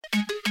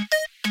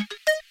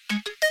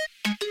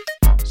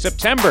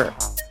September,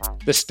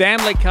 the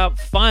Stanley Cup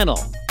final.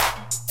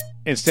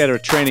 Instead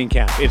of training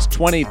camp, it's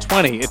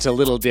 2020. It's a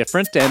little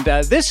different. And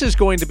this is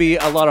going to be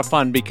a lot of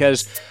fun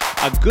because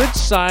a good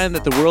sign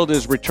that the world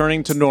is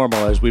returning to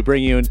normal as we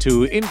bring you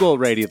into In Goal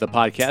Radio, the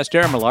podcast.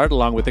 Darren Millard,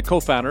 along with the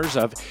co-founders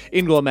of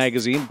In Goal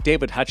Magazine,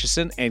 David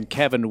Hutchison and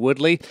Kevin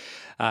Woodley.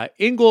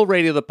 In Goal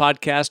Radio, the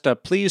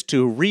podcast, pleased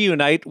to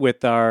reunite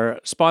with our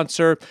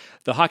sponsor,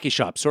 the Hockey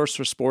Shop, Source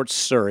for Sports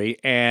Surrey.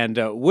 And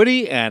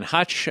Woody and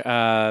Hutch,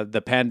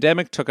 the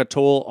pandemic took a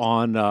toll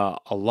on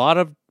a lot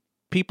of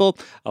people,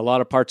 a lot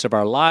of parts of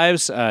our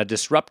lives,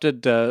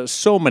 disrupted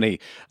so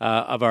many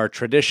of our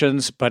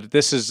traditions. But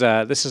this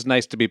is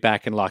nice to be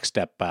back in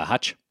lockstep,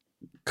 Hutch.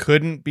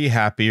 Couldn't be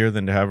happier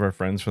than to have our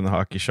friends from the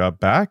Hockey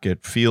Shop back.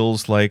 It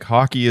feels like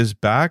hockey is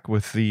back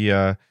with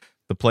the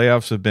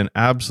playoffs have been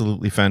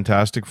absolutely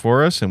fantastic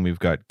for us, and we've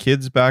got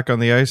kids back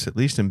on the ice, at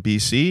least in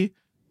BC.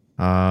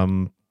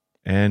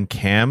 And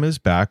Cam is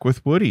back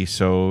with Woody.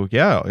 So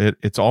yeah,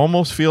 it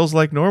almost feels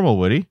like normal,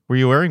 Woody. Were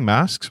you wearing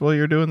masks while you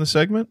were doing the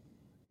segment?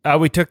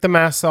 We took the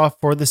masks off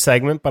for the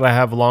segment, but I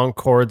have long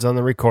cords on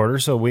the recorder,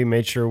 so we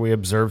made sure we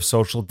observed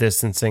social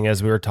distancing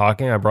as we were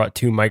talking. I brought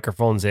 2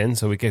 microphones in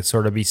so we could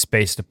sort of be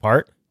spaced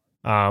apart.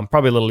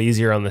 Probably a little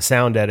easier on the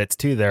sound edits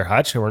too there,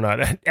 Hutch, so we're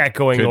not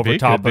echoing over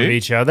top of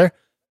each other.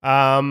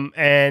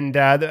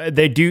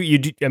 They do,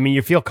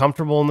 you feel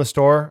comfortable in the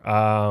store.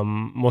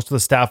 Most of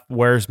the staff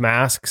wears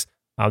masks.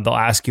 They'll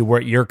ask you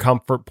where your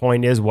comfort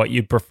point is, what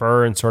you'd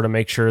prefer, and sort of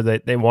make sure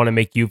that they want to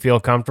make you feel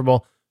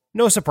comfortable.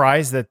 No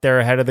surprise that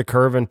they're ahead of the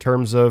curve in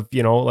terms of,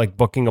 like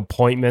booking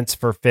appointments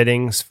for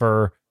fittings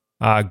for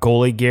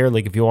goalie gear.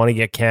 Like if you want to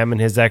get Cam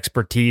and his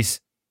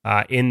expertise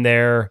in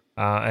there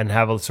and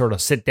have a sort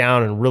of sit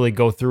down and really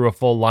go through a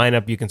full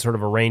lineup, you can sort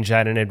of arrange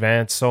that in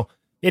advance. So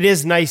it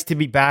is nice to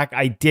be back.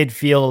 I did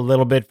feel a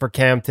little bit for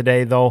Cam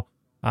today, though,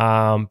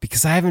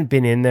 because I haven't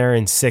been in there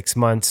in 6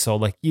 months. So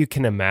like you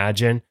can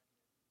imagine,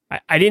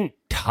 I didn't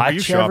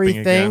touch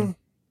everything. Again?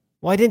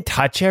 Well, I didn't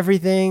touch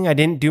everything. I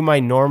didn't do my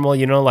normal,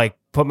 like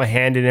put my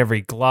hand in every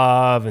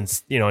glove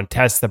and, and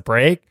test the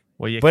brake.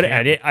 Well, but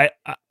I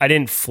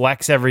didn't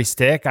flex every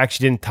stick. I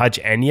actually didn't touch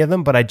any of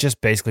them, but I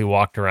just basically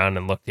walked around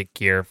and looked at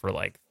gear for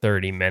like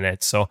 30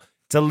 minutes. So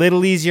it's a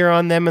little easier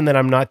on them, and then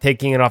I'm not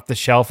taking it off the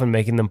shelf and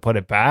making them put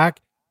it back.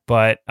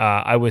 But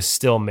I was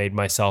still made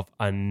myself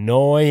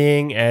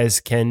annoying as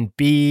can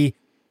be.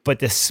 But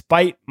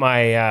despite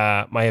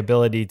my my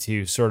ability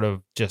to sort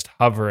of just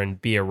hover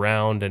and be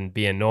around and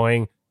be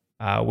annoying,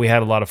 we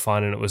had a lot of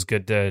fun, and it was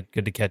good to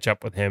catch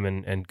up with him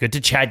and good to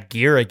chat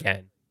gear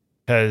again.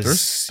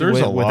 Because there's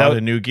a lot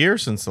of new gear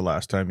since the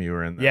last time you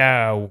were in there.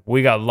 Yeah,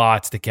 we got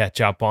lots to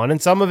catch up on,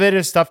 and some of it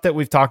is stuff that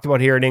we've talked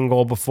about here at In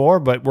Goal before,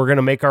 but we're going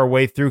to make our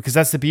way through because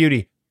that's the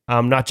beauty.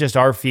 Not just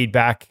our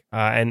feedback,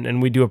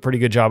 and we do a pretty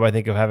good job, I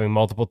think, of having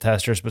multiple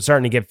testers, but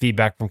starting to get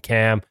feedback from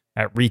Cam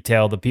at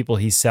retail, the people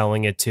he's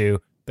selling it to,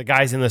 the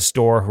guys in the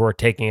store who are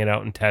taking it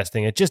out and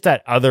testing it, just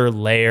that other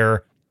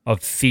layer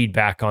of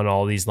feedback on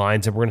all these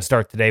lines. And we're going to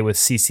start today with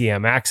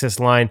CCM Access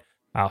line.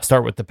 I'll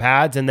start with the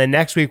pads, and then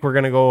next week we're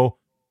going to go,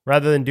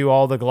 rather than do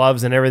all the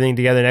gloves and everything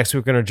together, next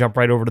week we're going to jump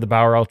right over to the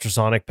Bauer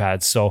ultrasonic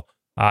pads. So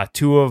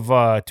two of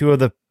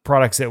the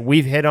products that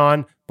we've hit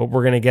on, but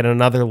we're going to get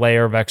another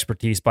layer of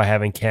expertise by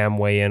having Cam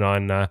weigh in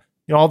on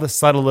all the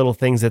subtle little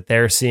things that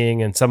they're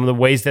seeing and some of the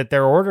ways that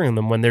they're ordering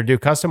them when they do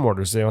custom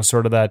orders.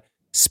 Sort of that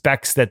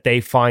specs that they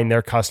find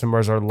their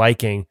customers are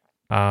liking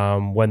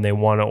when they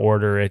want to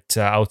order it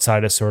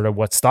outside of sort of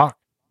what's stock.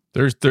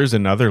 There's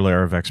another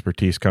layer of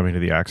expertise coming to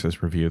the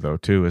Access review though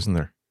too, isn't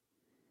there?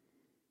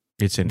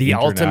 It's an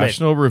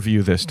international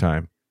review this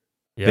time.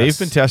 Yes. They've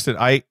been tested.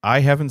 I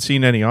haven't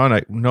seen any on.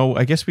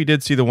 I guess we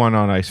did see the one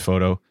on ice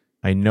photo.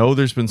 I know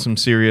there's been some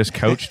serious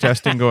couch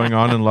testing going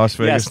on in Las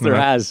Vegas, yes, there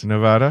has.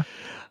 Nevada.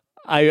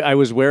 I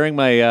was wearing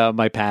my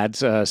my pads,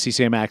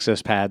 CCM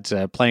Access pads,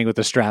 playing with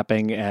the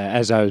strapping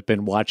as I've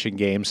been watching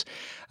games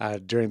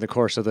during the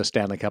course of the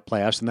Stanley Cup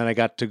playoffs, and then I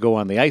got to go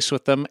on the ice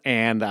with them.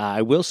 And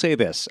I will say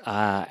this,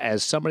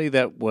 as somebody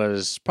that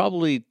was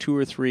probably 2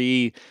 or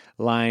 3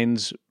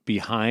 lines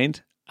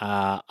behind,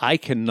 I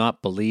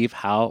cannot believe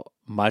how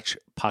much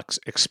pucks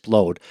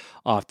explode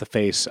off the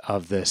face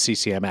of the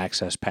CCM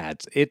Access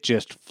pads. It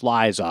just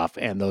flies off,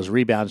 and those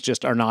rebounds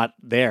just are not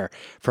there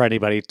for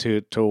anybody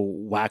to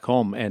whack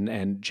home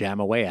and jam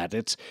away at.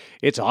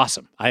 It's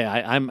awesome.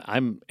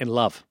 I'm in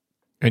love.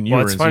 And you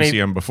were in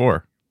CCM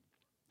before.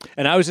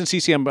 And I was in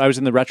CCM. I was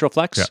in the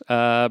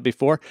Retroflex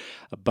before,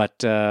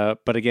 but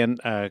again,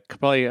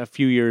 probably a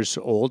few years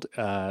old.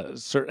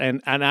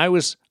 And I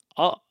was.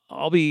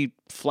 I'll be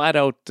flat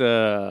out,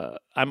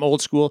 I'm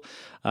old school.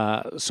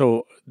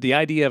 So the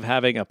idea of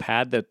having a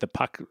pad that the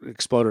puck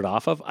exploded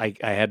off of, I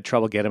had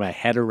trouble getting my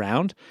head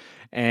around.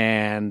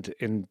 And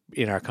in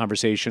our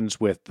conversations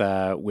with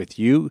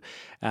you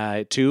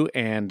too,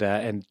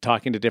 and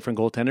talking to different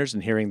goaltenders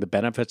and hearing the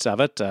benefits of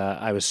it,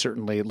 I was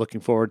certainly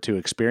looking forward to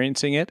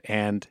experiencing it.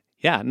 And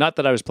Yeah, not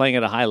that I was playing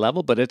at a high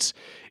level, but it's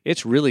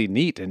really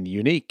neat and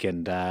unique,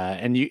 and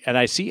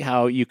I see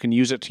how you can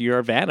use it to your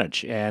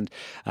advantage. And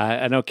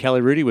I know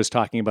Kelly Rudy was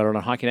talking about it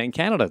on Hockey Night in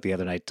Canada the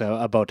other night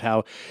about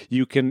how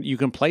you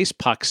can place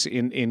pucks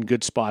in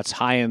good spots,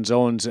 high end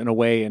zones in a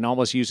way, and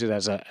almost use it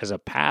as a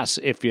pass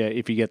if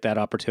you get that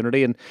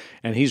opportunity.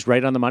 And he's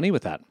right on the money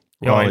with that.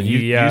 Well,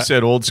 you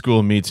said old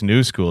school meets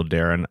new school,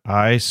 Darren.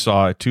 I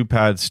saw a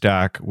 2-pad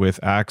stack with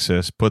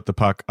Axis put the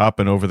puck up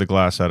and over the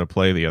glass out of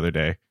play the other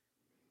day.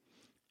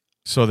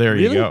 So there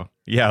you go.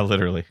 Yeah,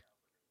 literally.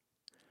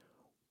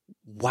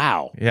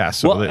 Wow. Yeah,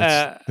 so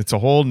it's a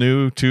whole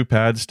new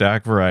 2-pad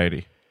stack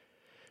variety.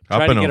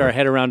 Trying to get our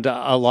head around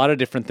a lot of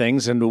different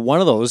things, and one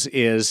of those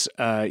is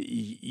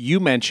you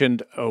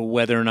mentioned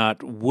whether or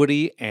not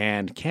Woody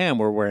and Cam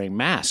were wearing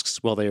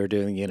masks while they were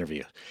doing the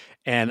interview.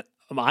 And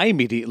I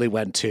immediately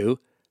went to,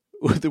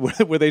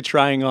 were they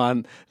trying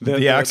on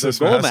the Axis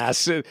goal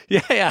mask?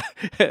 Yeah.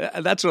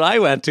 That's what I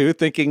went to,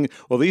 thinking,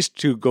 well, these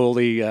two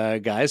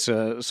goalie guys,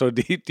 so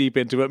deep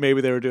into it,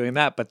 maybe they were doing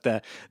that. But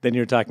then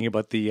you're talking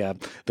about the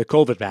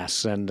COVID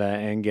masks and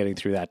getting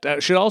through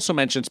that. Should also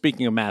mention,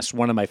 speaking of masks,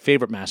 one of my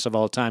favorite masks of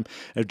all time,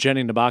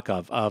 Evgeny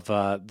Nabokov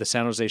of the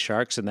San Jose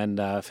Sharks, and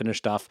then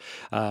finished off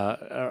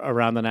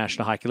around the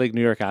National Hockey League,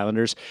 New York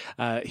Islanders.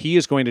 He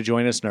is going to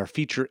join us in our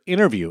feature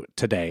interview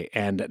today,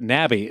 and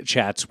Nabby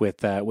chats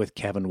with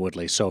Kevin Woodley.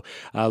 So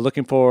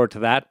looking forward to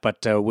that. But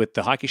with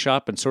the Hockey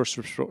Shop and Source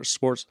for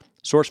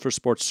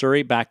Sports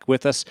Surrey back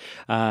with us,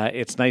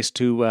 it's nice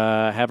to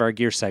have our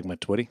gear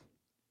segment, Woody.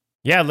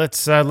 Yeah,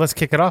 let's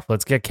kick it off.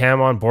 Let's get Cam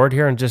on board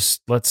here and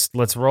just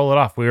let's roll it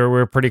off.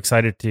 We're pretty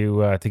excited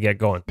to get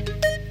going.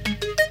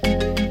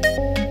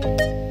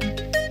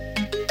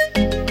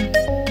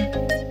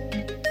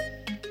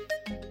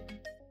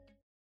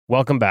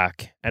 Welcome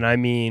back. And I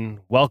mean,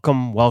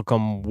 welcome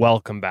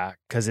back,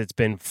 because it's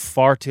been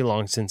far too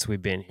long since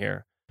we've been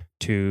here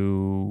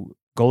to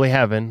Goalie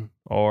Heaven,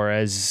 or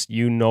as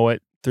you know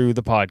it through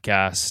the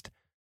podcast,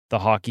 the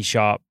Hockey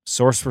Shop,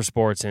 Source for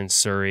Sports in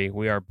Surrey.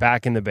 We are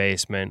back in the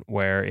basement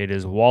where it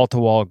is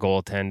wall-to-wall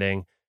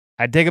goaltending.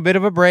 I'd take a bit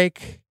of a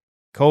break.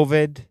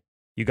 COVID.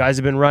 You guys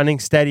have been running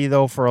steady,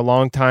 though, for a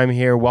long time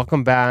here.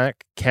 Welcome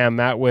back, Cam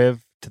Matwiv,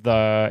 to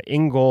the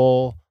In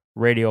Goal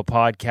Radio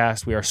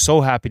podcast. We are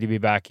so happy to be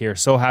back here.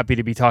 So happy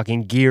to be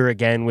talking gear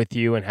again with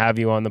you and have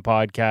you on the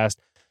podcast.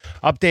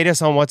 Update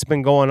us on what's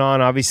been going on.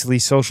 Obviously,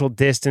 social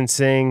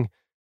distancing.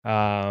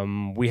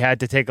 We had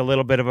to take a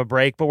little bit of a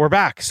break, but we're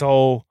back.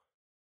 So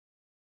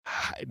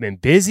I've been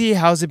busy.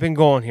 How's it been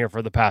going here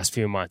for the past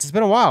few months? It's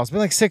been a while. It's been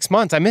like 6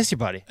 months. I miss you,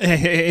 buddy.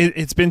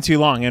 It's been too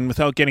long. And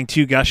without getting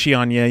too gushy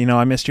on you,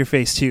 I missed your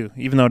face too,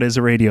 even though it is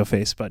a radio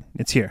face, but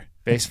it's here.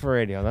 Face for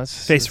radio.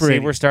 That's face for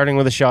radio. We're starting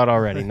with a shot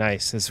already.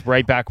 Nice. It's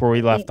right back where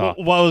we left off.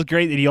 Well, it was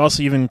great that he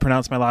also even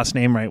pronounced my last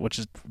name right, which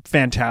is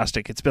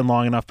fantastic. It's been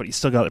long enough, but he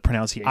still got the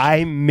pronunciation.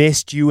 I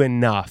missed you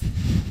enough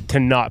to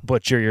not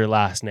butcher your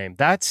last name.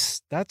 That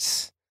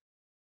says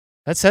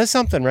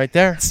something right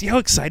there. See how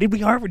excited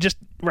we are?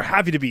 We're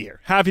happy to be here.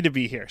 Happy to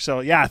be here. So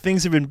yeah,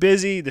 things have been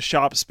busy. The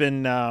shop's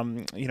been,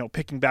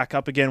 picking back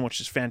up again, which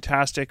is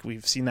fantastic.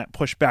 We've seen that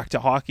push back to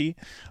hockey.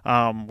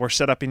 We're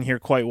set up in here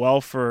quite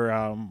well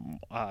for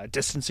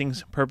distancing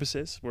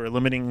purposes. We're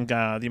limiting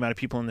the amount of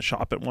people in the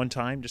shop at one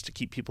time just to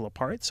keep people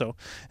apart. So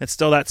it's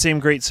still that same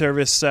great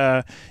service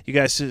you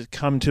guys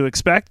come to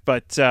expect,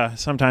 but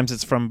sometimes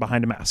it's from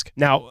behind a mask.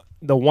 Now,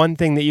 the one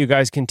thing that you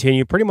guys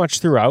continue pretty much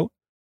throughout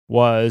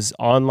was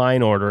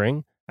online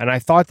ordering. And I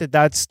thought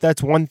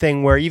that's one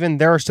thing where even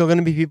there are still going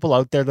to be people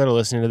out there that are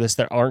listening to this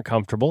that aren't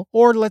comfortable.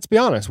 Or let's be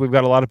honest, we've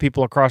got a lot of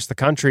people across the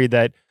country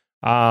that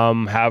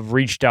have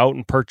reached out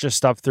and purchased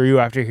stuff through you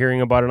after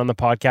hearing about it on the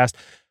podcast.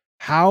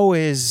 How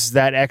is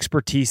that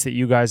expertise that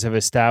you guys have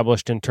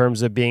established in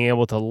terms of being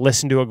able to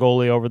listen to a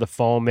goalie over the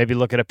phone, maybe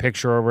look at a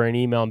picture over an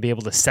email and be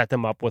able to set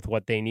them up with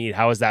what they need?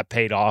 How has that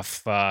paid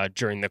off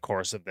during the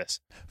course of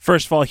this?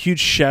 First of all, a huge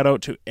shout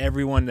out to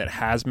everyone that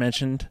has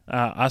mentioned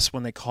us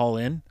when they call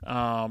in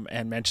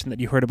and mention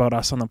that you heard about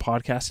us on the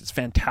podcast. It's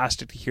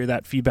fantastic to hear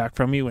that feedback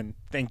from you, and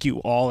thank you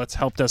all. It's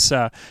helped us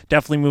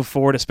definitely move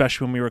forward,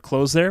 especially when we were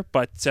closed there.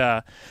 But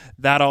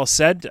that all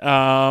said,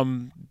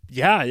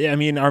 yeah, I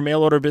mean, our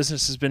mail order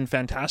business has been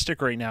fantastic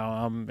right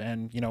now.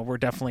 And, we're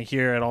definitely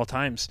here at all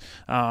times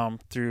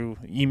through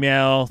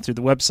email, through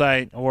the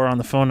website, or on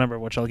the phone number,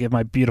 which I'll give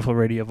my beautiful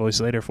radio voice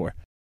later for.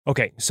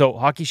 Okay, so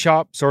Hockey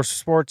Shop, Source for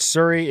Sports,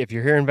 Surrey, if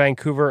you're here in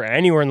Vancouver or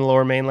anywhere in the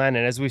Lower Mainland,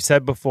 and as we've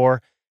said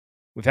before,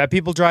 we've had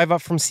people drive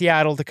up from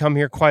Seattle to come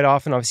here quite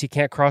often. Obviously, you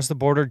can't cross the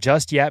border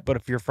just yet, but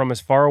if you're from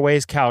as far away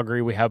as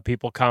Calgary, we have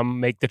people come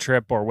make the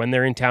trip, or when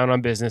they're in town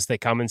on business, they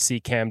come and see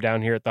Cam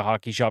down here at the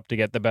Hockey Shop to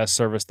get the best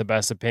service, the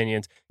best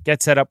opinions,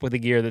 get set up with the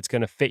gear that's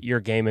going to fit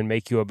your game and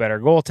make you a better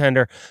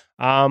goaltender.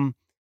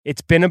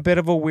 It's been a bit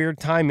of a weird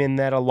time in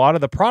that a lot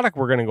of the product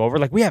we're going to go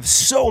over, we have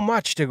so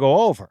much to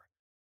go over.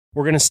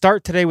 We're going to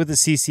start today with the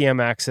CCM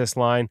Access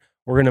line.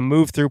 We're going to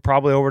move through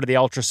probably over to the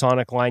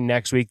ultrasonic line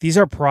next week. These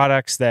are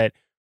products that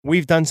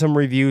we've done some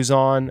reviews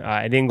on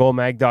at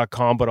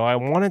ingolmag.com, but what I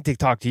wanted to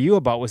talk to you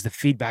about was the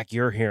feedback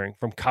you're hearing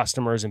from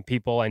customers and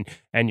people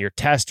and your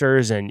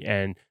testers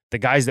and the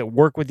guys that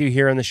work with you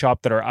here in the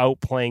shop that are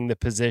out playing the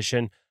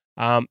position.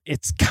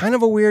 It's kind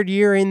of a weird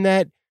year in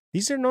that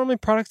these are normally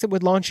products that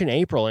would launch in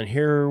April, and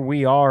here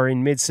we are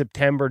in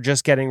mid-September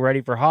just getting ready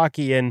for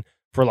hockey, and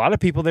for a lot of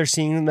people, they're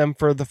seeing them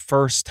for the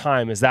first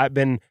time. Has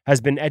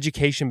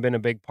education been a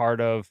big part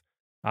of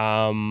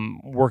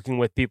working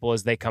with people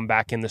as they come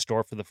back in the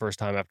store for the first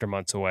time after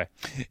months away?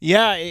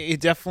 Yeah, it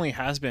definitely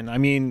has been. I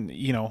mean,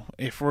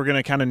 if we're going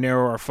to kind of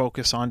narrow our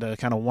focus onto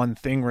kind of one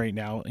thing right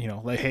now,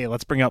 like, hey,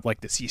 let's bring up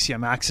like the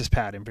CCM Axis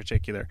pad in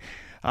particular.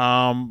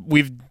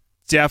 We've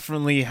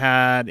definitely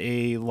had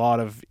a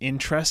lot of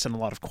interest and a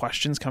lot of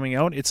questions coming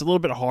out. It's a little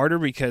bit harder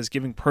because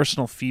giving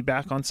personal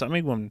feedback on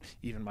something when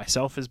even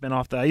myself has been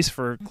off the ice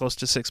for close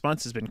to 6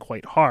 months has been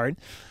quite hard.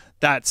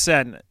 That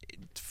said,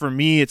 for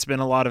me, it's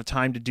been a lot of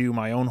time to do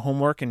my own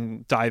homework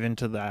and dive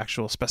into the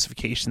actual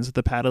specifications of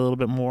the pad a little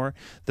bit more,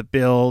 the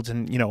build,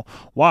 and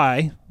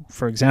why,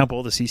 for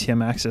example, the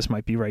CCM Axis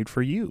might be right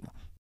for you.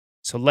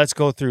 So let's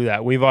go through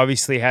that. We've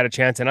obviously had a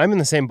chance, and I'm in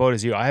the same boat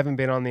as you. I haven't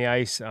been on the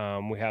ice.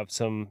 We have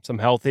some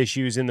health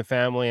issues in the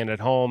family and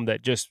at home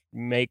that just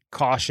make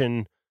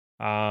caution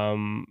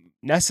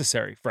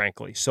necessary,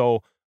 frankly.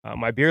 So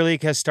my beer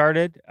league has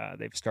started.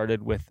 They've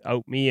started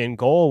without me in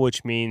goal,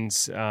 which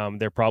means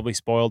they're probably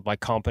spoiled by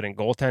competent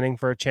goaltending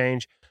for a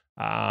change.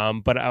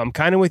 But I'm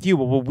kind of with you.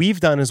 But what we've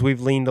done is we've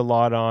leaned a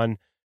lot on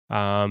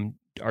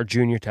our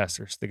junior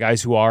testers, the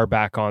guys who are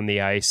back on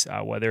the ice,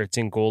 whether it's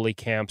in goalie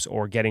camps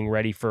or getting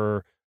ready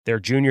for their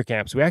junior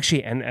camps. We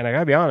actually, and I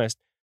gotta be honest,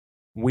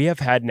 we have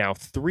had now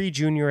 3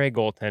 junior A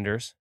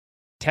goaltenders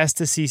test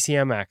the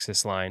CCM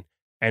Axis line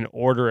and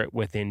order it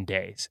within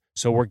days.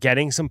 So we're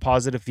getting some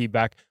positive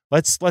feedback.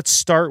 Let's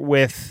start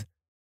with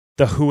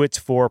the who it's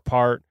for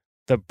part,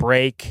 the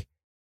break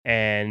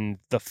and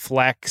the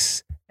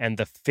flex and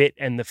the fit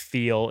and the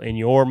feel in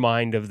your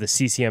mind of the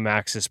CCM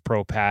Axis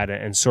Pro pad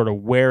and sort of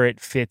where it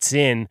fits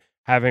in,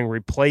 having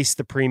replaced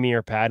the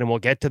Premier pad. And we'll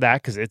get to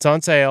that because it's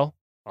on sale.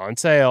 On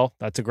sale.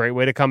 That's a great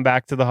way to come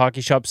back to the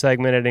Hockey Shop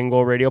segment at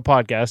InGoal Radio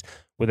Podcast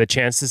with a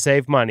chance to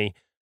save money.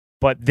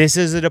 But this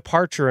is a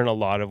departure in a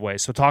lot of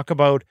ways. So talk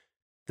about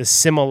the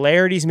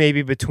similarities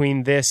maybe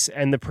between this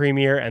and the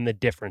Premier and the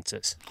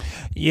differences.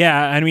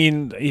 Yeah, I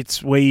mean,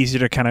 it's way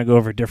easier to kind of go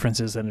over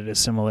differences than it is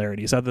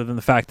similarities, other than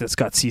the fact that it's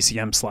got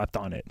CCM slapped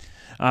on it.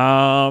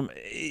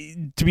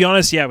 To be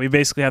honest, yeah, we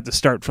basically have to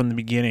start from the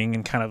beginning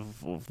and kind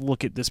of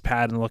look at this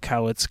pad and look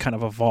how it's kind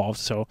of evolved.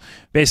 So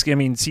basically, I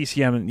mean,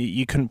 CCM,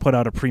 you couldn't put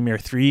out a Premier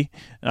 3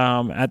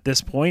 at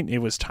this point. It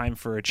was time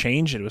for a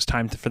change. It was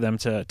time for them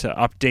to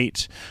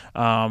update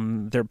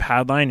their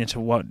pad line into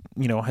what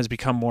has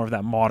become more of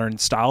that modern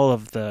style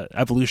of the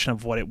evolution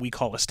of what we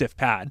call a stiff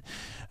pad.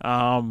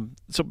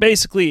 So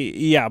basically,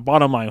 yeah,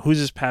 bottom line, who's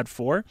this pad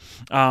for?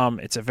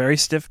 It's a very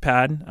stiff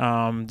pad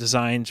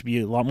designed to be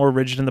a lot more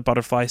rigid in the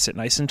butterfly, sit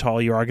nice and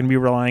tall. You are going to be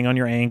relying on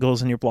your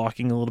angles and your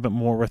blocking a little bit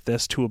more with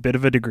this to a bit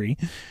of a degree.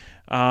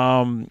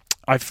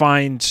 I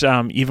find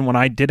even when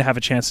I did have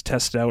a chance to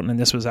test it out, and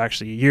this was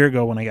actually a year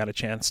ago when I got a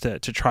chance to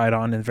try it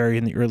on in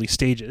the early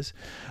stages,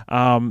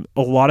 a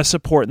lot of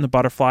support in the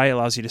butterfly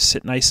allows you to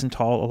sit nice and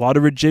tall, a lot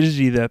of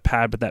rigidity to the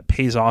pad, but that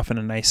pays off in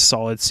a nice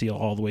solid seal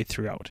all the way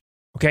throughout.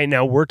 Okay,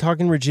 now we're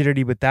talking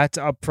rigidity, but that's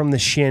up from the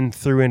shin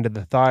through into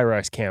the thigh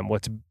rise, Cam.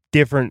 What's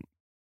different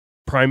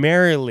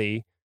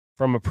primarily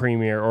from a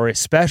Premier, or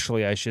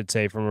especially I should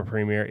say from a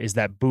Premier, is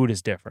that boot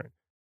is different.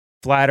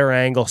 Flatter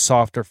angle,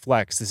 softer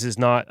flex. This is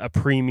not a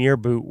Premier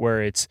boot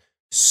where it's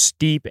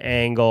steep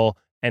angle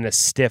and a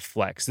stiff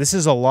flex. This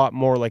is a lot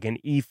more like an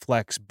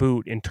E-flex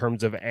boot in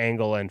terms of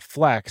angle and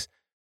flex.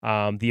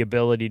 The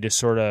ability to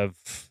sort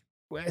of,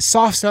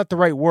 soft's not the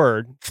right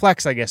word.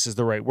 Flex, I guess, is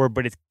the right word,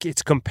 but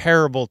it's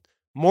comparable,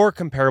 more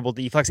comparable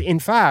to E-flex. In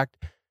fact,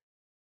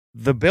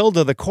 the build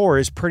of the core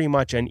is pretty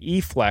much an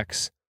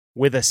E-flex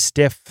with a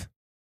stiff,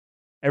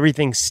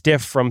 everything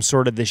stiff from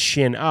sort of the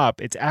shin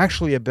up. It's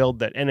actually a build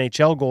that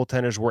NHL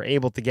goaltenders were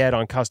able to get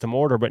on custom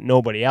order, but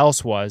nobody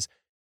else was.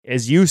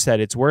 As you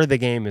said, it's where the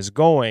game is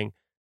going.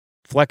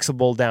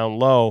 Flexible down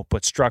low,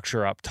 but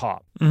structure up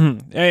top.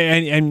 Mm-hmm.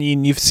 And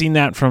you've seen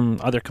that from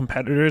other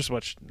competitors,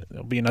 which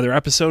there'll be another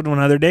episode one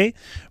other day.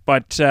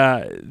 But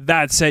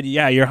that said,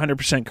 yeah, you're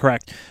 100%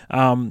 correct.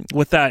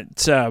 With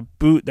that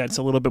boot that's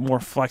a little bit more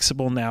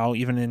flexible now,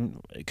 even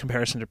in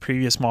comparison to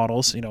previous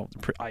models,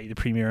 i.e. the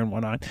Premier and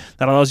whatnot,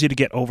 that allows you to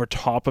get over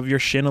top of your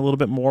shin a little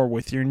bit more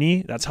with your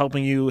knee. That's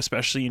helping you,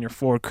 especially in your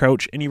forward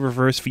crouch, any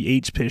reverse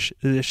VH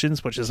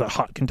positions, which is a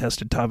hot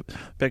contested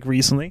topic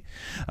recently.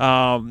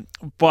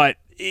 But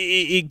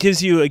it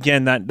gives you,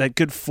 again, that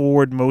good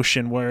forward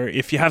motion where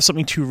if you have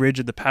something too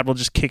rigid, the pad will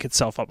just kick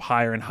itself up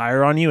higher and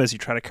higher on you as you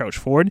try to crouch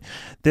forward.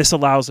 This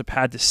allows the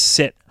pad to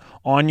sit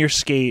on your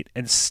skate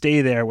and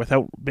stay there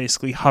without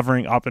basically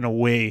hovering up in a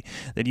way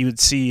that you would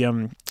see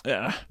a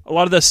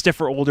lot of the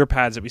stiffer older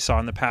pads that we saw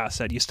in the past.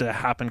 That used to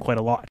happen quite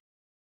a lot.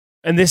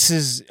 And this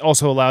is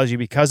also allows you,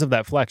 because of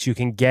that flex, you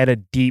can get a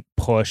deep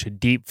push, a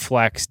deep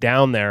flex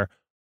down there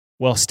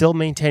while still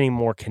maintaining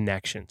more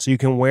connection. So you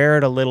can wear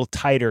it a little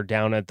tighter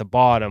down at the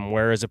bottom,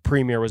 whereas a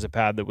Premier was a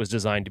pad that was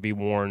designed to be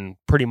worn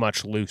pretty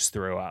much loose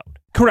throughout.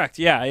 Correct.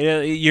 Yeah.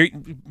 You're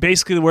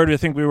basically the word I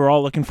think we were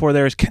all looking for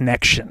there is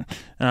connection,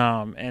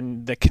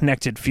 and the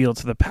connected feel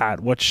to the pad,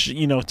 which,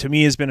 to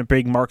me has been a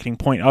big marketing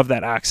point of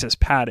that Axis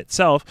pad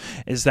itself,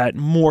 is that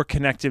more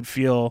connected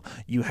feel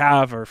you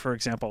have, or for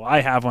example,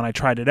 I have when I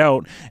tried it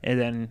out, and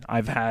then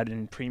I've had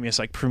in previous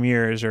like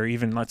Premiers, or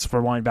even let's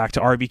rewind back to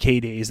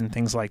RVK days and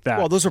things like that.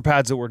 Well, those are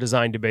pads that were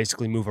designed to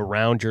basically move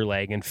around your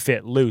leg and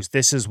fit loose.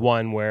 This is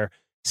one where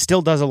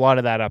still does a lot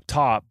of that up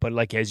top, but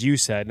like as you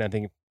said, and I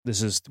think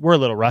we're a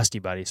little rusty,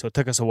 buddy, so it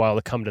took us a while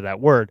to come to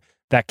that word,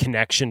 that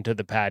connection to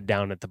the pad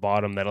down at the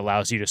bottom that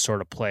allows you to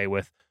sort of play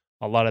with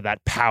a lot of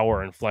that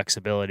power and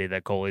flexibility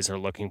that goalies are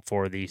looking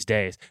for these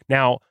days.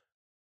 Now,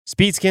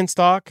 Speedskin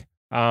stock,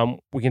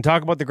 we can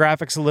talk about the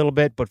graphics a little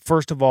bit, but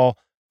first of all,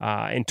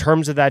 in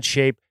terms of that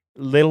shape,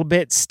 a little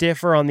bit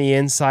stiffer on the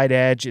inside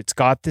edge. It's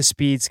got the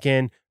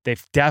Speedskin.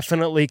 They've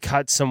definitely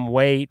cut some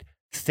weight,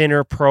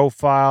 thinner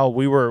profile.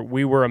 We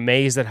were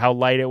amazed at how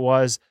light it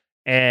was.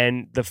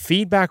 And the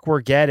feedback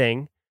we're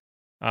getting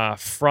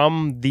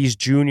from these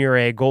junior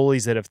A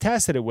goalies that have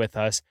tested it with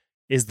us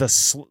is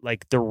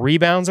the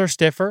rebounds are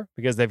stiffer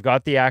because they've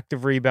got the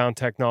active rebound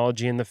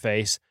technology in the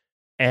face,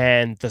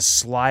 and the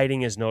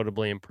sliding is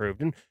notably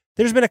improved. And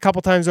there's been a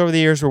couple times over the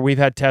years where we've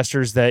had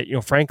testers that,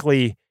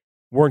 frankly,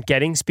 weren't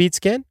getting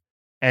Speedskin,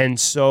 and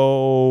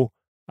so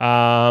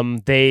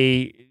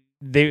the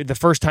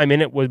first time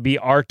in it would be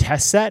our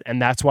test set,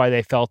 and that's why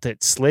they felt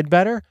it slid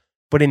better.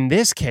 But in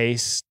this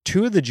case,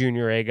 2 of the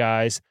junior A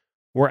guys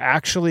were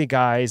actually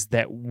guys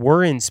that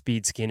were in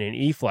Speedskin and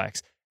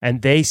E-Flex,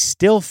 and they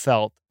still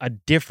felt a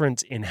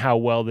difference in how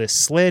well this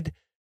slid.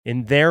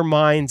 In their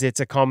minds,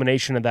 it's a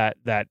combination of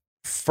that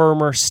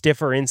firmer,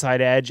 stiffer inside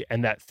edge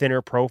and that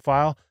thinner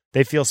profile.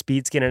 They feel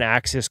Speedskin and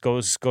Axis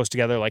goes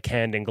together like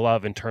hand in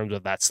glove in terms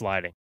of that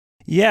sliding.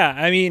 Yeah,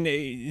 I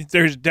mean,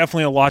 there's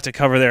definitely a lot to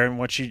cover there in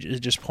what you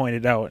just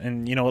pointed out.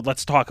 And,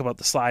 let's talk about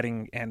the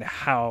sliding and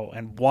how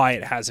and why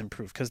it has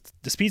improved, because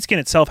the Speedskin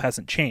itself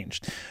hasn't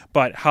changed,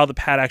 but how the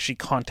pad actually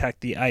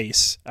contact the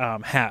ice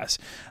has.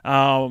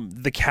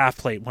 The calf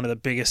plate, one of the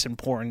biggest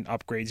important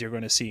upgrades you're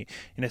going to see.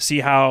 See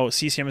how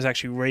CCM has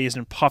actually raised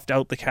and puffed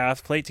out the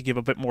calf plate to give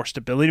a bit more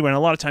stability, when a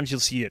lot of times you'll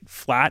see it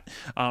flat.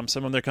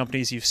 Some other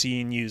companies you've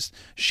seen use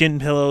shin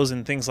pillows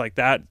and things like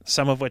that,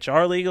 some of which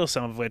are legal,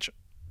 some of which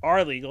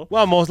are legal.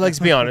 Well, let's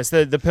be honest,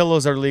 the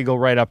pillows are legal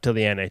right up to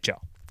the NHL.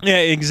 Yeah,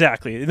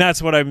 exactly. And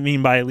that's what I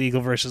mean by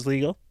legal versus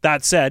legal.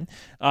 That said,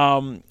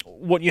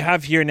 what you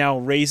have here now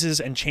raises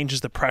and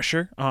changes the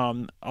pressure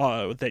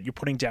that you're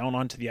putting down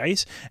onto the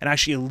ice, and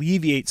actually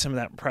alleviates some of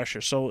that pressure.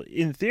 So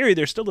in theory,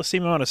 there's still the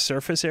same amount of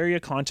surface area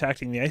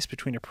contacting the ice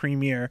between a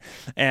Premier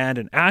and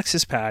an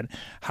Axis pad.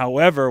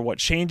 However, what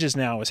changes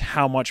now is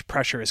how much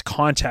pressure is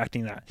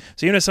contacting that.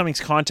 So even if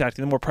something's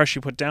contacting, the more pressure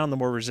you put down, the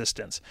more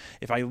resistance.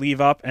 If I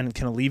leave up and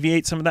can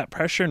alleviate some of that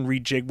pressure and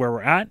rejig where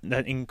we're at,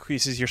 that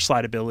increases your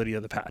slidability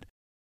of the pad.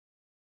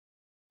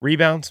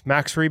 Rebounds,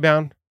 max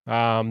rebound,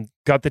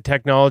 got the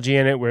technology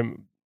in it.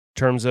 In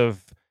terms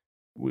of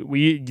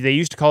they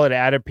used to call it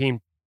Adiprene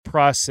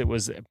Plus. It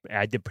was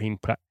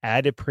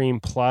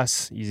Adiprene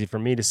Plus, easy for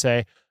me to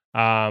say.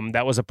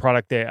 That was a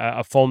product,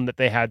 a foam that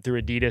they had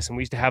through Adidas, and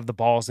we used to have the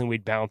balls and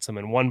we'd bounce them,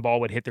 and one ball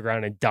would hit the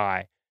ground and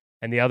die,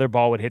 and the other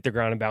ball would hit the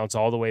ground and bounce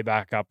all the way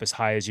back up as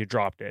high as you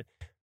dropped it.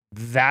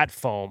 That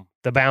foam,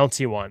 the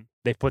bouncy one,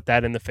 they put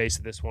that in the face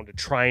of this one to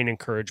try and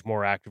encourage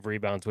more active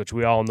rebounds, which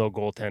we all know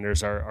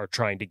goaltenders are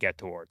trying to get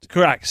towards.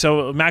 Correct.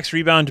 So max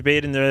rebound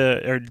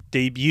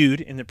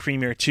debuted in the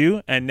Premier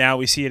 2, and now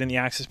we see it in the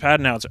Axis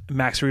pad. Now it's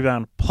max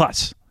rebound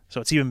plus.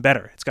 So it's even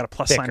better. It's got a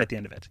plus thicker sign at the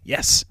end of it.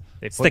 Yes.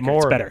 They It's put thicker. more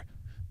It's of better.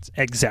 it.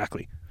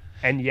 Exactly.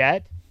 And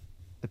yet,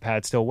 the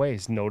pad still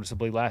weighs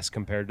noticeably less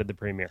compared to the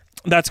Premier.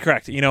 That's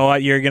correct. You know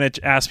what? You're going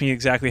to ask me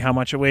exactly how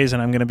much it weighs, and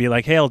I'm going to be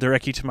like, hey, I'll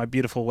direct you to my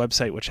beautiful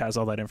website, which has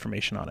all that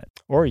information on it.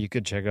 Or you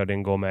could check out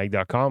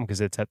ingoalmag.com because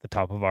it's at the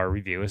top of our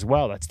review as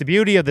well. That's the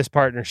beauty of this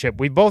partnership.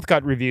 We both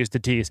got reviews to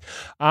tease.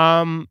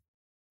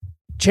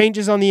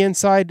 Changes on the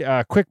inside.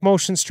 Quick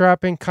motion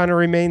strapping kind of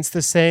remains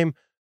the same.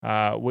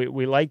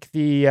 We like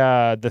the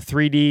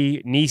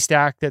 3D knee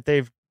stack that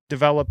they've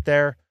developed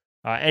there.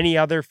 Any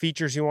other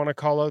features you want to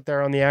call out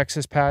there on the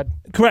Axis pad?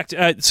 Correct.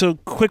 So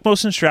quick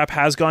motion strap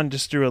has gone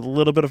just through a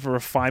little bit of a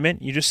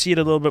refinement. You just see it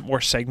a little bit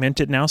more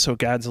segmented now, so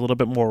it adds a little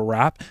bit more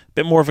wrap, a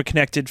bit more of a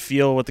connected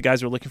feel, what the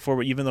guys were looking for,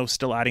 but even though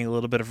still adding a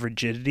little bit of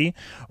rigidity.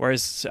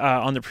 Whereas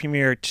on the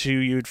Premier 2,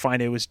 you would find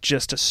it was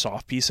just a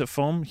soft piece of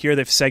foam. Here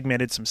they've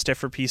segmented some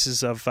stiffer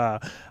pieces of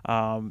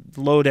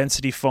low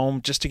density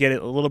foam just to get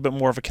it a little bit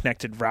more of a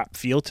connected wrap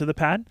feel to the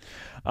pad.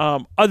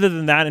 Other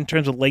than that, in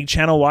terms of leg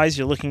channel wise,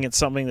 you're looking at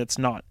something that's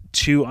not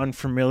too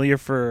unfamiliar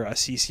for a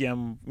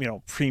CCM,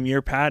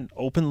 Premier pad.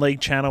 Open leg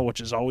channel, which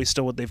is always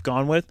still what they've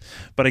gone with.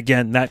 But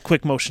again, that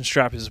quick motion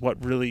strap is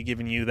what really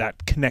giving you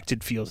that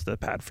connected feel to the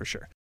pad for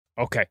sure.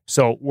 Okay,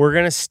 so we're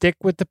going to stick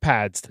with the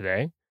pads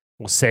today.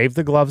 We'll save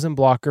the gloves and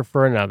blocker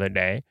for another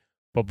day.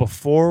 But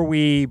before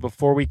we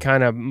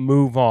kind of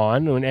move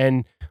on,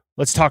 and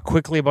let's talk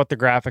quickly about the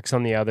graphics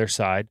on the other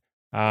side.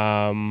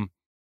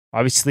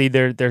 Obviously,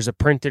 there's a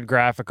printed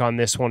graphic on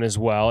this one as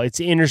well. It's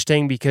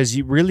interesting because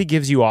it really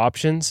gives you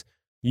options.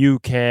 You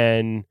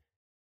can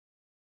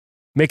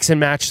mix and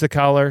match the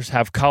colors,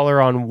 have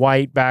color on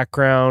white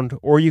background,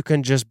 or you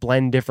can just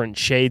blend different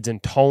shades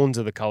and tones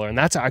of the color. And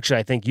that's actually,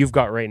 I think you've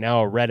got right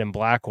now a red and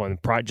black one,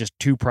 just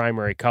two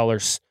primary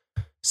colors.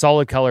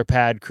 Solid color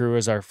pad crew,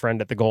 as our friend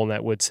at the Goal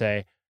Net would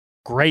say.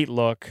 Great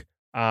look.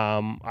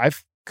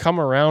 I've come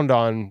around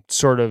on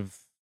sort of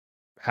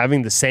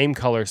having the same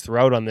colors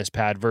throughout on this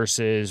pad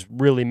versus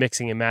really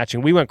mixing and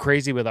matching. We went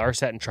crazy with our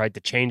set and tried to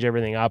change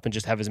everything up and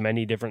just have as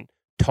many different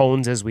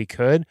tones as we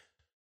could.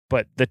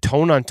 But the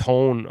tone on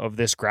tone of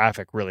this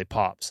graphic really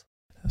pops.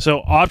 So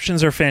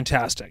options are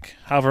fantastic.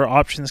 However,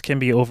 options can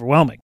be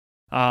overwhelming.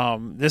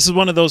 This is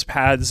one of those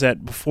pads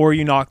that before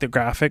you knock the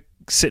graphic,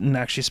 sit and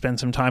actually spend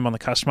some time on the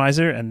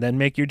customizer and then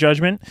make your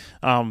judgment.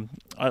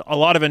 A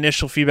lot of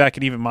initial feedback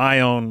and even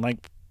my own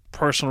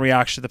personal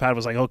reaction to the pad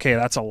was like, okay,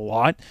 that's a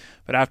lot.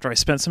 But after I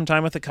spent some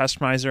time with the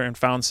customizer and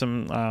found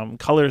some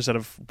colors that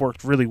have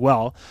worked really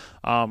well,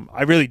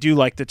 I really do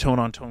like the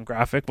tone-on-tone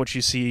graphic, which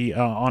you see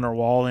on our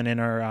wall and in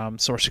our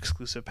source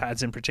exclusive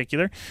pads in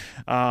particular.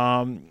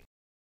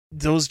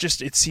 Those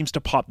just, it seems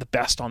to pop the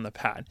best on the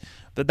pad.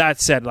 But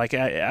that said,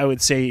 I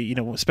would say,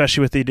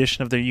 especially with the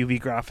addition of the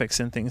UV graphics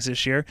and things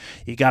this year,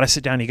 you got to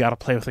sit down, you got to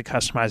play with the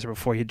customizer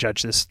before you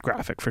judge this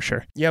graphic for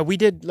sure. Yeah, we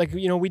did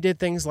we did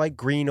things like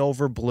green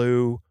over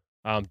blue,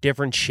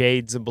 different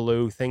shades of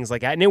blue, things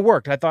like that. And it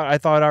worked. I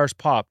thought ours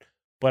popped.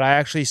 But I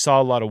actually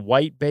saw a lot of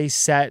white-based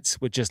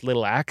sets with just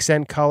little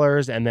accent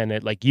colors. And then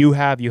you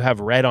have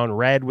red on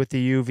red with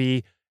the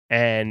UV.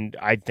 And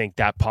I think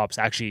that pops.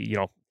 Actually,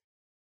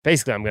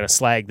 basically, I'm going to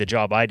slag the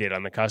job I did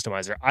on the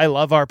customizer. I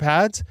love our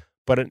pads,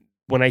 but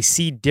when I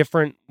see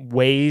different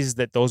ways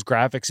that those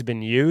graphics have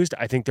been used,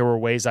 I think there were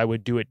ways I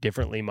would do it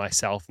differently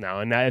myself now.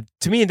 And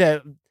to me,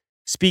 that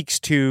speaks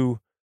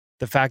to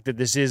the fact that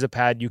this is a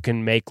pad you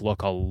can make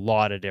look a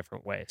lot of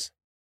different ways.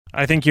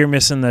 I think you're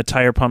missing the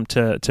tire pump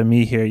to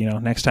me here.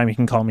 Next time you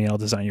can call me, I'll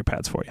design your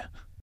pads for you.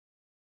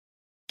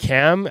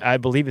 Cam, I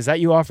believe, is that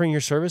you offering your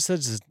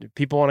services? If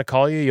people want to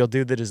call you, you'll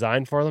do the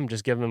design for them,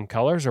 just give them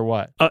colors or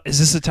what? Is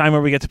this the time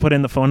where we get to put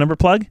in the phone number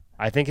plug?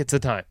 I think it's the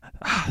time.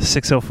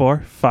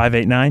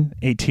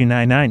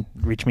 604-589-8299.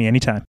 Reach me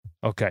anytime.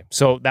 Okay,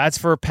 so that's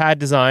for pad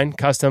design,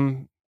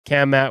 custom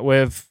Cam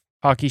Matwiv,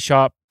 Hockey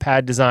Shop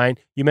pad design.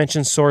 You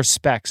mentioned source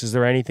specs. Is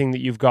there anything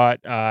that you've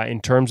got in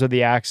terms of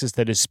the Axis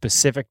that is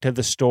specific to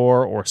the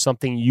store or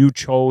something you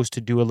chose to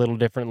do a little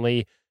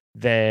differently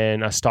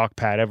than a stock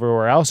pad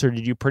everywhere else, or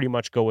did you pretty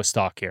much go with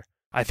stock here?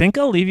 I think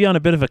I'll leave you on a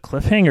bit of a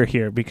cliffhanger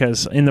here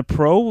because in the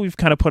Pro, we've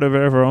kind of put a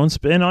bit of our own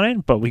spin on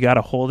it, but we got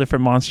a whole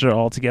different monster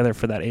altogether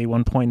for that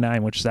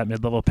A1.9, which is that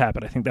mid-level pad,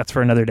 but I think that's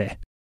for another day.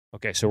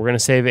 Okay, so we're going to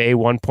save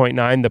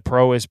A1.9. The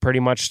Pro is pretty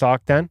much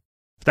stock then?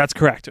 That's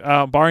correct.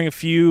 Barring a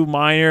few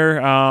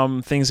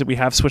minor things that we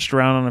have switched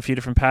around on a few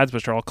different pads,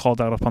 which are all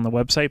called out up on the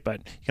website, but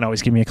you can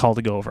always give me a call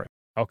to go over it.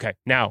 Okay,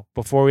 now,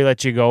 before we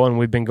let you go, and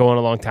we've been going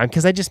a long time,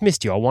 because I just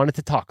missed you. I wanted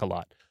to talk a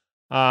lot.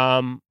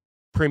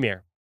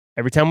 Premiere.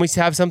 Every time we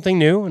have something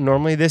new, and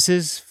normally this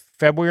is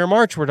February or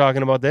March, we're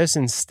talking about this.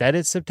 Instead,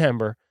 it's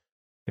September.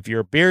 If you're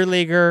a beer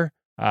leaguer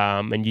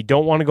and you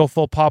don't want to go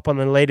full pop on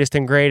the latest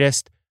and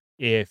greatest,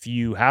 if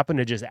you happen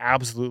to just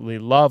absolutely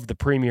love the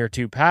Premier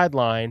 2 pad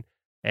line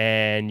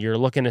and you're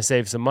looking to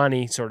save some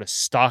money, sort of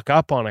stock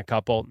up on a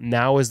couple,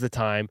 now is the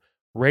time.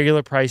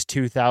 Regular price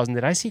 $2,000.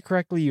 Did I see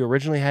correctly? You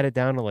originally had it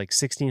down to like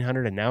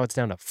 $1,600, and now it's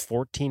down to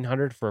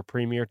 $1,400 for a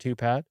Premier 2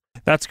 pad.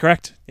 That's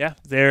correct. Yeah,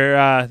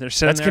 they're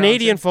sitting. That's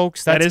Canadian,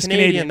 folks. That is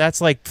Canadian. That's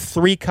like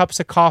 3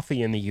 cups of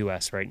coffee in the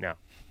U.S. right now.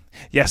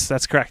 Yes,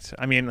 that's correct.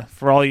 I mean,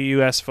 for all you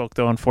U.S. folk,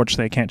 though,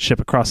 unfortunately, I can't ship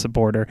across the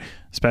border,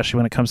 especially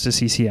when it comes to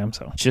CCM.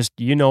 So just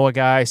a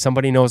guy,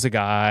 somebody knows a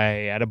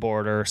guy at a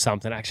border or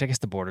something. Actually, I guess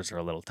the borders are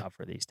a little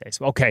tougher these days.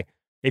 Okay.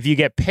 If you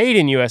get paid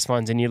in U.S.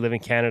 funds and you live in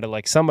Canada,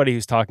 like somebody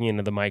who's talking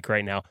into the mic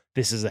right now,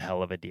 this is a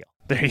hell of a deal.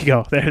 There you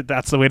go.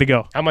 That's the way to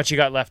go. How much you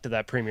got left of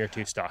that Premier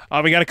 2 stock?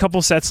 We got a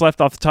couple sets left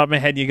off the top of my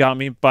head. You got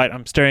me, but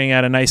I'm staring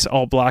at a nice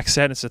all-black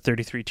set. It's a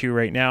 33-2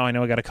 right now. I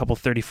know I got a couple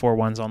 34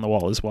 ones on the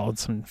wall as well in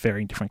some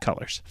very different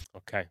colors.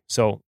 Okay,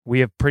 so we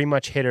have pretty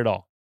much hit it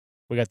all.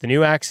 We got the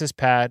new Axis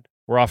pad.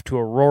 We're off to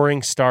a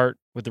roaring start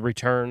with the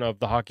return of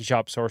the Hockey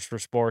Shop Source for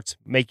Sports.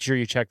 Make sure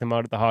you check them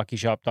out at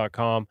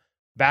thehockeyshop.com.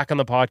 Back on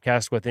the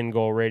podcast with In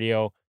Goal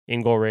Radio,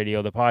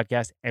 the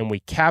podcast, and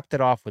we capped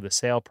it off with a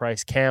sale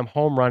price. Cam,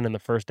 home run in the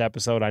first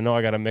episode. I know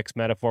I got a mixed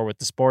metaphor with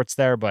the sports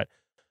there, but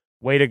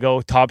way to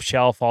go, top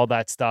shelf, all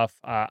that stuff.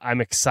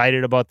 I'm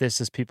excited about this,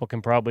 as people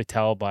can probably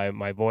tell by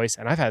my voice,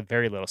 and I've had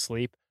very little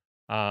sleep.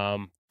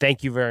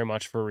 Thank you very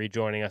much for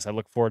rejoining us. I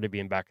look forward to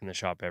being back in the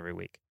shop every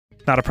week.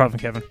 Not a problem,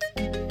 Kevin.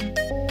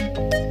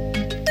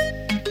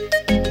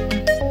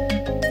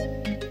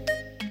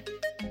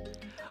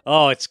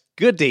 Oh, it's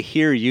good to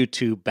hear you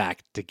two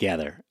back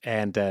together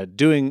and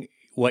doing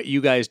what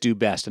you guys do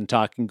best and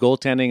talking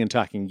goaltending and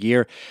talking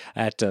gear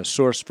at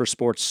Source for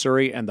Sports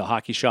Surrey and the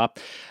Hockey Shop.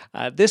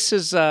 This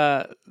is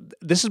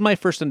my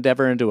first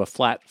endeavor into a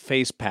flat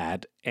face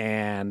pad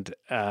and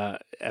a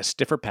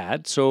stiffer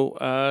pad.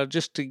 So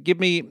just to give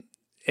me,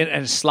 and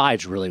it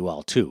slides really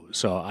well too.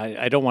 So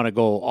I don't want to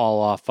go all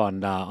off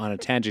on a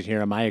tangent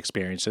here on my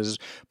experiences,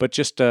 but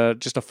just a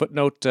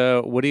footnote,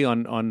 Woody,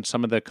 on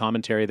some of the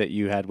commentary that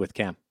you had with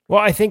Cam. Well,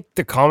 I think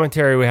the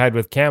commentary we had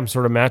with Cam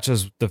sort of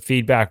matches the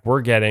feedback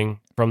we're getting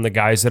from the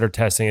guys that are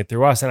testing it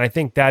through us. And I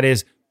think that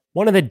is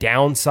one of the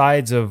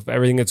downsides of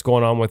everything that's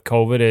going on with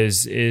COVID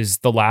is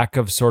the lack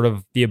of sort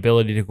of the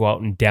ability to go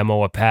out and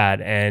demo a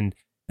pad. And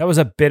that was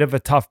a bit of a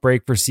tough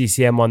break for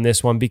CCM on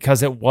this one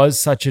because it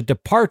was such a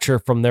departure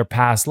from their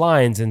past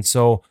lines. And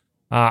so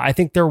I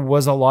think there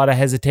was a lot of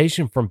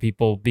hesitation from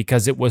people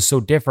because it was so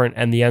different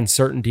and the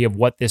uncertainty of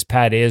what this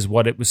pad is,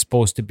 what it was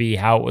supposed to be,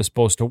 how it was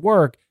supposed to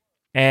work.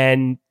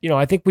 And,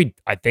 I think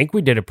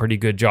we did a pretty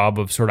good job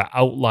of sort of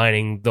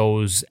outlining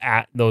those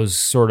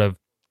sort of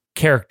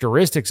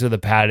characteristics of the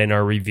pad in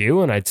our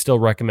review. And I'd still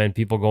recommend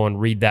people go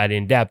and read that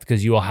in depth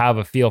because you will have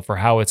a feel for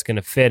how it's going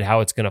to fit, how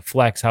it's going to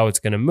flex, how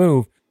it's going to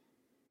move.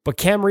 But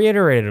Cam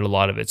reiterated a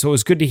lot of it. So it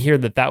was good to hear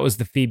that was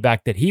the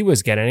feedback that he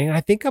was getting. And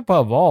I think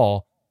above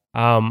all,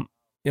 and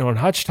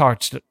Hutch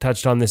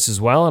touched on this as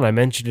well. And I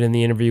mentioned it in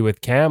the interview with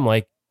Cam,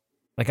 like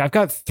I've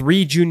got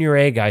 3 junior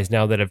A guys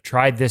now that have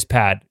tried this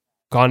pad,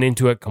 gone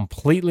into it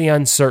completely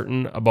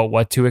uncertain about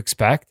what to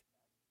expect.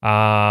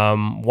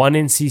 One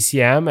in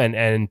CCM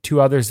and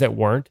 2 others that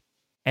weren't.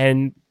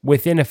 And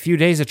within a few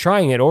days of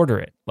trying it, order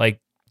it.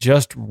 Like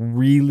just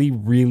really,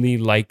 really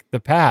like the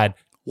pad.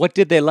 What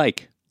did they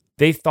like?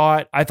 I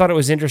thought it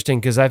was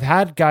interesting because I've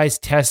had guys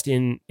test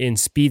in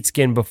Speed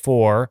Skin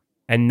before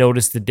and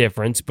notice the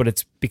difference, but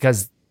it's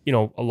because,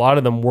 a lot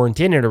of them weren't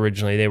in it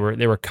originally. They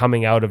were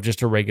coming out of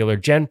just a regular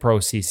Gen Pro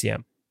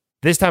CCM.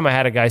 This time I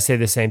had a guy say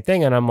the same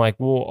thing and I'm like,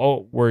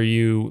 well, were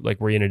you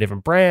in a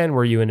different brand?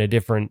 Were you in a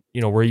different,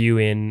 had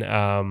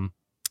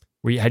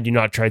you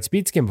not tried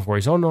Speed Skin before?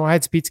 He's, oh no, I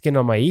had Speed Skin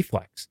on my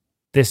E-Flex.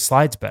 This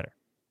slides better.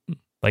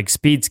 Like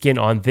Speed Skin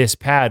on this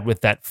pad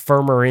with that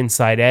firmer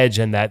inside edge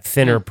and that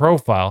thinner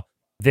profile,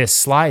 this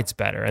slides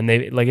better. And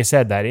they, like I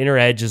said, that inner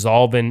edge has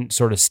all been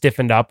sort of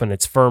stiffened up and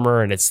it's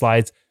firmer and it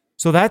slides.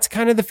 So that's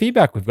kind of the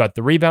feedback. We've got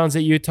the rebounds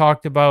that you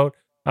talked about.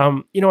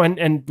 And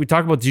we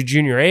talk about the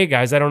junior A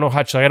guys. I don't know,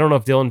 Hutch, I don't know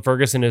if Dylan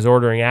Ferguson is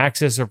ordering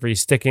Axis or if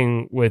he's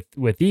sticking with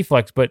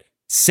E-Flex, but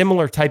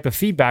similar type of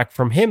feedback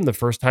from him the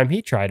first time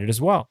he tried it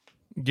as well.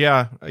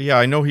 Yeah.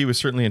 I know he was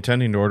certainly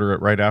intending to order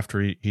it right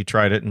after he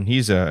tried it, and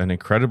he's an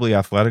incredibly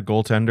athletic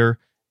goaltender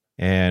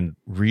and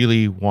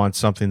really wants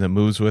something that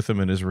moves with him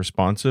and is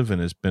responsive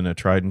and has been a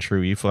tried and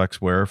true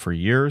E-Flex wearer for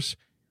years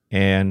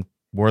and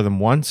wore them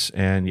once,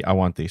 and I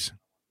want these.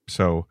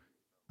 So,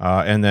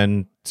 and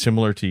then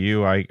similar to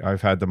you,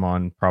 I've had them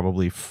on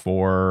probably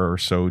 4 or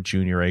so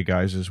junior A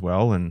guys as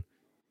well, and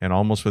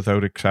almost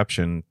without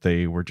exception,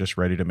 they were just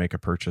ready to make a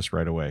purchase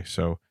right away.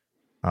 So,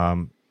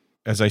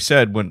 as I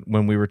said,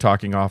 when we were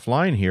talking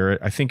offline here,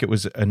 I think it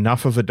was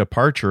enough of a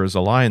departure as a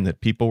line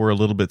that people were a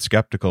little bit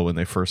skeptical when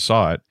they first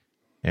saw it,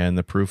 and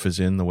the proof is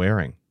in the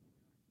wearing.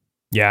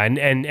 Yeah,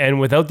 and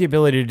without the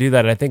ability to do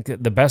that, I think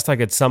the best I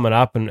could sum it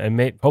up,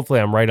 and hopefully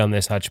I'm right on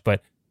this, Hutch,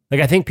 but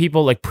I think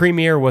people like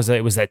Premier it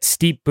was that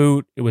steep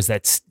boot, it was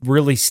that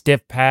really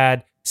stiff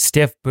pad,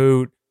 stiff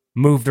boot,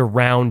 moved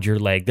around your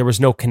leg. There was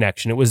no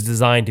connection. It was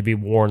designed to be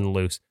worn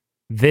loose.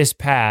 This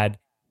pad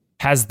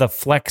has the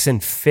flex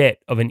and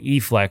fit of an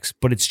E-Flex,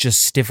 but it's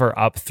just stiffer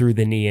up through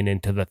the knee and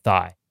into the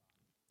thigh.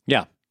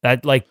 Yeah.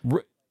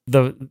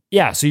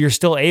 So you're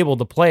still able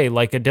to play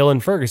like a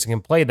Dylan Ferguson can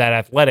play that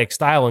athletic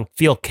style and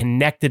feel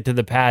connected to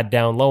the pad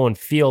down low and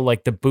feel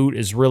like the boot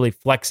is really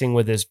flexing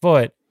with his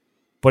foot,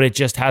 but it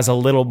just has a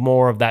little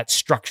more of that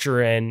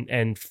structure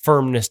and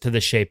firmness to the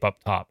shape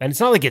up top. And it's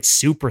not like it's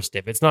super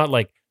stiff. It's not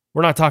like,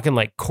 we're not talking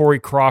like Corey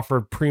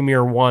Crawford,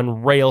 Premier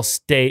One, rail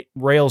straight.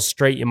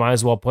 You might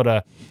as well put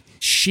a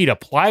sheet of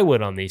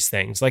plywood on these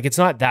things. Like it's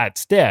not that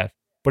stiff,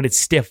 but it's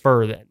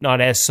stiffer,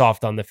 not as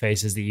soft on the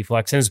face as the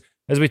E-Flex. And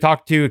as we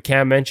talked to,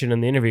 Cam mentioned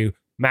in the interview,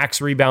 max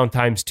rebound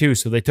times 2.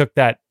 So they took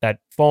that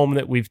foam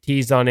that we've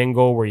teased on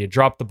Ingo where you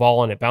drop the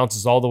ball and it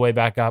bounces all the way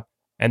back up,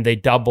 and they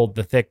doubled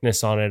the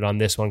thickness on it on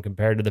this one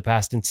compared to the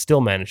past and still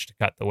managed to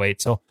cut the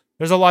weight. So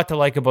there's a lot to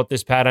like about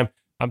this pad.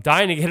 I'm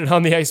dying to get it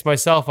on the ice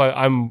myself.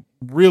 I'm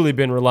really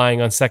been relying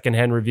on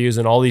secondhand reviews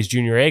and all these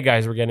junior A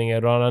guys were getting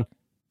it on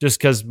just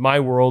because my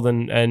world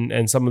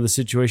and some of the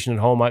situation at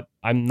home,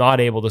 I'm not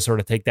able to sort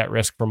of take that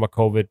risk from a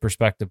COVID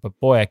perspective. But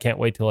boy, I can't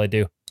wait till I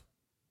do.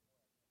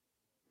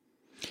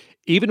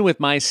 Even with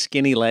my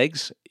skinny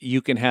legs,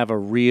 you can have a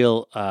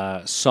real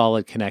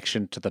solid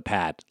connection to the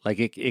pad. Like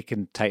it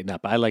can tighten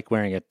up. I like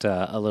wearing it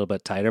a little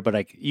bit tighter,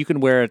 but you can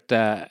wear it.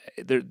 The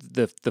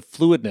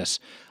fluidness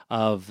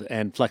of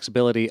and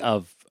flexibility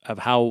of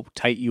how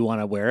tight you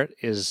want to wear it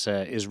is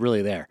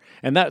really there.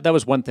 And that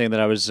was one thing that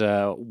I was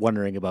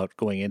wondering about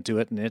going into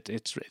it, and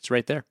it's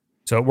right there.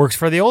 So it works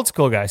for the old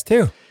school guys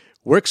too.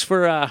 Works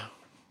for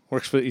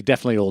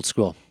definitely old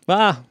school.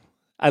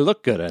 I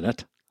look good in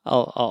it.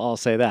 I'll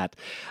say that.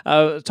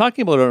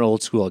 Talking about an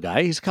old school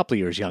guy, he's a couple of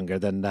years younger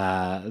than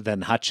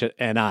Hutch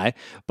and I,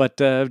 but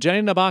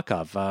Jenny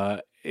Nabokov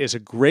is a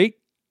great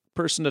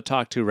person to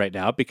talk to right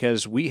now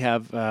because we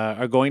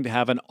are going to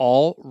have an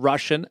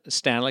all-Russian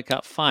Stanley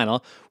Cup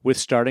final with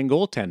starting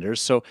goaltenders.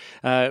 So,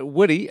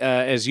 Woody,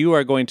 as you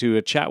are going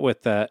to chat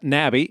with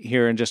Nabby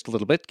here in just a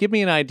little bit, give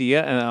me an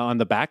idea on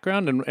the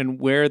background and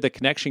where the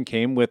connection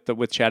came with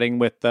chatting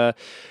with the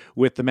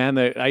man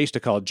that I used to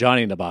call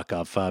Johnny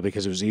Nabokov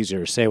because it was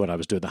easier to say when I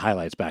was doing the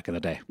highlights back in the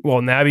day.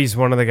 Well, Nabby's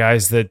one of the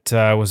guys that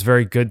was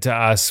very good to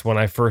us when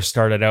I first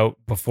started out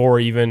before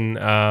even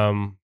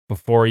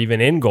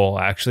in goal,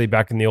 actually,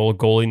 back in the old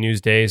Goalie News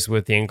days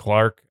with Ian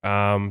Clark.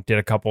 Did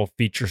a couple of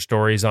feature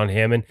stories on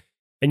him.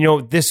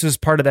 And this was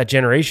part of that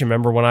generation.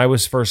 Remember when I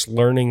was first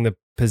learning the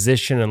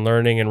position and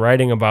learning and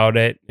writing about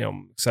it, et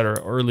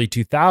cetera, early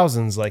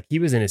 2000s, like he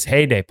was in his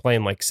heyday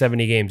playing like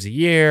 70 games a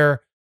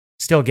year,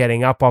 still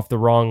getting up off the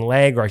wrong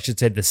leg, or I should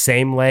say the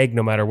same leg,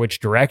 no matter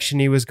which direction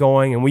he was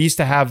going. And we used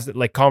to have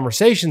like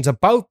conversations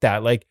about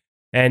that.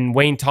 And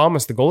Wayne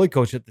Thomas, the goalie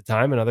coach at the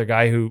time, another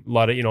guy who a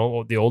lot of,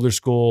 the older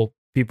school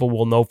people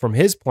will know from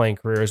his playing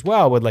career as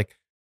well,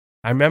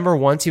 I remember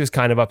once he was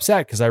kind of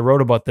upset because I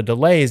wrote about the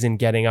delays in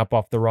getting up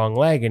off the wrong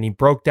leg, and he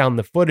broke down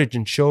the footage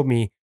and showed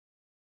me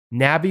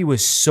Nabby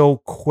was so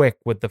quick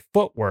with the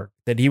footwork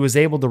that he was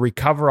able to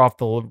recover off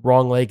the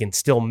wrong leg and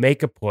still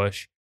make a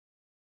push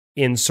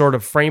in sort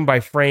of frame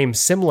by frame,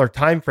 similar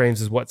time frames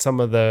as what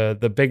some of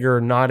the bigger,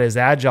 not as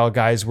agile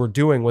guys were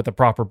doing with a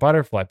proper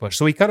butterfly push.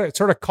 So he kind of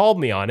sort of called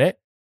me on it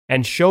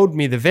and showed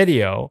me the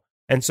video.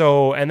 And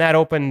that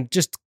opened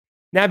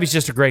Nabby's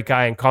just a great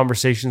guy, and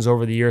conversations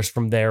over the years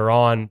from there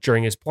on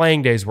during his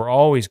playing days were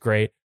always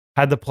great.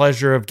 Had the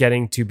pleasure of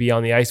getting to be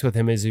on the ice with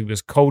him as he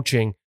was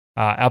coaching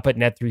up at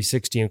Net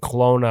 360 in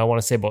Kelowna. I want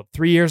to say about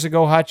 3 years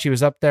ago, Hutch, he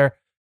was up there,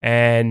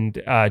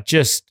 and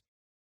just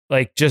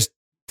like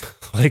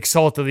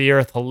salt of the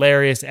earth,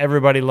 hilarious.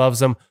 Everybody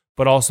loves him,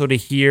 but also to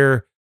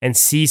hear and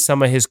see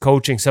some of his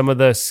coaching, some of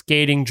the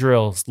skating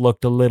drills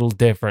looked a little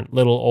different,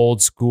 little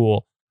old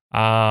school.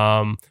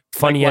 Funny.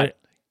 Like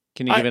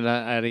can you give it an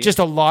idea? Just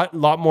a lot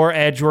more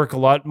edge work, a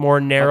lot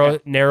more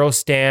narrow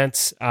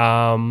stance. Visit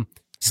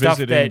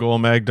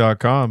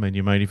goalmag.com and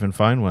you might even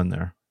find one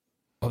there.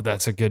 Oh,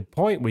 that's a good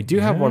point. We do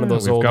have one of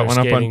those. We've got one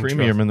up on Premium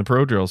drills in the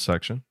Pro Drills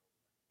section.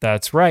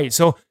 That's right.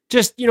 So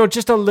just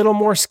a little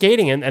more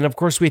skating, and of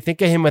course we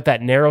think of him with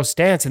that narrow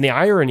stance. And the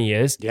irony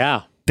is,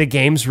 the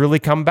game's really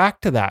come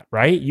back to that,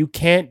 right? You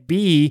can't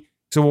be.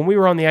 So when we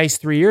were on the ice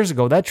 3 years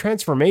ago, that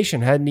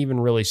transformation hadn't even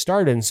really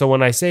started. And so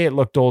when I say it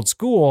looked old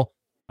school.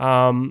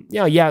 A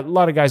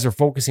lot of guys are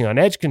focusing on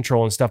edge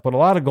control and stuff, but a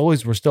lot of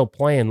goalies were still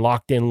playing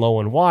locked in low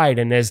and wide.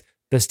 And as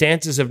the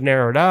stances have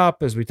narrowed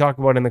up, as we talk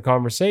about in the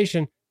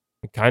conversation,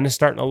 it's kind of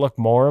starting to look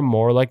more and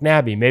more like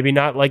Nabby. Maybe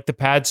not like the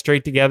pad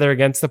straight together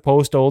against the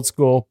post old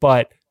school,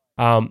 but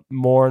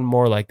more and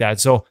more like that.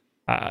 So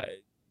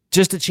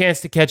just a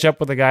chance to catch up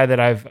with a guy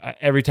that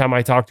every time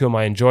I talk to him,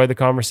 I enjoy the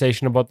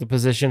conversation about the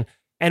position,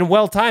 and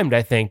well-timed,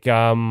 I think.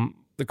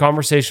 The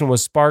conversation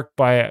was sparked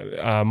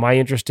by my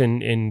interest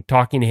in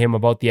talking to him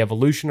about the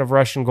evolution of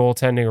Russian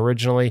goaltending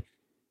originally,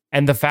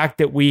 and the fact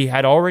that we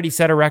had already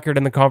set a record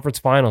in the conference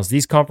finals.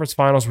 These conference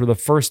finals were the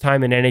first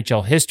time in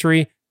NHL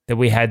history that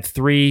we had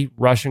 3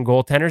 Russian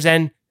goaltenders.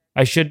 And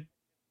I should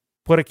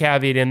put a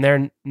caveat in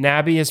there.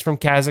 Nabby is from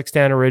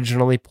Kazakhstan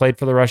originally, played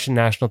for the Russian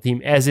national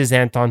team, as is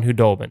Anton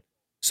Khudobin.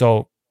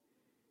 So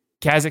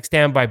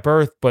Kazakhstan by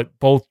birth, but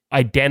both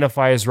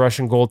identify as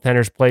Russian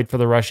goaltenders, played for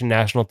the Russian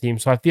national team.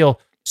 So I feel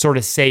sort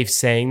of safe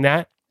saying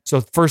that. So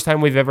first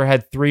time we've ever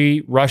had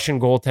 3 Russian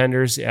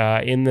goaltenders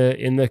in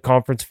the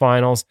conference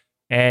finals,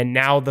 and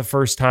now the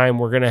first time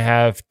we're going to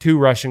have 2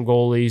 Russian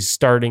goalies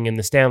starting in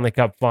the Stanley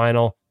Cup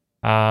final.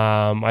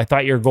 I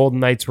thought your Golden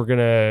Knights were going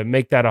to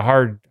make that a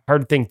hard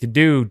thing to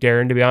do,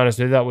 Darren, to be honest.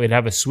 I thought we'd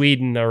have a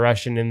Sweden, a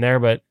Russian in there,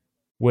 but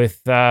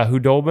with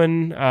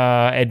Khudobin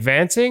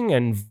advancing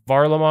and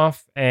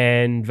Varlamov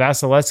and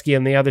Vasilevsky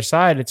on the other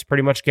side, it's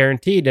pretty much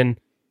guaranteed. And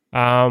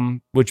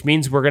which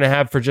means we're going to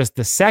have, for just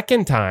the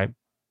second time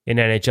in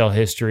NHL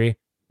history,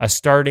 a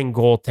starting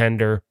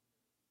goaltender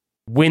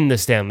win the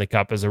Stanley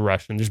Cup as a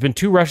Russian. There's been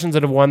 2 Russians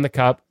that have won the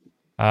Cup,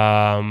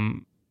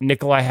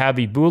 Nikolai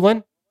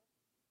Khabibulin,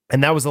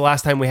 and that was the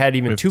last time we had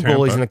even with 2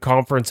 goalies in the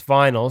conference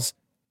finals.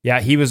 Yeah,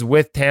 he was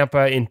with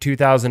Tampa in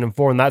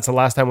 2004, and that's the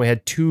last time we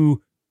had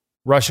 2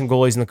 Russian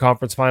goalies in the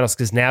conference finals,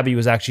 because Nabby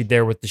was actually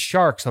there with the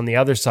Sharks on the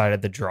other side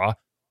of the draw.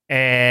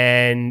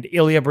 And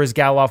Ilya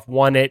Bryzgalov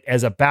won it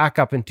as a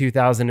backup in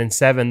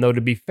 2007, though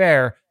to be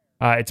fair,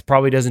 it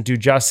probably doesn't do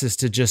justice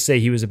to just say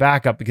he was a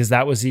backup, because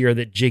that was the year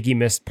that Jiggy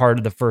missed part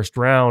of the first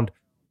round,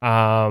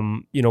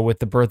 with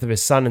the birth of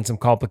his son and some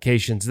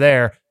complications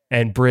there,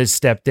 and Briz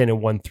stepped in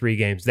and won 3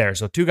 games there.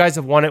 So 2 guys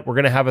have won it. We're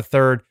going to have a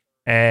third.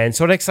 And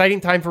so an exciting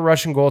time for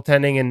Russian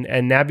goaltending,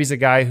 and Nabby's a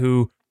guy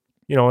who,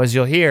 as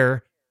you'll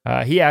hear,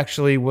 he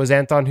actually was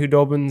Anton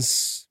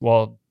Khudobin's,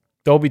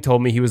 Dobie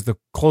told me he was the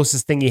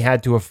closest thing he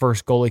had to a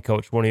first goalie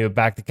coach when he went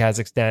back to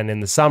Kazakhstan in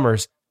the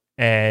summers.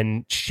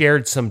 and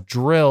shared some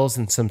drills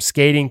and some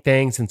skating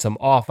things and some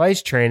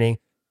off-ice training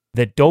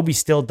that Dobie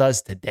still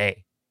does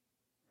today.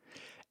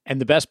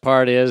 And the best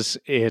part is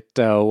it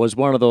was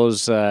one of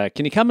those,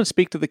 can you come and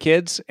speak to the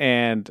kids?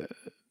 And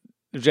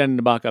Evgeny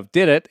Nabokov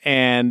did it,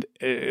 and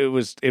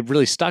it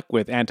really stuck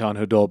with Anton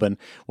Khudobin,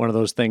 one of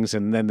those things,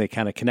 and then they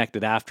kind of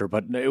connected after.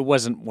 But it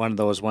wasn't one of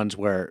those ones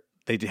where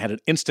they had an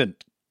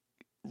instant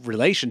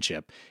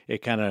relationship.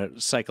 It kind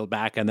of cycled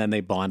back, and then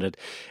they bonded.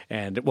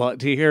 And well,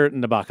 to hear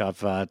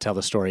Nabokov tell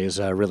the story is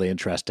really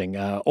interesting.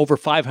 Over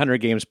 500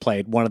 games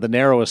played, one of the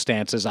narrowest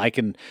stances I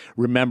can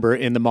remember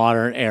in the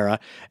modern era,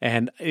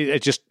 and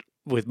it just,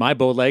 with my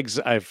bow legs,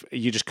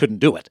 you just couldn't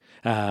do it.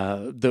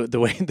 The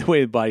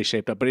way the body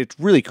shaped up, but it's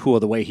really cool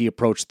the way he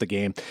approached the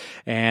game,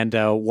 and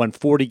won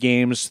 40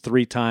 games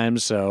 3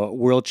 times,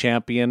 world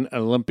champion,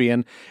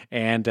 Olympian,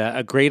 and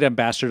a great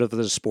ambassador of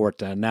the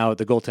sport. Now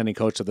the goaltending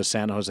coach of the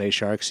San Jose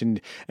Sharks, and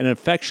an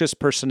infectious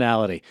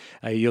personality.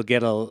 You'll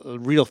get a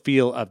real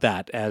feel of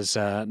that as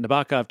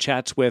Nabokov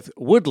chats with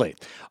Woodley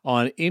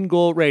on In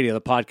Goal Radio,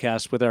 the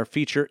podcast with our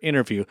feature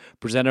interview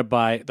presented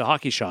by the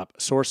Hockey Shop,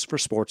 source for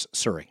sports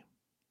Surrey.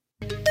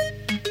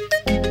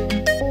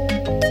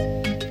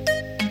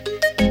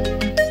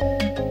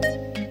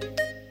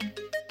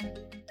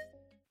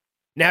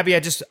 Nabby,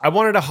 I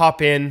wanted to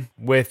hop in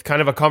with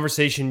kind of a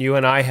conversation you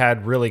and I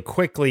had really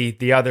quickly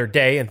the other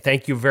day, and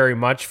thank you very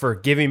much for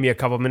giving me a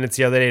couple minutes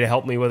the other day to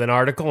help me with an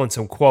article and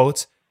some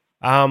quotes.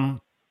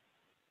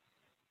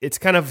 It's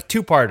kind of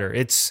two-parter.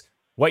 It's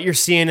what you're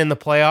seeing in the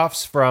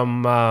playoffs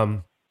from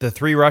the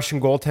 3 Russian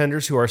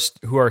goaltenders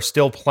who are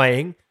still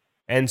playing,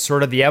 and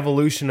sort of the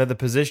evolution of the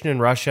position in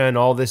Russia and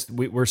all this.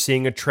 We're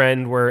seeing a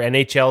trend where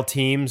NHL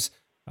teams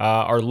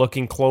are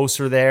looking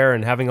closer there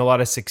and having a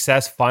lot of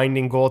success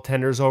finding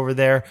goaltenders over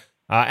there.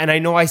 And I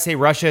know I say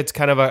Russia, it's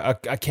kind of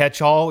a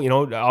catch-all. You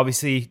know,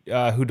 obviously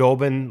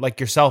Khudobin, like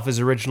yourself, is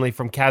originally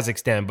from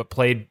Kazakhstan, but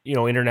played,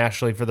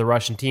 internationally for the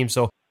Russian team.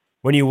 So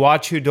when you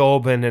watch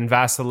Khudobin and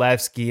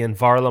Vasilevsky and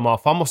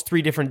Varlamov, almost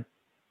 3 different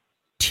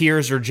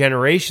tiers or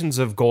generations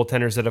of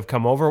goaltenders that have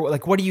come over,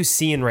 like, what are you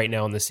seeing right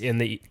now in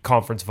the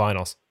conference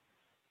finals?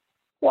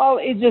 Well,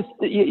 it just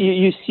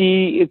you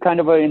see kind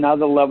of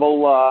another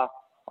level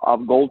of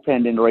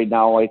goaltending right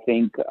now. I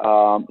think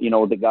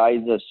the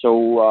guys are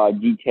so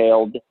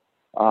detailed,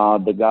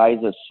 the guys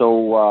are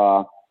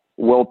so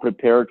well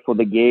prepared for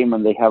the game,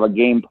 and they have a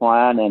game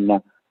plan. And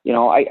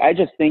I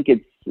just think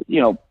it's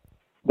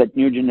that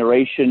new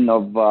generation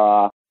of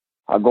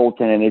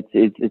goaltending.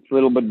 It's a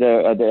little bit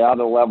the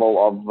other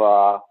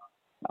level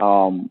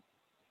of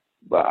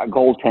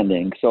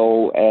goaltending.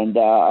 So, and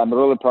I'm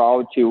really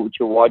proud to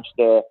watch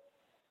the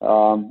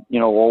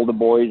all the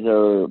boys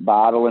are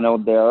battling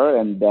out there,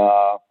 and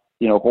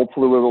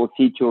hopefully we will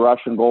see 2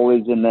 Russian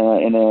goalies in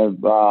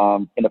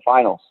the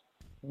finals.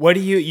 What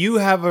do you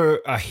have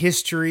a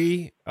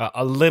history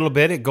a little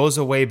bit? It goes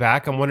a way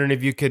back. I'm wondering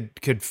if you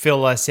could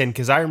fill us in,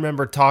 because I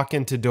remember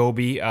talking to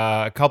Dobie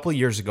a couple of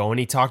years ago, and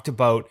he talked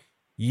about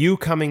you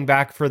coming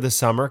back home for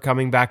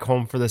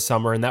the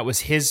summer, and that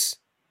was his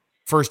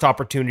first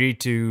opportunity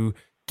to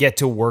get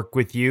to work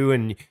with you,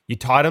 and you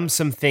taught him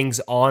some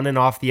things on and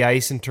off the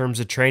ice in terms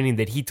of training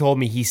that he told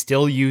me he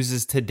still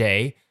uses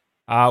today.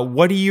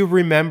 What do you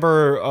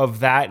remember of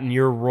that and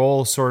your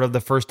role, sort of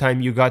the first time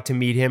you got to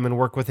meet him and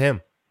work with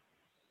him?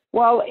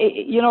 Well,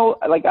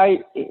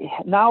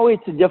 now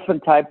it's a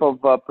different type of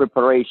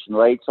preparation,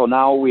 right? So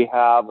now we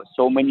have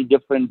so many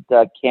different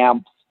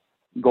camps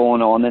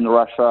going on in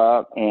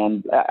Russia,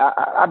 and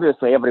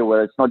obviously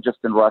everywhere. It's not just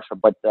in Russia,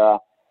 but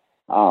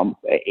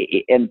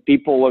and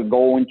people are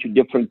going to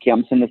different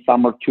camps in the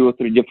summer, 2 or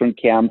 3 different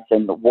camps,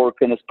 and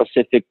working a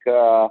specific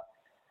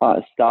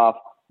stuff.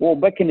 Well,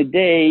 back in the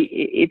day,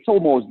 it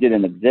almost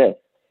didn't exist.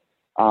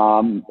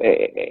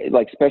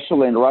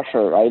 Especially in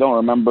Russia, I don't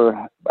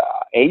remember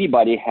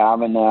anybody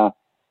having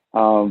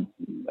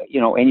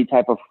any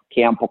type of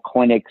camp or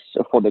clinics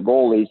for the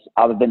goalies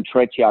other than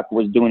Tretiak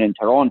was doing in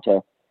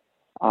Toronto.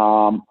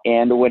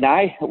 And when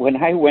I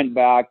went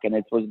back, and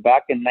it was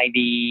back in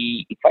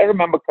 90, if I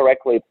remember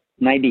correctly,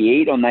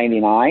 98 or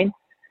 99.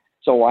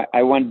 So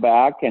I went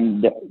back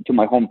and to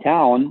my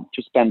hometown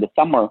to spend the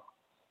summer.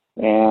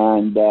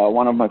 And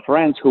one of my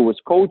friends who was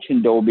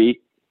coaching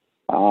Dobie,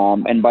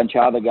 and a bunch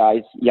of other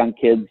guys, young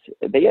kids,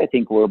 they I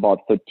think were about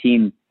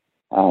 13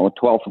 or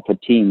 12 or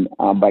 13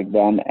 back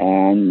then.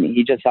 And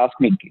he just asked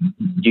me,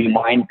 do you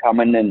mind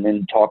coming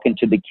and talking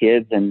to the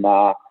kids and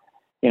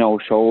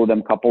show them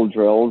a couple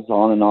drills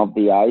on and off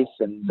the ice?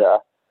 And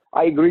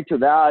I agreed to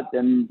that.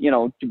 And,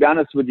 to be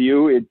honest with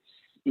you, it's,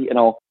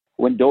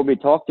 when Dobie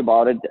talked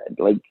about it,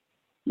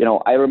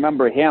 I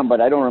remember him,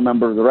 but I don't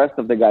remember the rest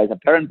of the guys.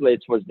 Apparently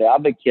it was the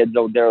other kids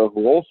out there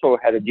who also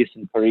had a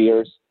decent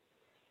careers.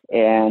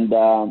 And,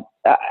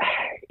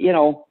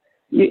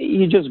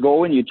 you just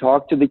go and you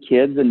talk to the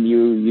kids and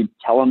you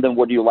tell them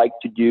what you like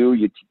to do.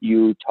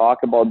 You talk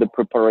about the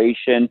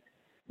preparation.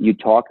 You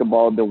talk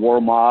about the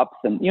warm-ups,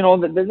 and,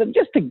 there's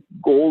just a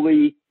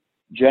goalie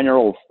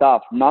general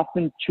stuff,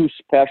 nothing too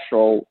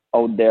special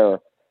out there.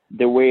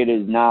 the way it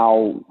is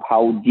now,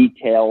 how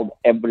detailed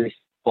every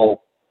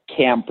single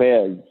camp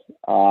is.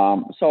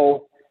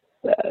 So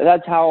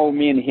that's how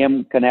me and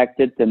him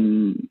connected.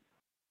 And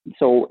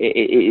so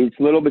it's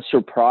a little bit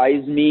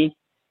surprised me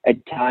at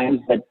times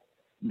that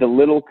the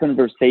little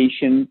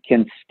conversation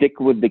can stick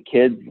with the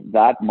kids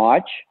that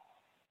much,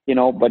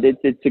 but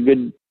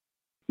it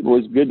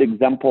was good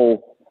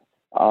example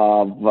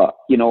of,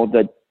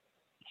 that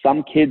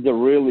some kids are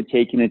really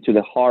taking it to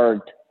the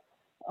heart,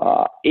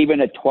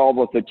 even at 12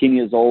 or 13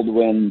 years old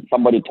when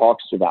somebody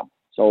talks to them.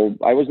 So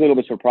I was a little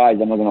bit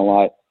surprised, I'm not going to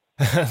lie.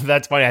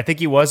 That's funny. I think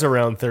he was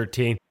around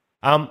 13.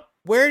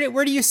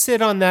 Where do you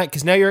sit on that?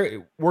 Because now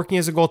you're working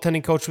as a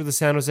goaltending coach with the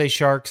San Jose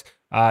Sharks.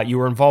 You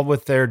were involved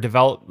with their on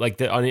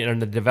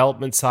the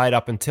development side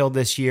up until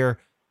this year.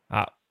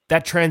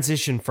 That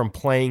transition from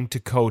playing to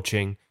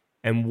coaching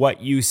and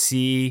what you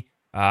see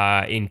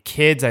in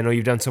kids. I know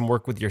you've done some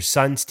work with your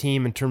son's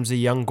team in terms of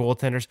young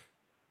goaltenders.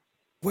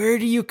 Where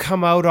do you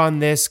come out on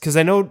this? Because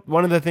I know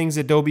one of the things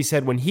that Dobie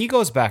said when he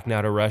goes back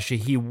now to Russia,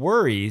 he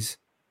worries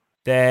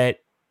that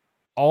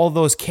all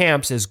those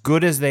camps, as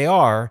good as they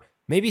are,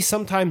 maybe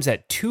sometimes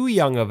at too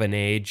young of an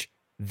age,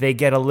 they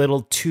get a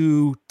little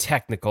too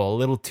technical, a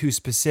little too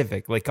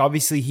specific. Like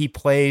obviously he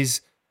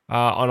plays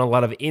on a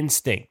lot of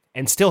instinct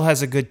and still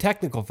has a good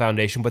technical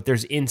foundation, but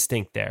there's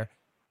instinct there.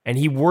 And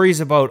he worries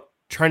about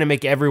trying to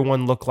make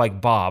everyone look like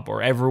Bob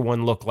or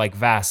everyone look like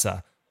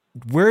Vasa.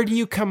 Where do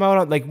you come out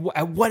on, like,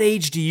 at what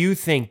age do you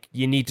think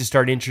you need to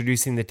start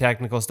introducing the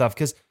technical stuff?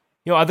 Because,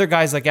 other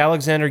guys like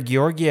Alexander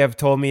Georgiev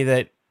told me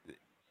that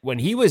when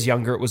he was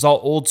younger, it was all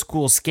old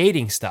school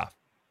skating stuff.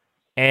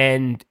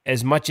 And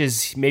as much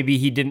as maybe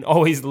he didn't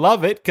always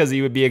love it because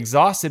he would be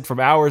exhausted from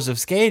hours of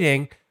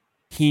skating,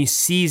 he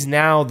sees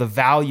now the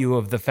value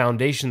of the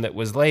foundation that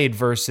was laid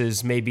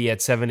versus maybe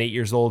at 7, 8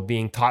 years old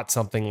being taught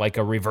something like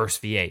a reverse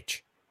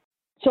VH.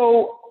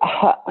 So,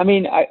 I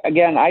mean,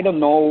 I don't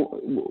know,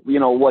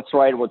 what's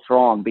right, what's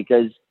wrong,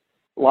 because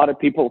a lot of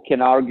people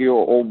can argue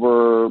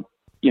over,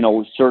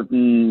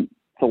 certain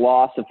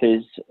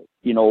philosophies,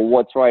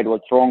 what's right,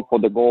 what's wrong for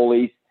the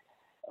goalies.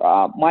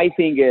 My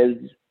thing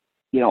is,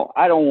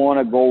 I don't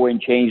want to go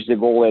and change the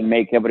goal and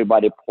make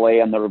everybody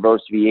play on the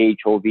reverse VH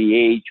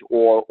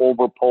or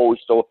over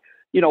post or,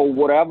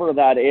 whatever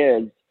that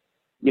is,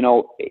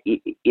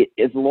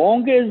 as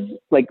long as,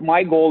 like,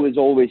 my goal is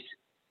always,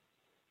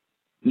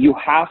 you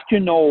have to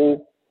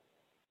know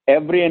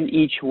every and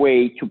each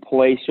way to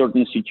play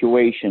certain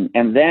situation.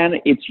 And then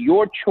it's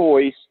your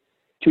choice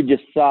to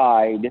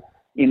decide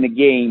in the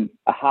game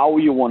how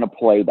you want to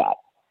play that.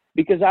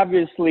 Because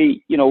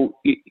obviously,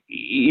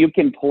 you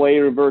can play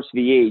reverse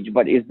VH,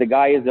 but if the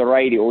guy is a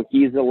righty or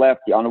he's a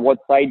lefty, on what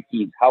side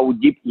he is, how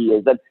deep he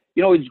is, that,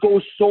 it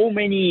goes so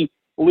many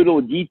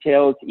little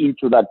details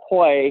into that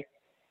play.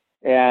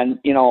 And,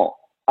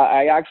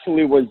 I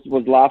actually was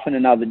laughing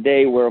another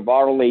day where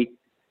Varley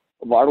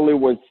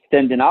was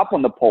standing up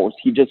on the post.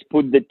 He just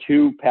put the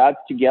two pads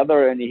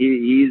together and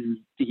he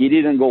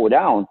didn't go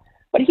down.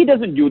 But he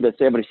doesn't do this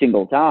every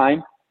single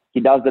time. He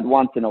does that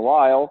once in a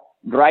while.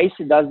 Greiss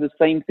does the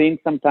same thing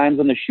sometimes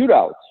on the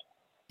shootouts.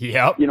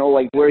 Yep.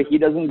 Like where he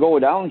doesn't go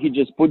down, he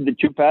just put the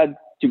two pads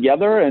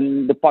together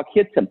and the puck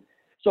hits him.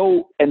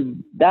 So,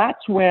 and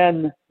that's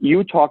when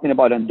you talking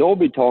about and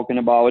Dobie talking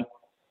about,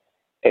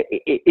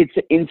 it's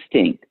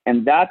instinct.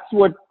 And that's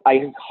what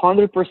I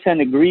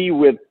 100% agree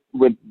with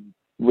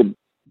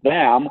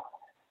them,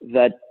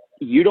 that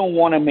you don't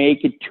want to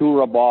make it too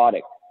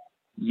robotic.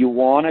 You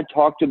want to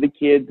talk to the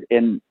kids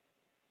and,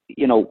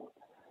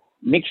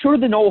 make sure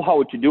they know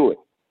how to do it.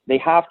 They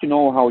have to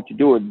know how to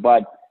do it,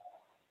 but,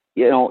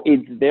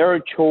 it's their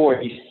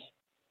choice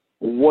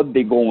what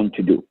they're going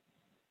to do.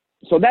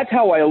 So that's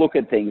how I look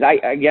at things.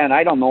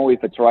 I don't know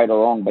if it's right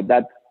or wrong, but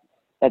that's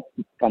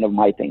kind of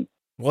my thing.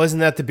 Well, isn't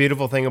that the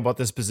beautiful thing about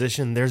this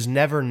position? There's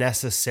never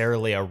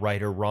necessarily a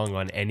right or wrong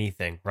on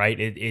anything, right?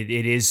 It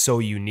is so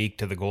unique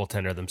to the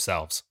goaltender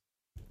themselves.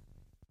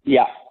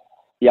 Yeah,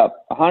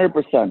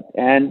 100%.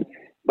 And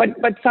but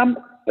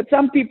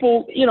some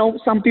people,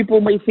 some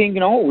people may think,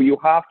 you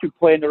have to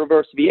play in the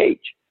reverse VH,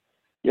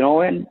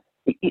 and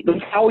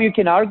how you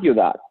can argue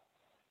that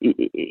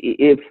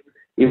if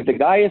the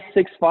guy is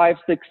 6'5",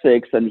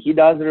 6'6", and he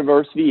does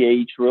reverse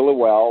VH really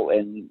well,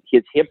 and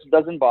his hips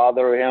doesn't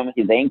bother him,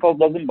 his ankles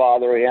doesn't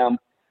bother him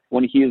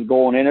when he's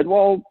going in it,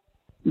 well,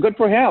 good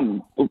for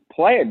him.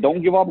 Play it.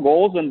 Don't give up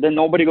goals, and then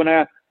nobody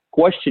gonna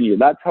question you.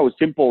 That's how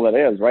simple that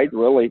is, right?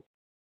 Really.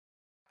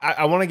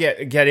 I want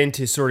to get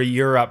into sort of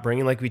your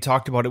upbringing. Like we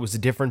talked about, it was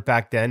different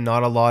back then.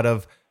 Not a lot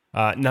of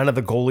none of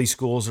the goalie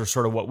schools are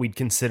sort of what we'd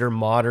consider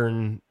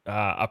modern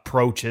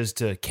approaches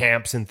to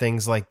camps and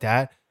things like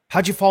that.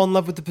 How'd you fall in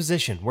love with the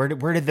position? Where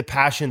did the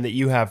passion that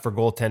you have for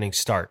goaltending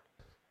start?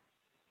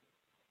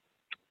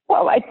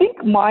 Well, I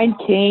think mine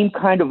came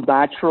kind of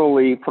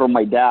naturally from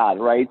my dad,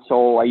 right?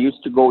 So I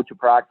used to go to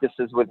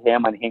practices with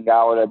him and hang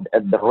out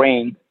at the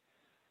rink.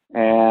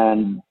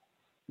 And,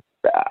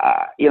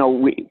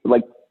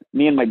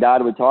 me and my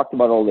dad, we talked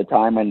about it all the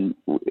time. And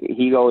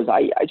he goes,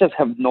 I just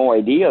have no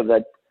idea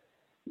that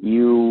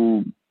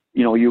you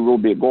you will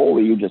be a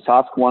goalie. You just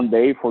ask one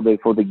day for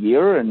the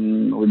gear,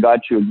 and we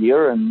got you a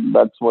gear, and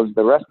that was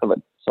the rest of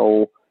it.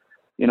 So,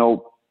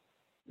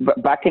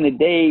 back in the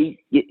day,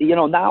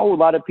 now a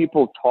lot of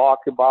people talk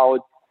about,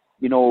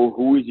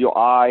 who is your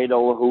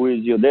idol, who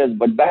is your this,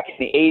 but back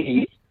in the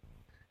 80s,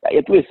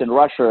 at least in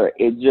Russia,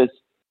 it just,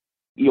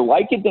 you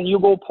like it, then you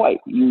go play.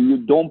 You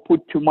don't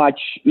put too much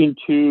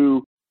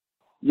into,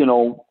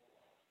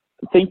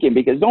 thinking,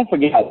 because don't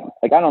forget,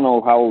 like, I don't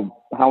know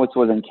how it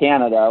was in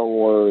Canada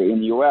or in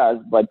the US,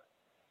 but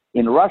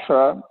in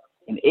Russia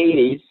in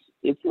 80s,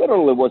 it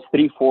literally was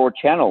 3-4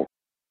 channels,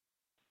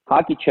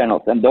 hockey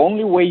channels. And the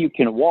only way you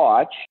can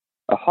watch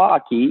a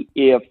hockey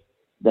if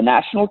the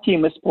national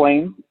team is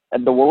playing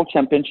at the World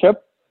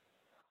Championship,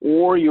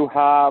 or you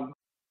have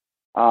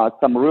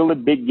some really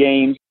big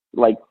games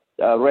like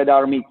Red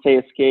Army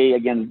CSKA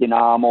against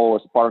Dynamo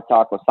or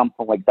Spartak or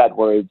something like that,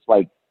 where it's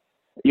like,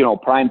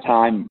 prime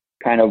time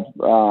kind of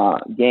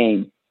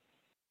game.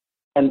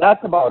 And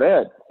that's about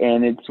it.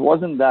 And it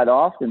wasn't that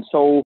often.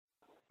 So,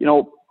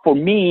 for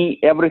me,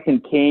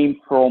 everything came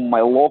from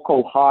my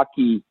local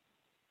hockey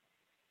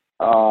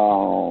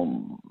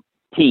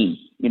team.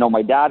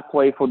 My dad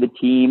played for the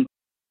team.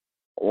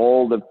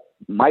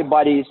 My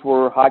buddies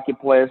were hockey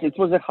players. It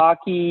was a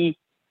hockey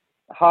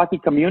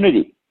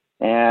community.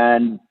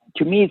 And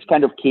to me, it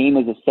kind of came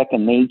as a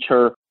second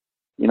nature.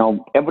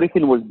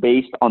 Everything was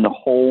based on a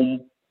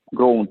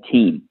homegrown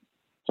team.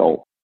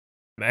 So,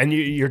 and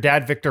your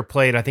dad, Victor,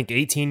 played, I think,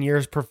 18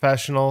 years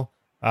professional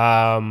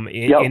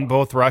in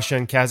both Russia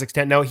and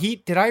Kazakhstan. Now,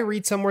 did I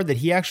read somewhere that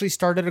he actually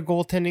started a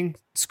goaltending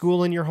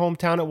school in your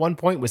hometown at one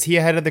point? Was he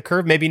ahead of the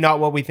curve? Maybe not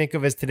what we think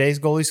of as today's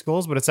goalie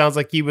schools, but it sounds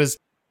like he was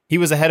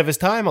ahead of his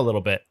time a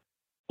little bit.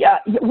 Yeah,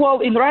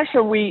 well, in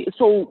Russia,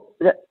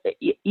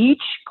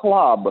 each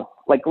club,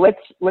 like let's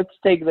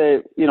take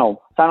the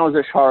San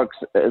Jose Sharks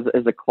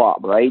as a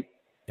club, right?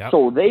 Yep.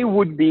 So they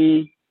would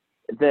be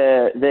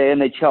the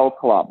NHL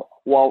club.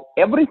 Well,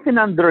 everything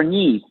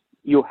underneath,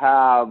 you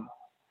have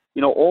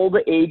all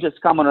the ages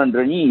coming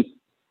underneath,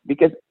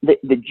 because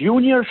the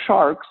junior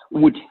Sharks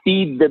would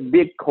feed the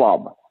big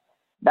club.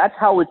 That's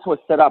how it was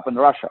set up in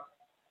Russia.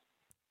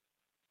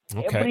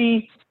 Okay.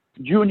 Every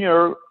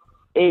junior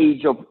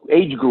age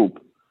group,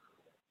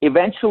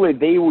 eventually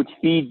they would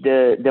feed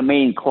the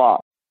main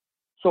club.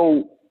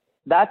 So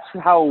that's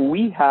how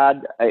we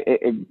had,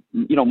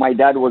 my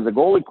dad was a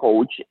goalie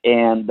coach,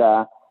 and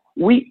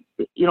we,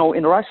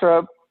 in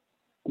Russia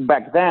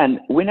back then,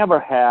 we never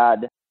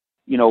had,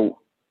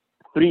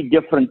 3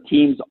 different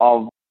teams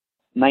of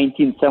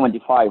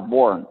 1975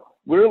 born.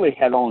 We really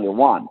had only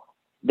one.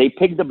 They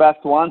pick the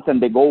best ones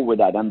and they go with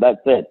that, and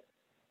that's it.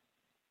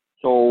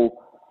 So,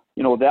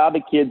 the other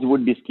kids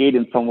would be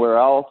skating somewhere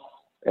else,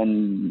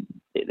 and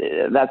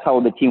that's how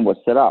the team was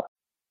set up.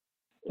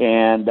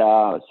 And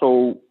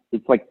so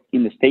it's like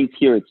in the States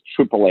here, it's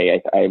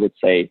AAA, I would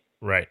say.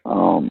 Right.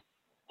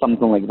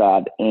 Something like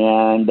that.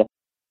 And,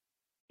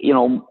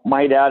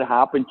 my dad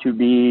happened to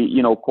be,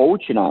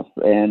 coaching us,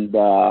 and,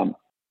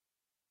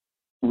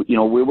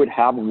 we would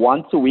have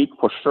once a week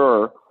for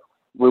sure,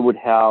 we would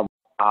have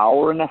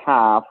hour and a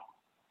half,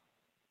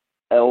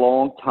 a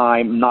long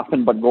time,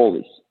 nothing but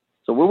goalies.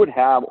 So we would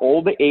have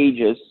all the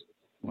ages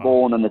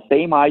going on the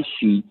same ice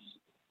sheets.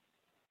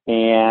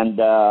 And,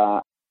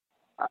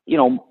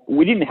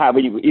 we didn't have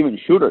even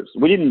shooters.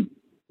 It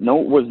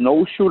was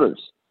no shooters.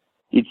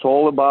 It's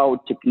all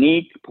about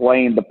technique,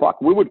 playing the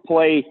puck. We would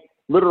play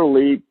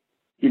literally,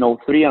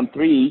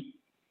 3-on-3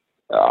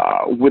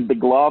 with the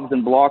gloves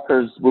and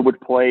blockers. We would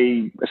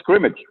play a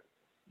scrimmage.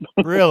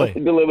 Really?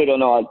 Believe it or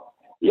not.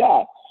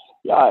 Yeah.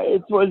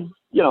 It was,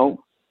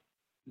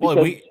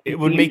 Well, it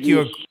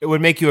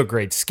would make you a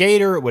great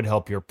skater. It would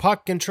help your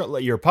puck control,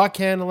 your puck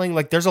handling.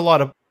 Like, there's a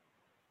lot of.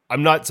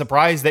 I'm not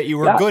surprised that you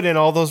were good in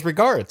all those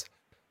regards.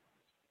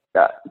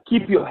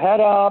 Keep your head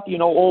up,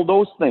 all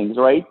those things,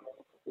 right?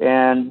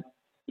 And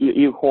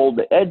you hold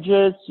the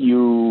edges,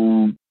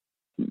 you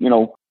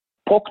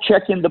poke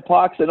checking the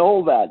pucks and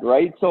all that,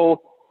 right?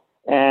 So,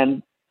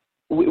 and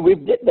we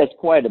did this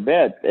quite a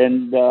bit,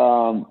 and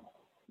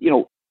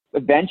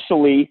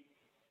eventually,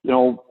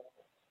 so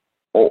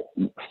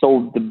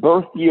the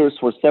birth years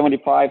were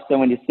 75,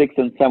 76,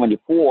 and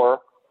 74,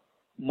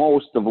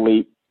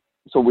 mostly.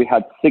 So we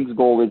had 6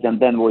 goalies, and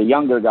then we're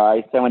younger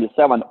guys,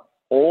 77.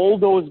 All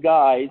those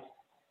guys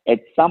at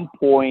some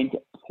point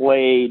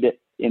played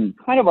in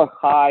kind of a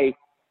high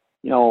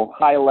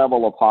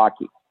level of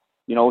hockey.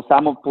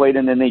 Some have played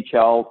in the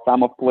NHL,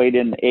 some have played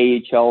in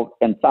AHL,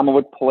 and some of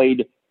it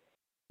played,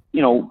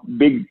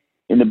 big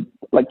in the,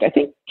 I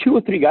think 2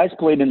 or 3 guys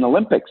played in the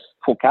Olympics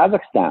for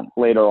Kazakhstan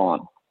later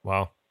on.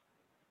 Wow.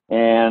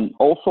 And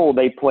also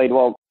they played,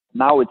 well,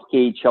 now it's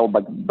KHL,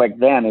 but back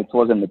then it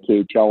wasn't the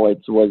KHL.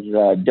 It was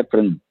a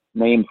different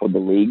name for the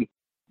league.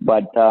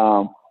 But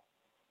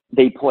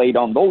they played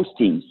on those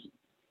teams.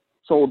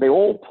 So they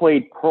all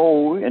played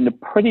pro in a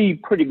pretty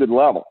good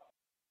level.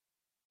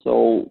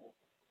 So,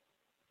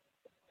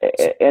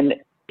 and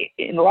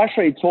in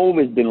Russia, it's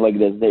always been like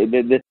this.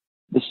 The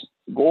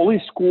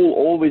goalie school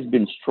always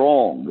been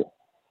strong.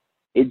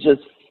 It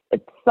just,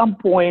 at some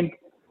point,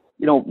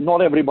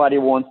 not everybody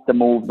wants to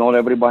move. Not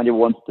everybody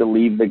wants to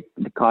leave the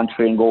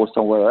country and go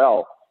somewhere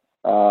else.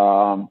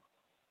 I'm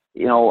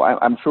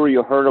sure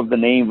you heard of the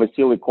name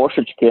Vasily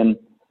Koshichkin,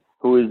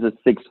 who is a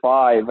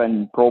 6'5"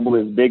 and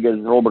probably as big as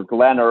Robert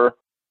Lehner.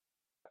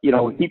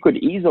 He could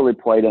easily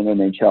play in the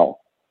NHL,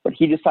 but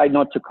he decided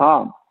not to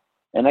come.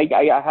 And I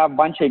have a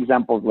bunch of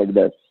examples like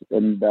this,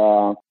 and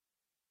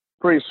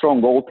pretty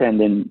strong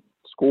goaltending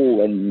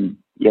school. And,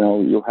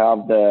 you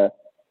have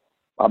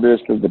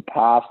obviously the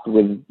past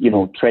with,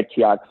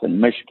 Tretiaks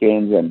and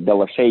Mishkins and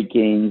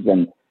Belashakins.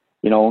 And,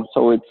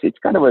 so it's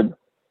kind of a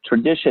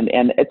tradition.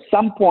 And at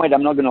some point,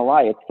 I'm not going to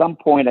lie, at some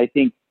point, I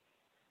think,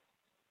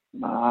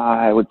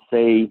 I would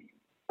say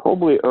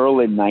probably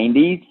early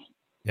 90s.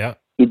 Yeah.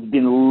 It's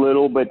been a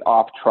little bit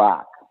off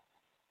track.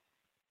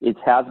 It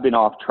has been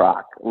off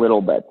track a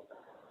little bit.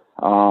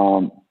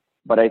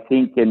 But I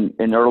think in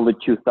early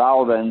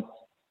 2000s,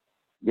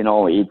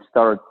 it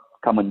started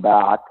coming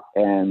back.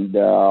 And,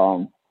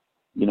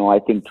 I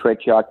think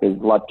Tretiak has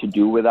a lot to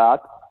do with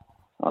that.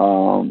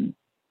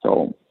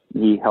 So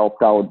he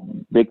helped out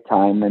big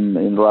time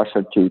in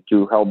Russia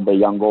to help the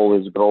young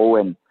goalies grow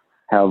and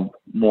have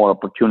more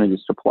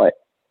opportunities to play.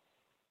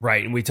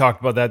 Right, and we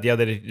talked about that the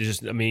other day.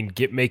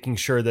 Making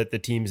sure that the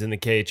teams in the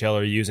KHL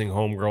are using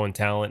homegrown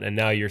talent, and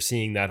now you're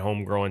seeing that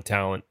homegrown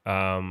talent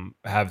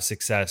have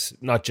success,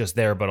 not just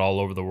there, but all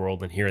over the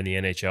world. And here in the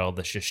NHL,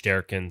 the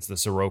Shesterkins, the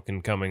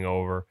Sorokin coming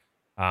over,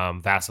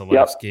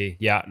 Vasilevsky. Yep.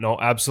 Yeah, no,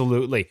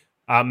 absolutely.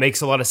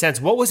 Makes a lot of sense.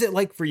 What was it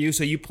like for you?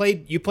 So you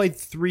played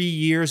 3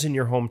 years in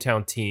your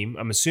hometown team,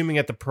 I'm assuming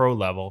at the pro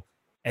level,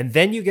 and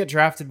then you get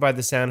drafted by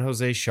the San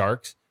Jose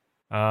Sharks.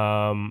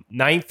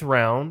 9th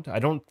round. I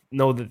don't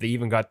know that they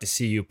even got to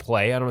see you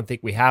play. I don't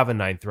think we have a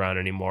 9th round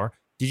anymore.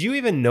 Did you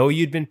even know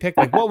you'd been picked?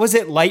 Like, what was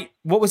it like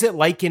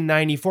in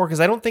 94?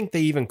 Because I don't think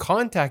they even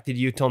contacted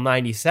you till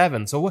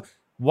 97. So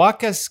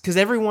walk us, because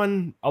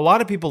a lot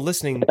of people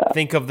listening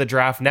think of the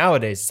draft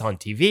nowadays. It's on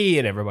TV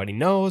and everybody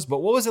knows, but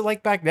what was it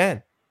like back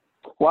then?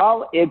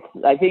 Well,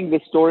 I think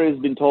the story has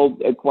been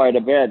told quite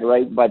a bit,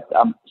 right? But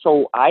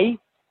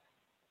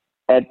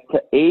at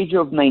the age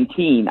of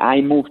 19,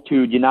 I moved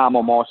to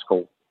Dynamo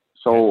Moscow.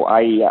 So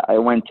I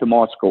went to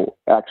Moscow,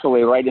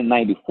 actually right in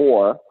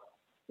 94,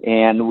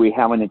 and we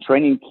having a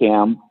training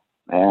camp,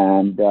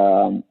 and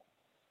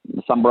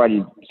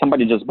somebody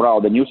just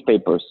brought the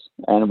newspapers,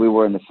 and we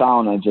were in the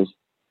sauna just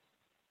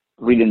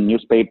reading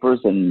newspapers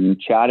and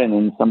chatting,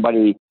 and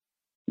somebody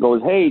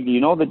goes, "Hey, do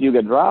you know that you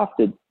get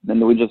drafted?"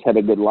 And we just had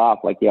a good laugh,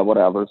 like, yeah,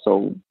 whatever.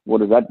 So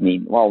what does that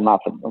mean? Well,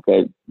 nothing.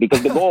 Okay.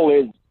 Because the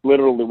goal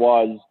literally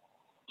was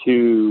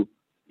to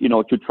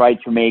try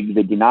to make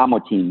the Dynamo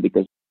team,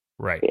 because,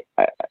 right.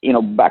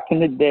 Back in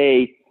the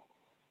day,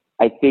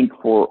 I think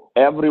for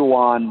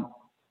everyone,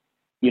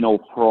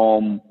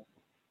 from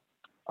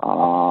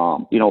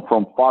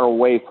far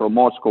away from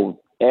Moscow,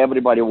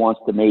 everybody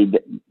wants to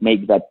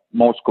make that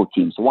Moscow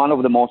team. So one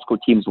of the Moscow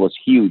teams was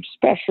huge,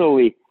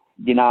 especially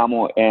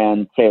Dynamo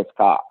and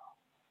CSKA.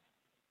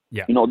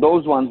 Yeah.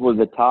 Those ones were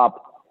the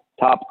top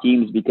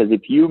teams, because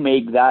if you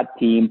make that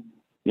team,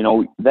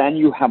 then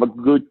you have a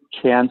good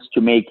chance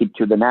to make it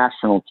to the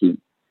national team.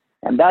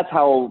 And that's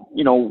how,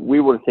 we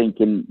were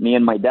thinking, me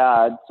and my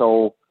dad.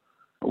 So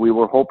we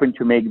were hoping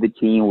to make the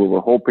team. We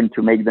were hoping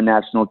to make the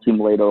national team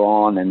later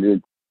on.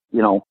 And,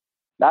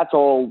 that's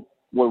all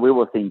what we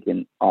were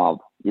thinking of.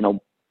 To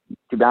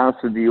be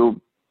honest with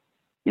you,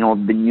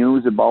 the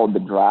news about the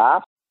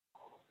draft,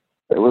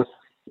 it was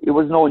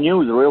no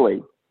news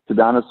really, to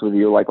be honest with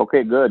you. Like,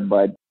 okay, good.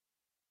 But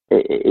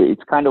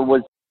it's kind of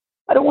was,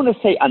 I don't want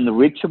to say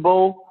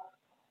unreachable,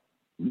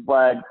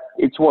 but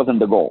it wasn't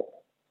the goal.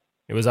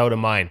 It was out of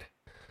mind.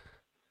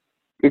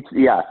 It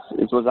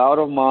was out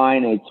of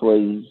mind. It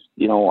was,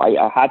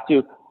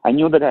 I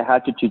knew that I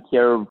had to take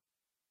care of,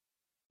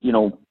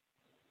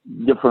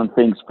 different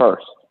things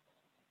first.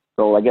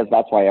 So I guess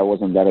that's why I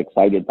wasn't that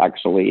excited,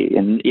 actually.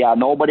 And yeah,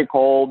 nobody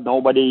called,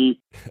 nobody,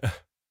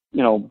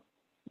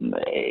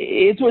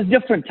 it was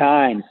different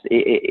times.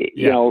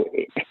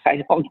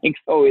 I don't think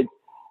so. It's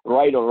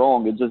right or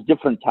wrong. It's just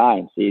different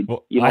times.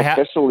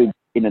 Especially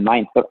in the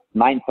ninth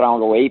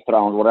round or 8th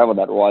round, whatever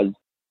that was.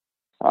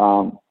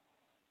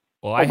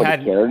 I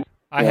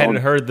hadn't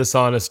heard the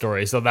sauna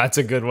story, so that's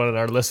a good one, and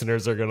our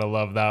listeners are going to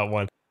love that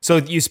one. So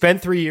you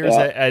spent 3 years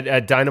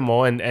at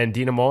Dynamo and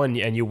Dynamo,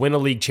 and you win a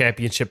league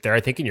championship there,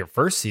 I think in your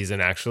first season,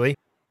 actually.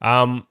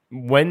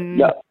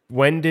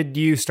 When did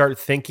you start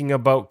thinking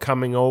about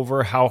coming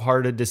over? How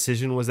hard a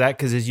decision was that?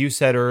 Because as you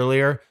said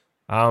earlier,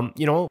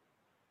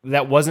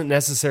 that wasn't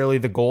necessarily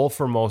the goal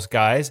for most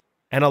guys.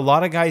 And a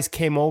lot of guys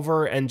came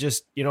over and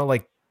just,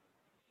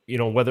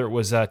 whether it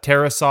was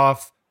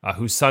Tarasov,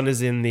 whose son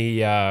is in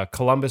the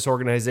Columbus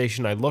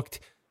organization. I looked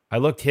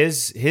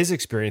his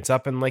experience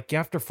up, and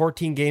after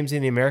 14 games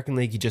in the American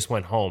League, he just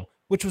went home,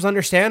 which was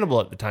understandable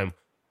at the time.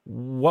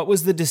 What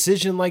was the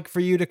decision like for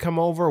you to come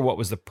over? What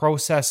was the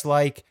process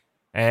like?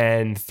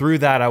 And through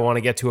that, I want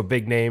to get to a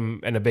big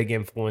name and a big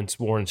influence,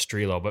 Warren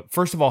Strelo. But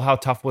first of all, how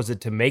tough was it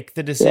to make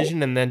the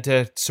decision and then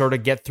to sort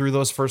of get through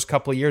those first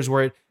couple of years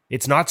where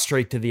it's not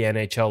straight to the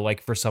NHL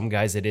like for some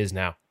guys it is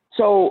now?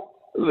 So,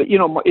 in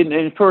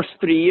the first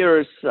 3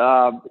 years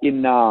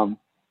in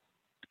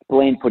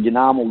playing for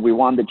Dynamo, we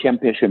won the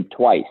championship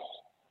twice.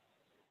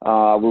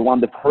 We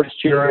won the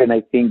first year and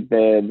I think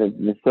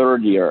the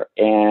third year.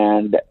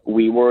 And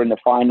we were in the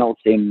finals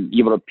in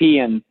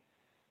European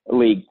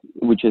League,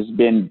 which has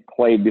been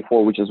played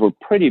before, which were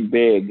pretty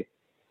big.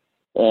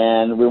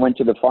 And we went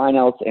to the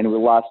finals and we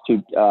lost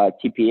to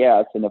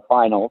TPS in the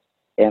finals.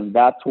 And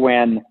that's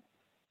when,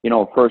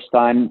 first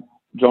time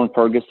John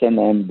Ferguson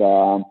and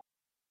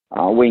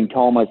Wayne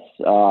Thomas,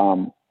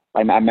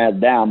 I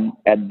met them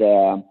at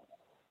the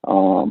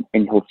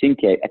in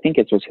Helsinki. I think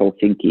it was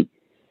Helsinki.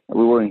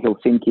 We were in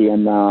Helsinki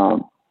and,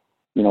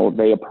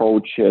 they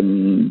approached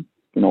and,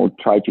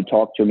 tried to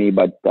talk to me,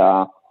 but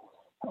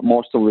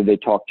mostly they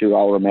talked to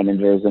our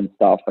managers and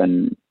stuff.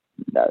 And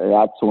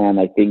that's when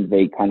I think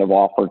they kind of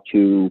offered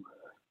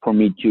for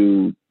me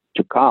to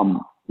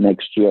come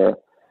next year.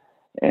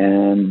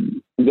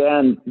 And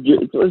then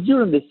it was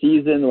during the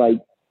season,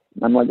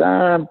 I'm like,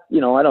 I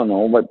don't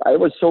know, but I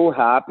was so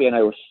happy and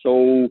I was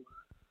so,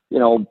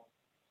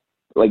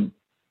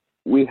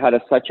 we had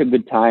such a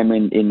good time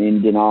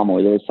in Dynamo.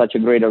 It was such a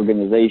great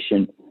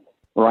organization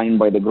run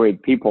by the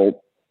great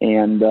people.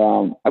 And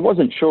I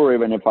wasn't sure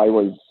even if I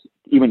was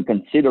even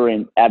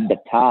considering at the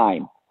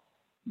time.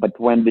 But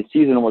when the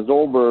season was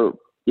over,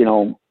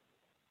 I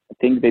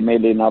think they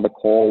made another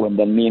call. And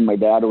then me and my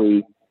dad,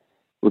 we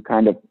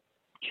kind of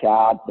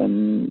chat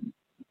and,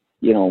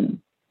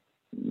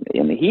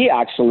 and he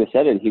actually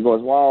said it. He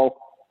goes, well,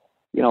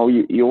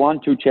 you won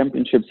 2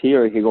 championships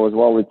here. He goes,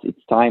 well,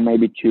 it's time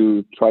maybe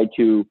to try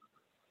to,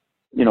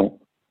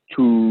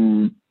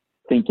 to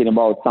thinking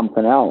about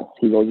something else.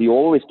 He goes, you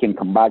always can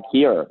come back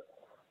here,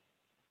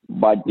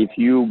 but if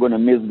you're going to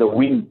miss the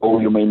window,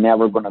 you may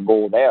never going to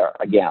go there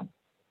again.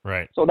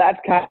 Right. So that's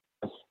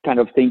kind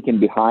of thinking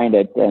behind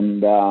it.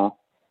 And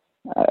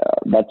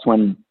that's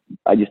when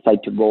I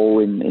decided to go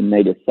in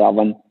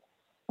 '87.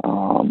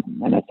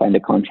 And I signed a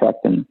contract.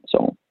 And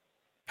so.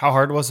 How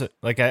hard was it?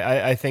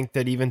 I think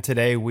that even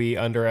today we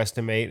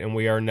underestimate and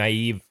we are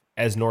naive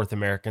as North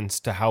Americans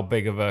to how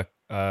big of a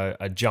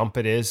jump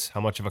it is, how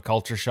much of a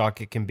culture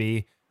shock it can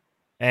be,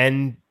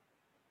 and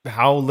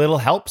how little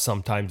help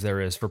sometimes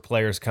there is for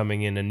players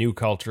coming in, a new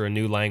culture, a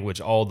new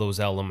language, all those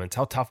elements.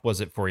 How tough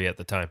was it for you at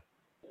the time?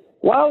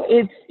 Well,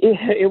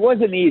 it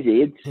wasn't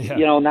easy.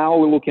 Now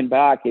we're looking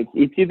back,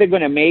 it's either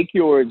going to make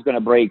you or it's going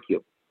to break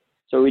you.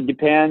 So it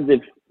depends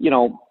if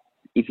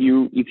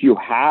you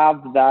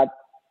have that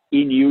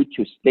in you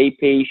to stay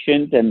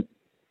patient and,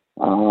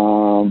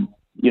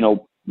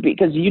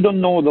 because you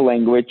don't know the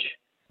language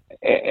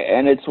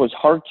and it was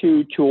hard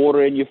to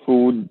order any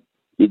food.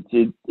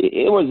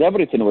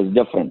 Everything was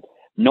different.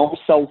 No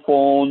cell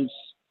phones,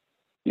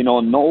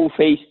 no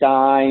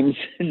FaceTimes,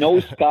 no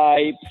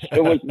Skype.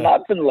 It was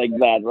nothing like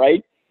that,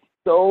 right?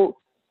 So,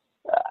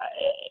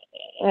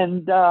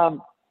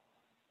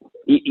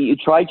 you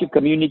try to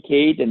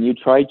communicate and you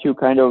try to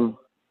kind of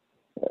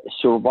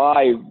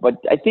survive. But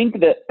I think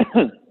that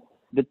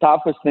the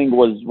toughest thing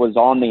was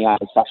on the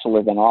ice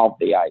actually than off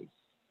the ice.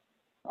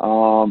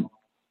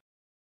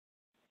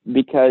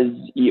 Because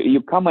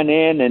you're coming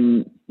in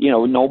and,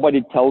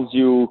 nobody tells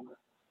you,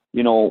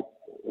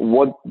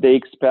 what they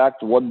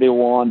expect, what they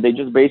want. They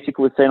just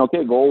basically saying,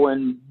 okay, go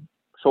and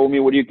show me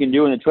what you can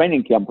do in the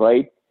training camp,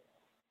 right?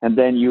 And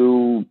then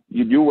you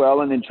do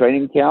well in the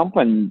training camp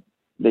and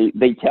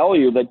they tell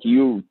you that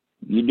you're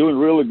doing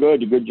really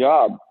good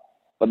job.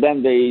 But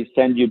then they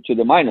send you to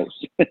the minors,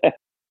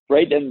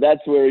 right? And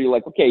that's where you're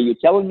like, okay, you're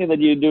telling me that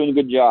you're doing a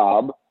good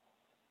job.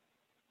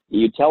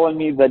 You're telling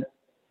me that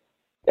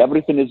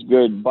everything is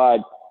good, but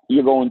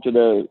you're going to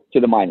the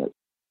minors.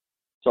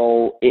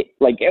 So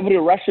every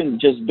Russian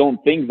just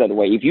don't think that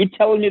way. If you're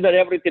telling me that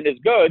everything is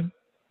good,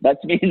 that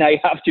means I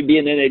have to be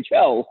in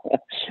NHL.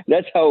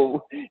 That's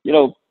how,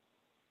 a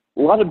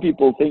lot of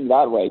people think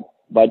that way,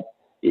 but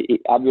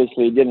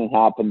obviously it didn't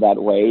happen that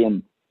way.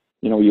 And,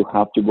 you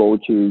have to go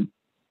to,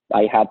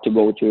 I had to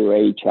go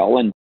to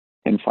AHL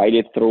and fight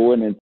it through.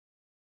 And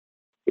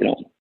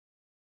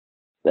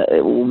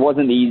it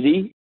wasn't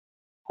easy.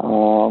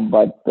 So,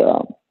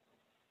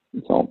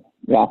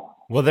 yeah.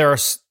 Well, there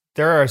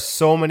are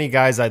so many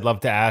guys I'd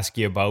love to ask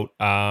you about.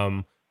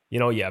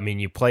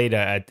 You played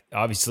at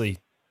obviously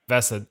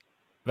Vesa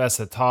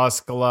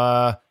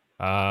Toskala.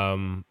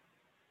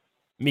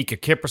 Mika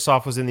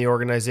Kiprasov was in the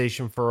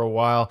organization for a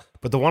while.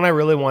 But the one I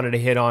really wanted to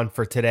hit on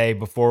for today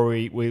before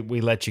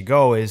we let you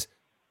go is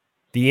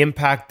the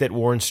impact that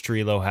Warren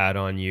Strelo had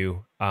on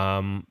you,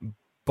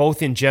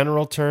 both in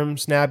general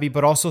terms, Nabby,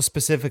 but also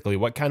specifically.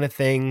 What kind of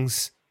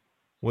things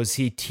was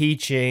he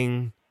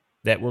teaching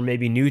that were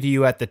maybe new to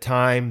you at the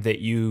time that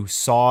you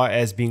saw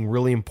as being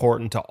really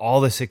important to all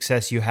the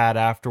success you had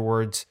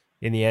afterwards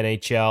in the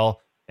NHL?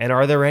 And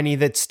are there any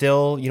that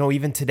still,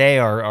 even today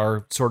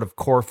are sort of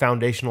core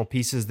foundational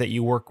pieces that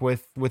you work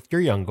with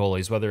your young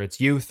goalies, whether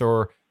it's youth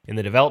or in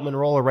the development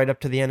role or right up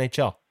to the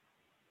NHL?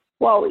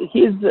 Well,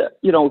 he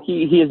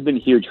has been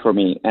huge for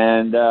me.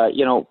 And,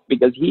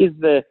 because he is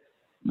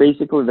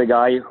basically the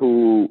guy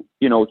who,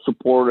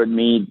 supported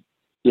me,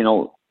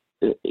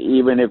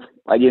 even if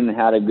I didn't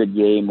have a good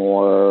game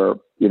or,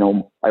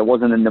 I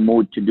wasn't in the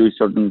mood to do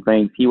certain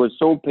things. He was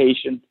so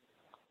patient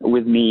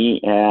with me,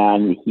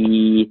 and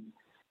he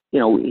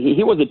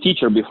was a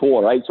teacher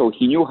before, right? So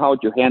he knew how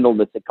to handle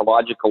the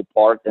psychological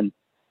part. And,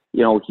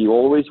 he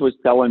always was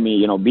telling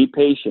me, be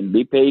patient,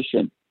 be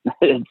patient.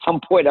 At some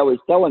point I was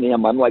telling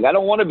him, I'm like, I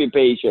don't want to be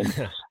patient.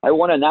 I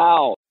want to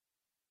now.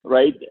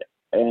 Right.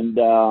 And,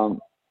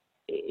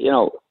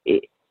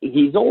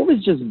 he's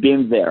always just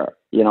been there,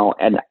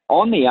 and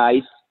on the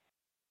ice,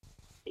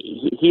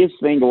 his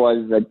thing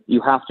was that you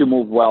have to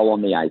move well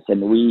on the ice.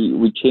 And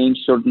we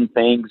changed certain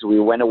things. We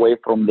went away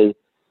from the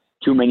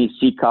too many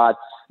C cuts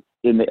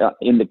in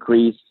the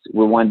crease.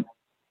 We went,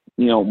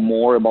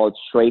 more about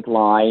straight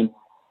line.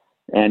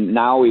 And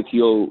now if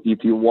you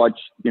watch,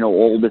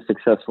 all the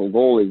successful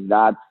goalies,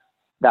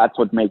 that's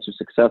what makes you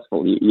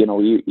successful.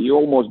 You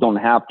almost don't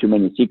have too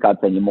many C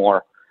cuts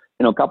anymore.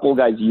 A couple of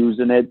guys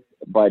using it,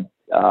 but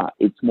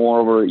it's more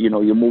over,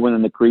 you're moving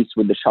in the crease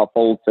with the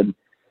shuffles and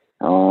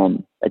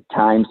at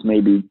times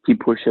maybe T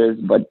pushes,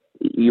 but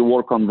you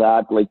work on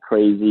that like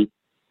crazy.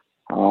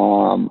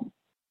 And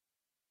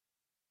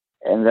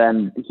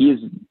then he's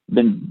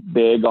been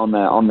big on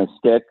the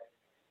stick,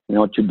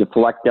 to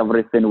deflect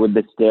everything with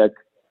the stick,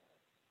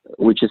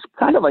 which is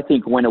kind of, I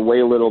think, went away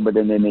a little bit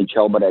in the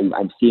NHL, but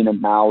I'm seeing it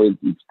now. It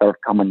starts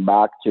coming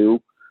back too.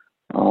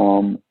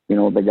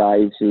 The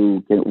guys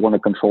who want to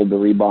control the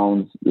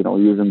rebounds,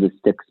 using the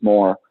sticks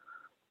more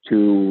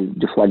to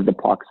deflect the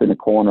pucks in the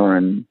corner.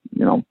 And,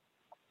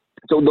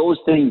 so those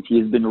things,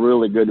 he's been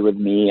really good with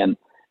me. And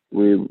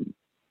we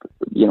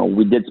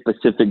did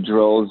specific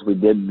drills. We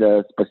did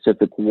the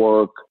specific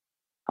work.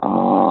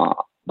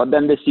 But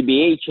then the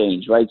CBA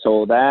changed, right?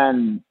 So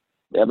then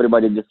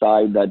everybody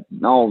decided that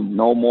no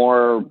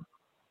more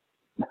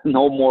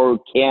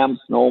camps,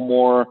 no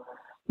more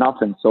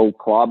nothing. So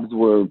clubs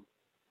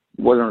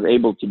wasn't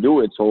able to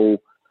do it.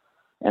 So,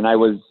 and I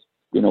was,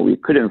 we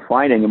couldn't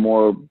find any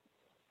more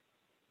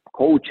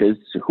coaches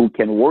who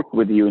can work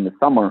with you in the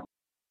summer,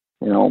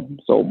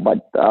 so,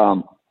 but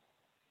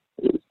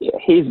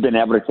he's been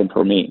everything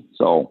for me.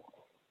 So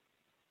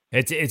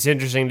it's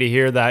interesting to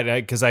hear that,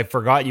 because I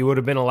forgot you would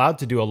have been allowed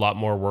to do a lot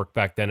more work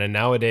back then. And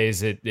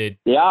nowadays it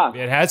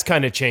has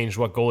kind of changed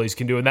what goalies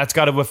can do. And that's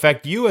got to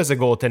affect you as a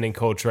goaltending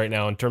coach right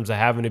now in terms of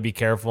having to be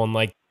careful and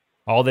like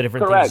all the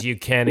different things you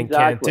can and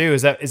can't do.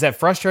 Is that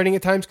frustrating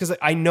at times? Because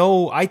I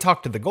know I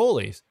talk to the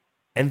goalies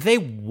and they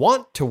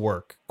want to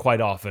work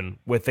quite often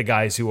with the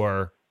guys who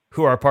are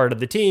part of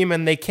the team,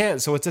 and they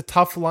can't. So it's a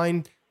tough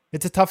line.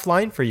 It's a tough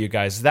line for you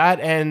guys. That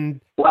and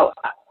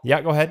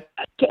yeah, go ahead.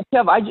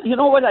 Kev, you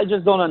know what? I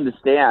just don't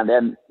understand.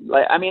 And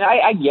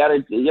I get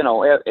it.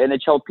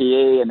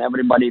 NHLPA and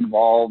everybody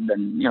involved,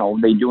 and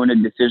they doing a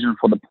decision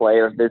for the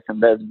players, this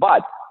and this.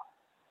 But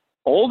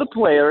all the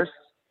players,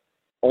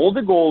 all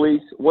the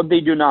goalies, what they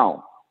do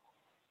now,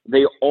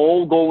 they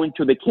all go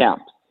into the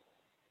camps.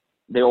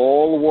 They're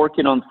all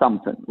working on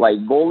something. Like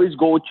goalies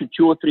go to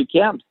 2 or 3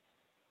 camps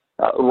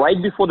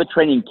right before the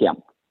training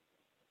camp.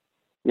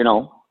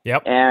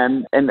 Yep.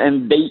 And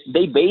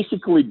they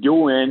basically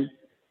doing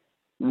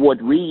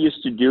what we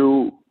used to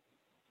do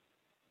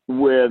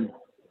with,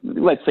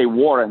 let's say,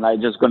 Warren.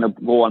 I'm just going to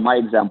go on my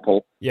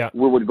example. Yeah.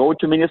 We would go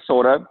to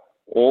Minnesota.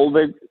 All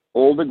the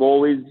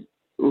goalies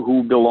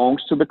who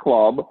belongs to the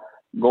club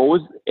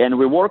goes, and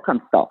we work on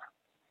stuff.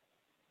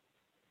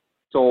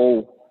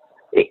 So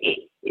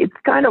it's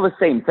kind of the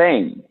same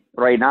thing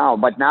right now,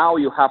 but now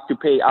you have to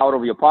pay out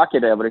of your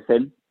pocket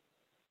everything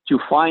to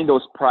find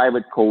those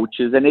private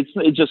coaches, and it's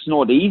just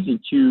not easy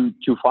to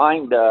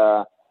find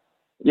the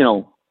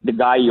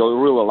guy you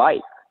really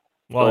like.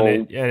 Well, so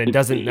it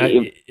doesn't.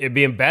 It'd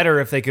be better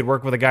if they could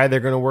work with a guy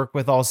they're going to work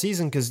with all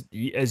season, because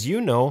as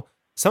you know,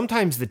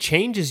 sometimes the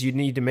changes you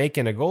need to make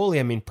in a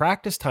goalie,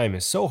 practice time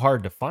is so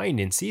hard to find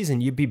in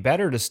season. You'd be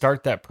better to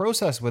start that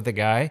process with a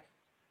guy.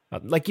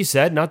 Like you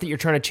said, not that you're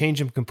trying to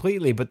change him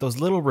completely, but those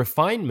little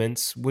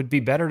refinements would be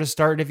better to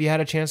start if you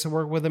had a chance to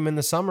work with him in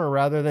the summer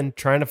rather than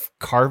trying to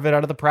carve it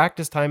out of the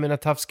practice time in a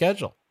tough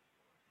schedule.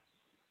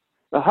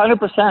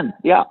 100%.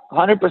 Yeah,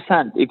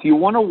 100%. If you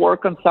want to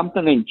work on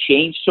something and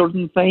change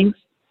certain things,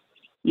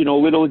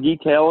 little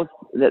details,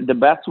 the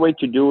best way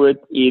to do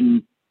it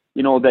in,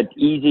 that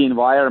easy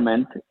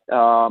environment,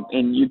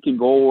 and you can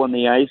go on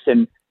the ice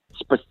and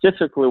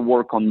specifically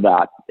work on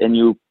that. And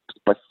you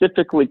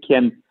specifically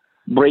can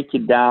break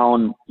it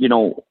down,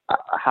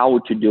 how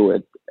to do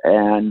it.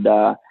 And,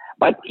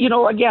 but,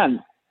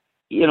 again,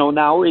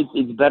 now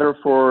it's better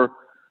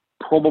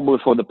probably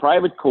for the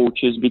private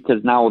coaches,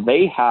 because now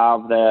they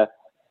have the,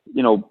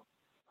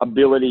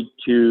 ability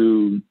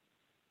to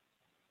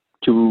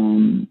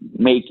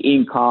make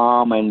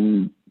income.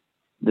 And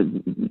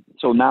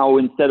so now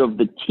instead of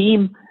the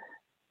team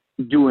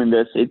doing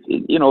this,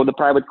 the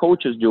private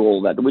coaches do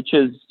all that, which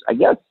is, I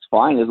guess,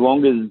 fine as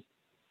long as,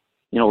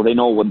 they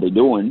know what they're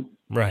doing.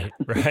 Right.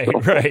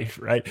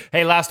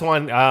 Hey, last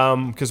one,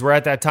 because we're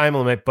at that time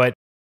limit, but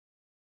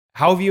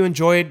how have you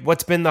enjoyed,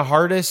 what's been the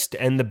hardest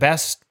and the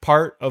best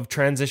part of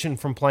transition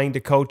from playing to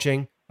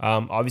coaching?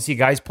 Obviously, you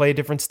guys play a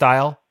different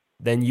style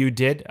than you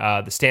did.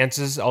 The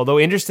stances, although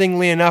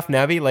interestingly enough,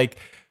 Navi, like,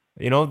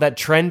 that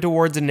trend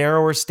towards a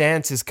narrower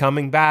stance is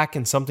coming back,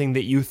 and something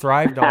that you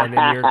thrived on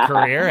in your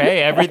career.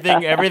 Hey,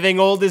 everything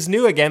old is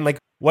new again. Like,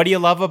 what do you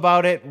love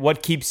about it?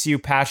 What keeps you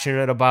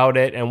passionate about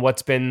it? And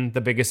what's been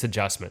the biggest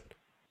adjustment?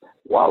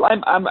 Well,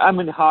 I'm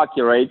in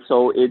hockey, right?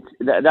 So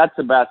that's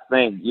the best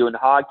thing. You in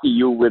hockey,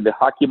 you with the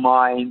hockey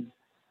mind,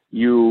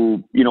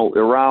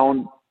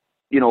 around,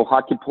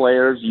 hockey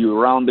players, you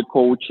around the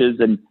coaches,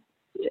 and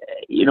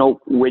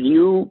when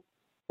you,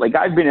 like,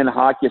 I've been in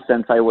hockey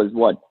since I was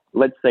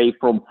let's say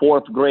from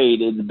fourth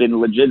grade. It's been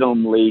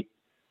legitimately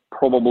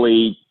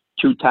probably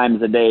 2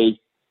 times a day,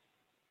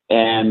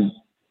 and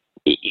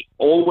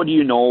all what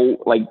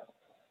like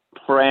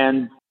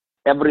friends,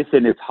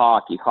 everything is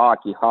hockey,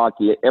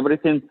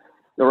 everything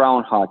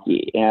around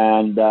hockey.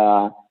 And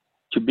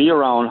to be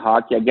around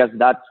hockey, I guess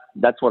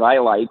that's what I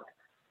like,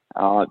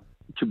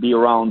 to be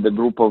around the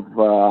group of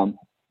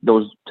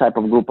those type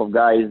of group of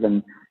guys,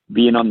 and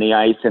being on the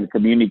ice and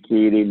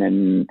communicating.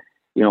 And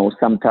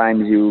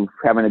sometimes you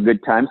having a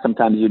good time,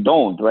 sometimes you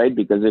don't, right?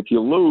 Because if you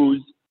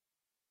lose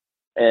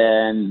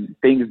and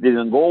things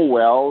didn't go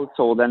well,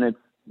 so then it's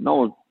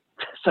no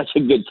such a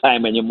good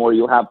time anymore.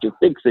 You have to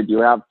fix it. You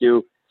have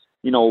to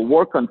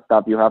work on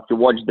stuff. You have to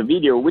watch the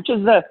video, which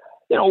is a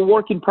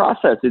working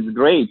process. It's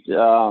great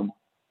to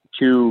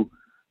do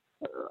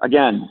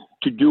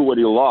what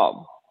you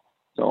love.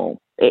 So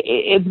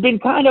it's been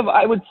kind of,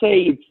 I would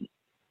say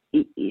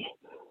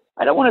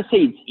I don't want to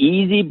say it's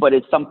easy, but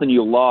it's something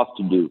you love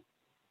to do.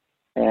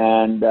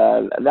 And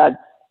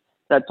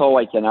that's all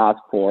I can ask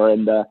for.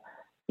 And, I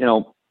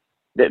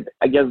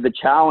guess the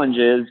challenge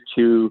is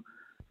to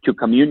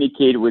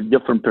communicate with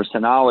different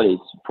personalities.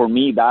 For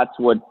me, that's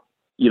what,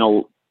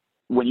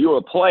 when you're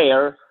a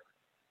player,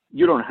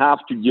 you don't have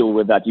to deal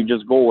with that. You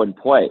just go and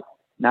play.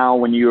 Now,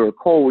 when you're a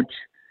coach,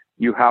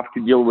 you have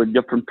to deal with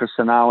different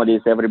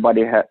personalities.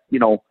 Everybody has,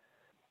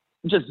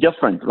 just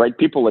different, right?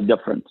 People are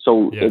different.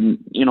 So, yeah. And,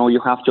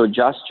 you have to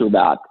adjust to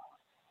that,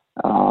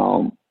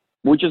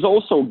 which is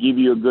also give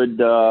you a good,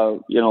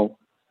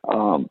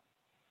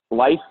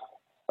 life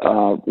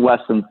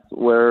lessons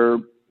where,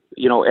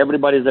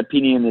 everybody's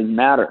opinion is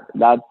matter.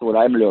 That's what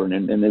I'm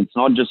learning. And it's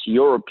not just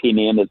your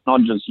opinion. It's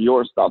not just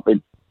your stuff.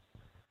 It's,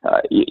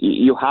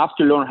 you have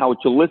to learn how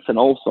to listen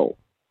also.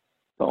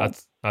 So.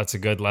 That's a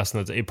good lesson.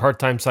 It's a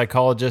part-time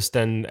psychologist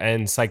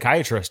and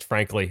psychiatrist,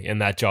 frankly, in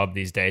that job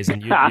these days.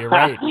 And you're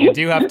right. You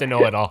do have to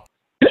know it all.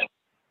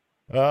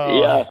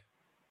 Yeah.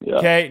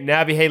 Okay,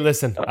 Navi, hey,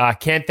 listen,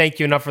 can't thank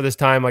you enough for this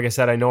time. Like I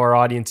said, I know our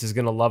audience is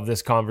going to love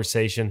this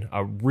conversation. I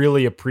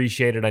really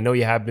appreciate it. I know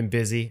you have been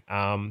busy.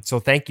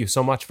 So thank you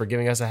so much for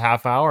giving us a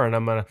half hour. And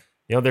I'm going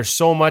to, there's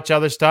so much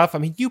other stuff. I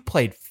mean, you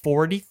played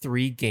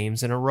 43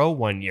 games in a row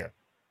one year.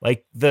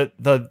 Like the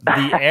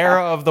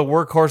era of the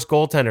workhorse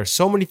goaltender.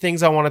 So many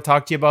things I want to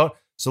talk to you about.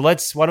 So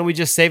why don't we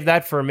just save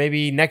that for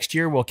maybe next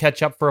year? We'll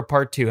catch up for a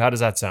part 2. How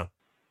does that sound?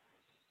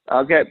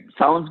 Okay.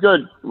 Sounds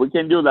good. We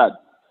can do that.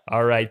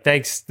 All right.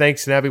 Thanks,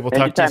 Navi. We'll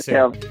talk to you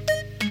soon.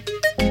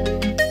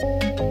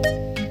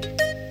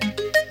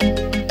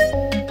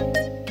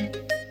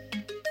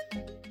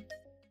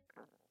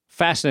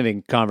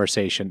 Fascinating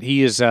conversation.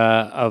 He is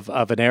of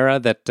an era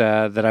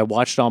that I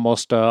watched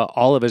almost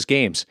all of his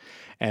games,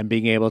 and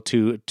being able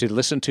to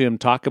listen to him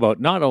talk about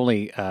not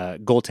only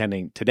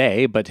goaltending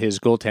today, but his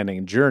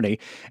goaltending journey.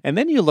 And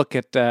then you look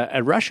at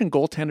Russian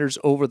goaltenders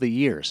over the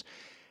years,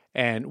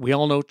 and we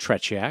all know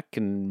Tretiak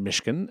and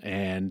Mishkin,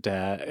 and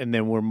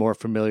then we're more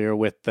familiar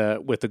with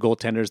the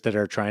goaltenders that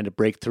are trying to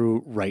break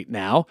through right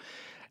now.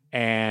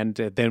 And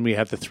then we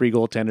have the 3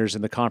 goaltenders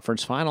in the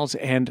conference finals.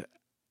 And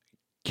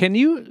can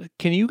you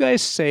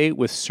guys say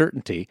with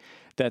certainty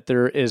that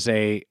there is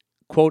a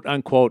quote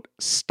unquote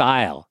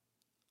style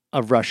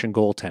of Russian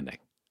goaltending?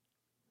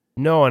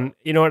 No, and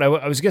you know what I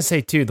was going to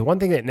say too. The one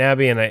thing that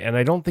Nabi and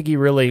I don't think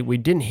we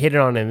didn't hit it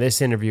on in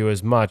this interview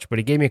as much, but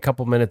he gave me a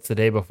couple minutes the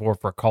day before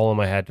for a column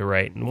I had to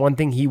write. And one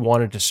thing he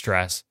wanted to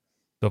stress,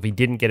 so if he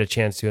didn't get a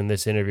chance to in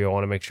this interview, I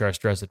want to make sure I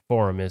stress it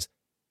for him, is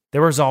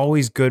there was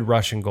always good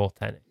Russian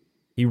goaltending.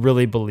 He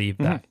really believed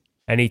that,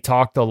 and he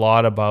talked a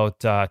lot about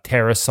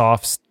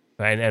Tarasov's.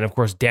 And of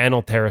course,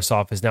 Daniel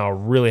Tarasov is now a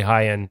really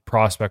high-end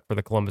prospect for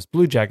the Columbus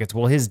Blue Jackets.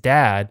 Well, his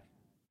dad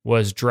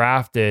was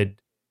drafted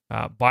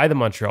by the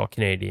Montreal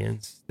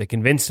Canadiens. They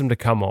convinced him to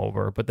come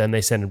over, but then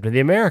they sent him to the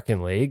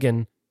American League.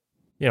 And,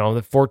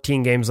 the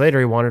 14 games later,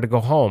 he wanted to go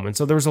home. And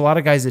so there was a lot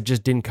of guys that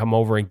just didn't come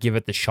over and give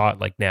it the shot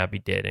like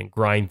Nabi did and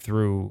grind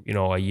through,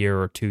 a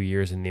year or 2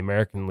 years in the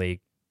American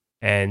League.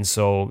 And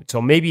so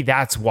maybe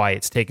that's why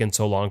it's taken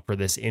so long for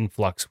this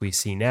influx we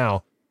see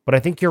now. But I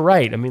think you're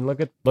right. I mean,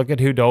 look at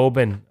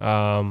Khudobin,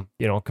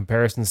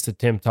 comparisons to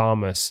Tim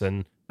Thomas.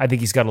 And I think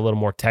he's got a little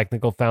more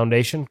technical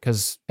foundation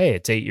because, hey,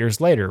 it's 8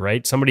 years later,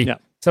 right? Somebody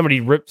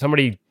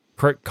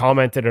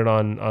commented it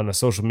on a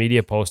social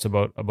media post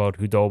about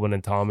Khudobin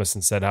and Thomas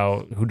and said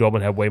how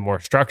Khudobin had way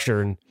more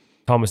structure and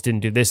Thomas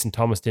didn't do this and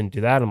Thomas didn't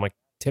do that. I'm like,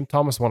 Tim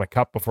Thomas won a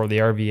cup before the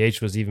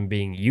RVH was even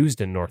being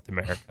used in North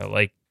America.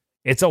 Like,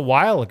 it's a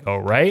while ago,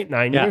 right?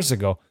 9 years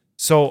ago.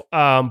 So,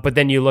 but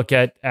then you look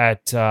at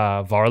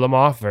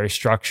Varlamov, very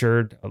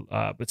structured,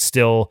 but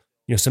still,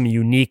 some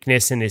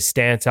uniqueness in his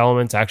stance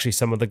elements. Actually,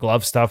 some of the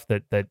glove stuff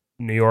that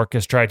New York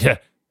has tried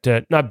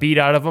to not beat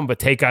out of him, but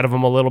take out of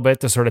him a little bit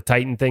to sort of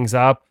tighten things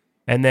up.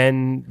 And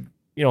then,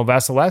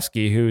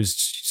 Vasilevsky,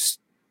 who's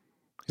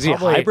is he a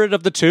hybrid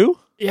of the two?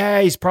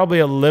 Yeah, he's probably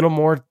a little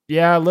more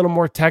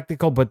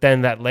technical, but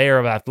then that layer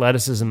of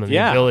athleticism and the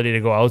ability to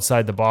go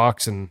outside the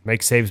box and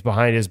make saves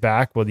behind his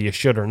back, whether you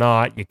should or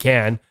not, you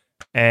can.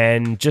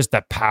 And just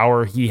the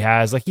power he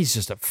has, like, he's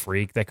just a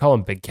freak. They call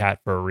him Big Cat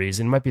for a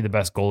reason. Might be the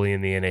best goalie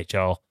in the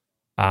NHL.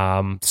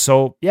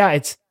 So yeah,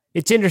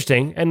 it's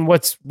interesting. And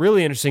what's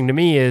really interesting to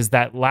me is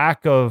that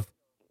lack of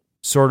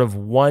sort of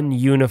one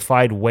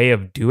unified way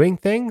of doing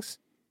things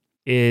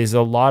is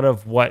a lot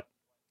of what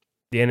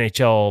the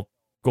NHL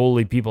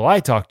goalie people I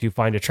talk to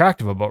find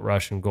attractive about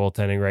Russian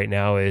goaltending right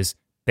now. Is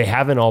they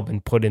haven't all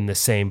been put in the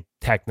same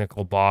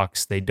technical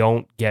box. They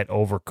don't get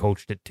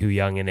overcoached at too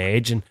young an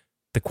age. And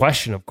the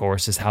question, of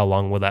course, is how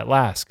long will that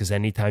last? Because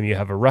anytime you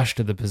have a rush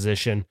to the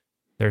position,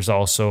 there's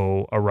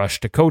also a rush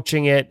to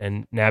coaching it.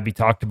 And Nabby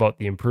talked about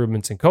the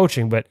improvements in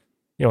coaching, but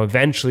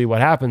eventually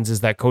what happens is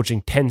that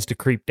coaching tends to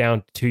creep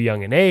down to too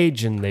young an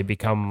age, and they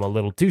become a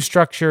little too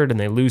structured, and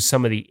they lose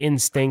some of the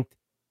instinct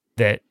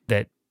that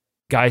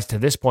guys to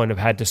this point have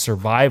had to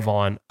survive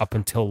on up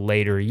until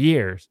later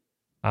years.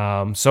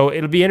 So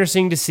it'll be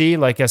interesting to see.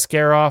 Like,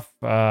 Askarov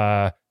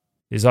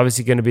is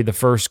obviously going to be the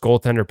first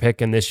goaltender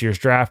pick in this year's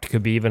draft.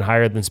 Could be even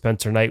higher than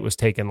Spencer Knight was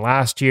taken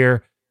last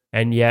year.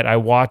 And yet I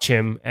watch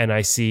him and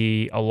I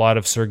see a lot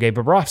of Sergei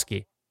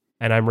Bobrovsky.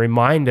 And I'm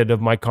reminded of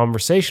my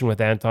conversation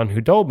with Anton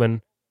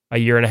Hudobin a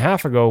year and a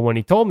half ago when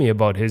he told me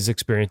about his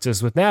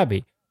experiences with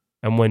Nabby.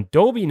 And when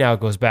Dobie now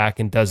goes back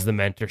and does the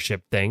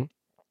mentorship thing,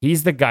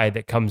 he's the guy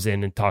that comes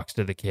in and talks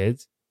to the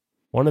kids.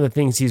 One of the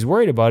things he's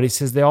worried about, he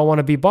says they all want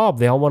to be Bob.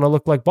 They all want to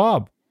look like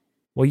Bob.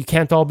 Well, you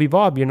can't all be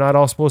Bob. You're not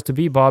all supposed to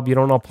be Bob. You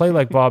don't all play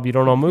like Bob. You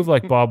don't all move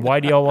like Bob. Why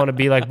do you all want to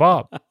be like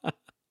Bob?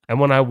 And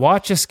when I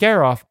watch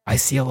Askarov, I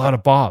see a lot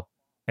of Bob.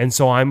 And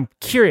so I'm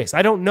curious.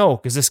 I don't know,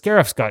 because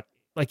Askarov's got,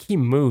 like, he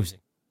moves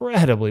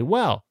incredibly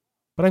well.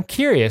 But I'm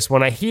curious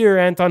when I hear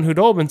Anton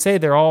Hudobin say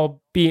they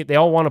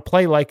all want to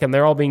play like, and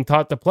they're all being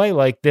taught to play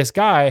like this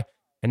guy.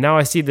 And now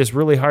I see this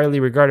really highly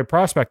regarded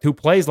prospect who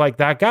plays like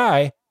that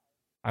guy.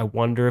 I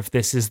wonder if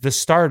this is the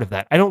start of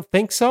that. I don't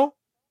think so,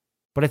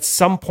 but at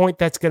some point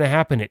that's going to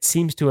happen. It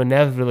seems to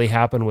inevitably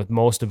happen with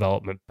most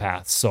development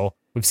paths. So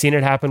we've seen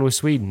it happen with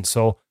Sweden.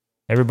 So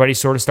everybody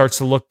sort of starts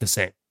to look the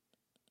same.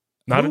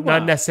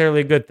 Not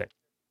necessarily a good thing.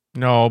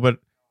 No, but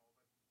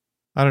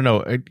I don't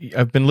know.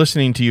 I've been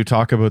listening to you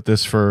talk about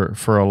this for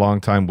a long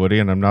time, Woody,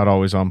 and I'm not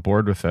always on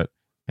board with it.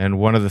 And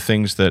one of the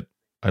things that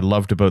I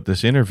loved about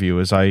this interview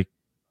is I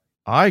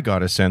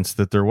got a sense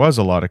that there was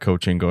a lot of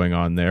coaching going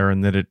on there,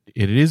 and that it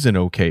is an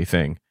okay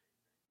thing,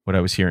 what I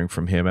was hearing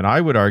from him. And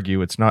I would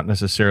argue it's not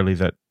necessarily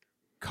that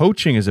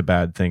coaching is a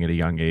bad thing at a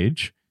young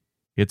age.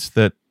 It's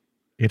that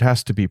it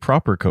has to be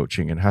proper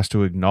coaching and has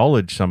to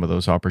acknowledge some of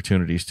those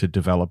opportunities to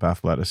develop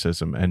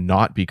athleticism and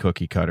not be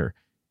cookie cutter.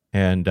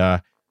 And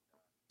the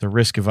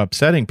risk of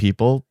upsetting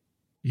people,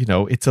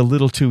 it's a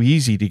little too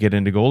easy to get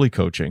into goalie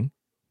coaching.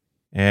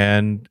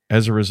 And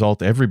as a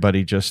result,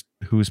 everybody just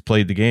who's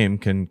played the game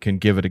can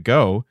give it a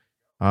go.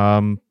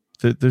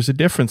 There's a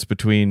difference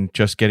between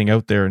just getting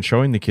out there and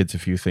showing the kids a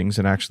few things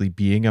and actually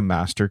being a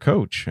master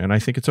coach. And I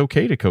think it's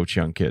okay to coach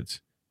young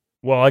kids.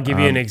 Well, I'll give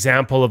you an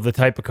example of the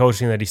type of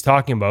coaching that he's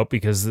talking about,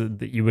 because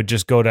you would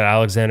just go to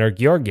Alexander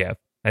Georgiev.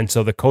 And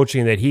so the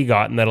coaching that he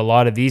got and that a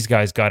lot of these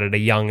guys got at a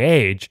young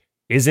age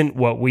isn't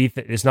what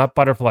it's not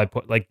butterfly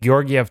put. Like,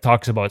 Georgiev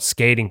talks about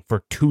skating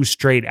for 2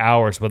 straight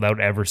hours without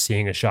ever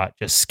seeing a shot.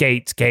 Just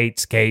skate, skate,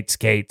 skate,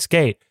 skate,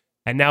 skate.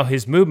 And now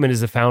his movement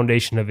is the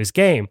foundation of his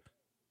game.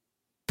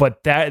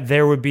 But that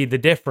there would be the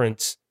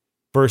difference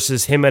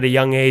versus him at a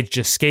young age,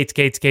 just skate,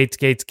 skate, skate,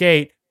 skate,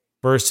 skate,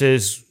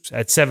 versus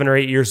at 7 or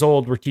 8 years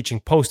old, we're teaching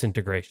post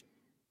integration.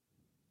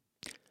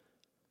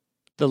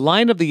 The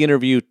line of the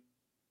interview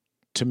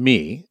to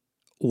me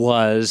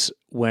was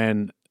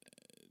when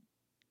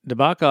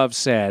Nabokov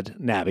said,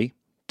 Nabby,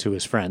 to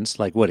his friends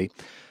like Woody,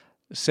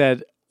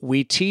 said,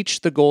 we teach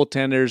the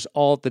goaltenders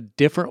all the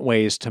different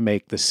ways to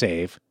make the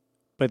save,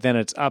 but then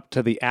it's up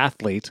to the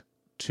athlete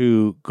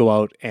to go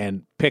out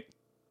and pick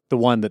the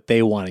one that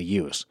they want to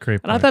use.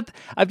 Great point. And I thought,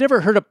 I've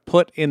never heard it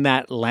put in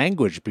that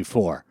language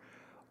before.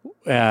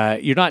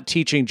 You're not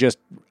teaching just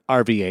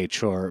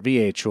RVH or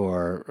VH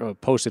or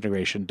post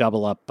integration,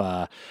 double up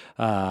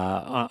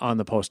on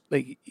the post.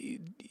 They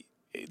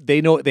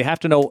have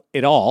to know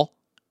it all,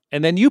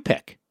 and then you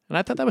pick. And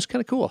I thought that was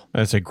kind of cool.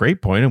 That's a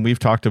great point, and we've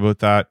talked about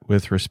that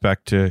with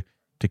respect to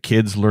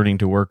kids learning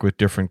to work with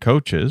different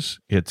coaches.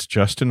 It's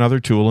just another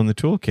tool in the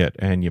toolkit,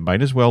 and you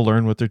might as well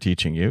learn what they're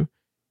teaching you.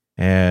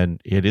 And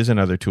it is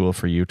another tool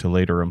for you to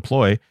later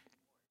employ.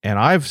 And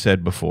I've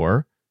said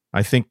before,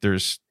 I think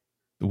there's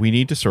we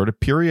need to sort of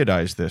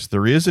periodize this.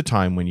 There is a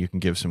time when you can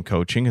give some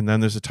coaching, and then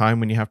there's a time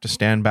when you have to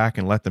stand back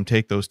and let them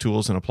take those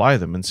tools and apply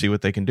them and see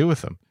what they can do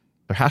with them.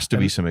 There has to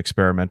be some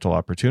experimental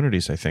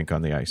opportunities, I think,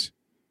 on the ice.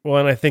 Well,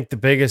 and I think the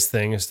biggest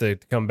thing is to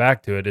come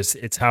back to it is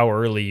it's how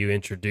early you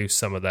introduce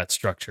some of that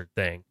structured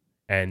thing.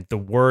 And the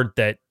word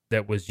that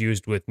was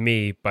used with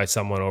me by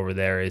someone over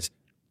there is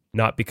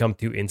not become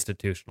too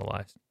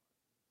institutionalized.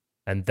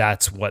 And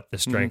that's what the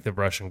strength of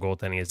Russian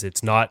goaltending is.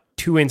 It's not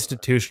too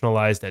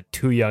institutionalized at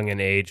too young an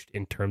age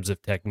in terms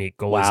of technique.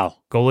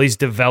 Goalies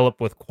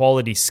develop with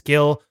quality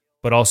skill,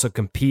 but also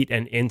compete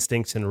and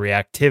instincts and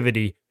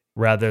reactivity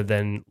rather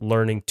than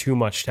learning too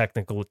much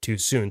technical too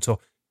soon. So,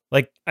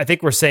 like, I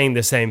think we're saying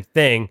the same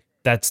thing.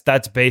 That's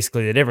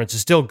basically the difference.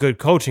 It's still good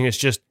coaching. It's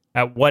just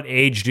at what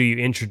age do you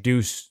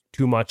introduce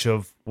too much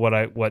of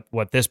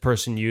what this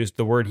person used?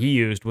 The word he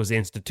used was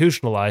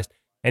institutionalized.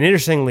 And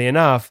interestingly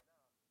enough,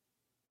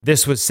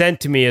 this was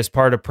sent to me as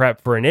part of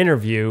prep for an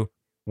interview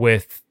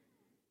with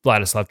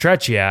Vladislav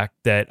Tretiak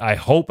that I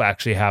hope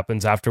actually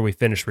happens after we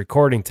finish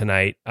recording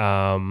tonight.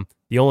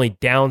 The only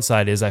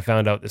downside is I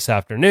found out this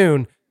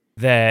afternoon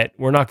that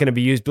we're not going to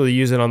be able to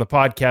use it on the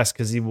podcast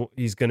because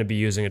he's going to be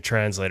using a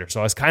translator.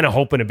 So I was kind of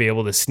hoping to be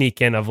able to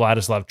sneak in a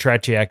Vladislav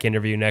Tretiak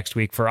interview next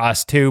week for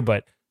us too,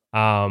 but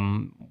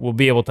we'll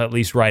be able to at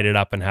least write it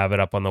up and have it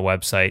up on the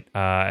website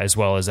as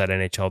well as at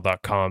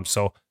NHL.com.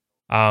 So,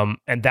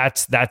 and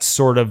that's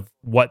sort of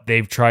what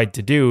they've tried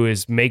to do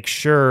is make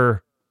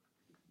sure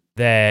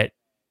that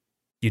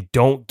you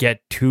don't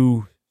get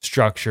too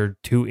structured,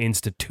 too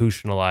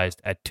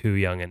institutionalized at too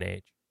young an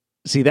age.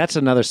 See, that's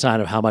another sign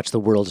of how much the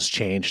world has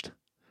changed.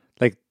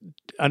 Like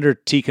under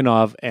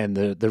Tikhonov and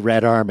the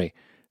Red Army,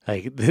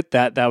 like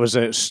that was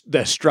as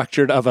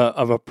structured of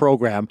a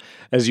program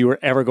as you were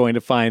ever going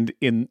to find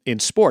in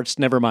sports.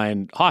 Never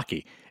mind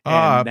hockey.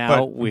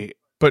 And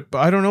But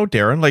I don't know,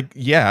 Darren. Like,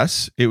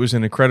 yes, it was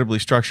an incredibly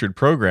structured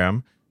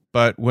program.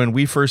 But when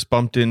we first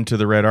bumped into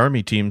the Red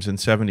Army teams in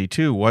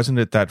 '72, wasn't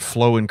it that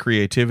flow and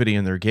creativity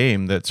in their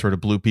game that sort of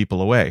blew people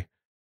away?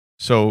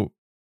 So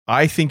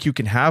I think you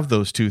can have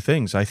those two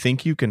things. I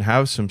think you can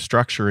have some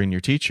structure in your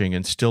teaching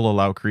and still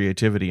allow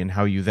creativity in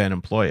how you then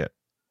employ it.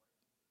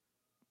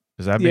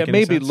 Does that make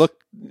any sense?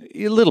 Look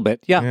a little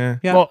bit. Yeah.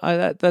 Well,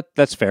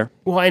 that's fair.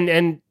 Well,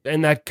 and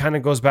that kind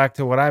of goes back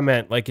to what I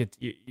meant. Like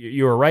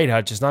you were right,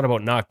 Hutch. It's not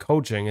about not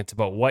coaching. It's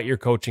about what you're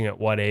coaching at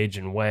what age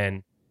and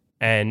when.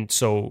 And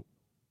so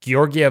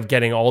Georgiev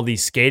getting all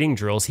these skating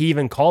drills, he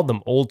even called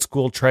them old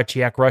school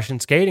Tretiak Russian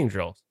skating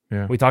drills.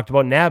 Yeah. We talked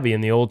about Nabby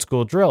and the old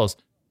school drills.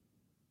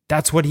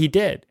 That's what he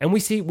did. And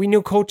we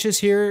knew coaches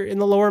here in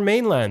the Lower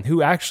Mainland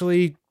who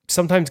actually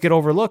sometimes get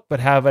overlooked, but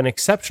have an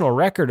exceptional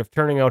record of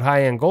turning out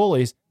high-end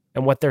goalies.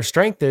 And what their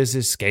strength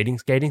is skating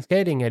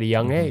at a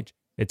young age.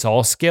 It's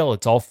all skill.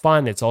 It's all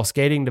fun. It's all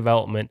skating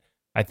development.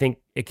 I think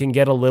it can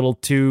get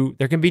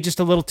there can be just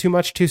a little too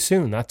much too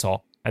soon. That's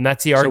all. And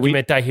that's the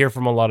argument I hear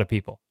from a lot of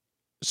people.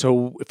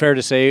 So fair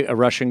to say a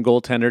Russian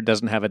goaltender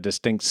doesn't have a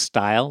distinct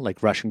style,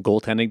 like Russian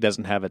goaltending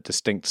doesn't have a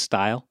distinct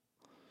style?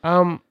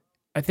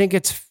 I think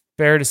it's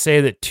fair to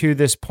say that to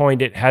this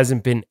point, it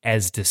hasn't been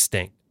as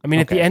distinct. I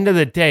mean, At the end of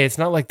the day, it's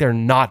not like they're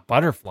not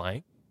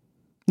butterflying.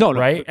 No,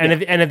 right? And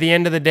at the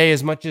end of the day,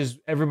 as much as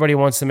everybody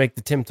wants to make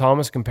the Tim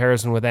Thomas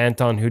comparison with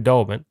Anton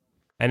Khudobin,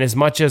 and as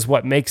much as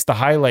what makes the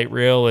highlight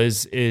reel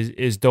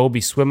is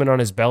Dobie swimming on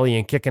his belly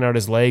and kicking out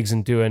his legs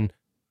and doing,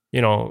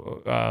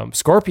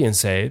 scorpion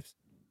saves,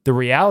 the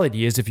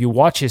reality is if you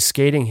watch his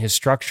skating, his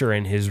structure,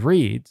 and his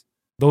reads,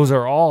 those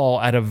are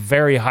all at a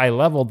very high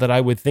level that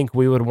I would think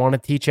we would want to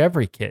teach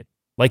every kid.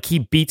 Like he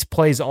beats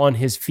plays on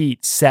his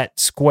feet, set,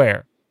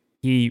 square.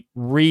 He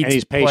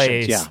reads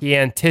plays. He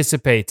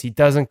anticipates. He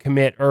doesn't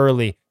commit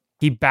early.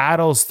 He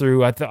battles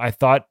through. I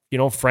thought,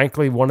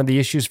 frankly, one of the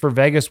issues for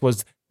Vegas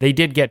was they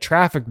did get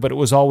traffic, but it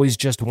was always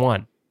just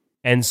one.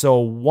 And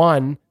so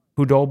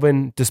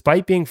Khudobin,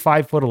 despite being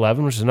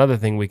 5'11", which is another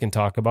thing we can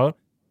talk about,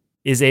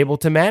 is able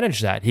to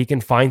manage that. He can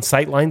find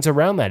sight lines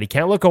around that. He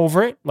can't look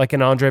over it like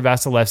an Andrei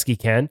Vasilevsky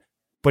can,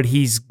 but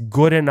he's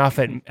good enough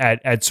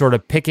at sort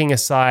of picking a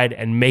side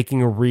and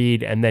making a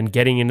read and then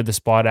getting into the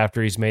spot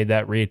after he's made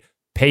that read.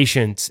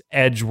 Patience,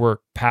 edge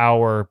work,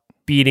 power,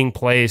 beating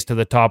plays to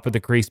the top of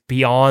the crease,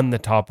 beyond the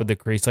top of the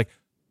crease. Like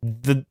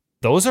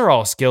those are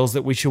all skills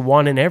that we should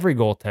want in every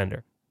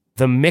goaltender.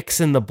 The mix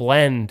and the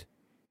blend,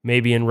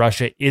 maybe in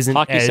Russia, isn't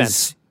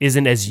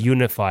as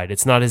unified.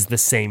 It's not as the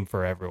same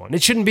for everyone.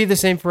 It shouldn't be the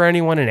same for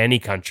anyone in any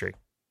country.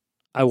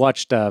 I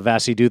watched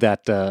Vasi do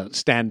that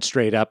stand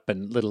straight up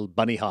and little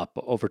bunny hop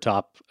over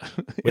top.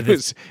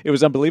 It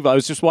was unbelievable. I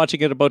was just watching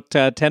it about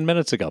 10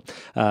 minutes ago.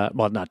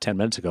 Well, not 10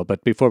 minutes ago,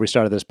 but before we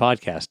started this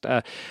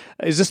podcast.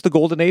 Is this the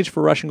golden age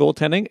for Russian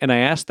goaltending? And I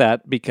asked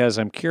that because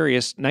I'm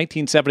curious.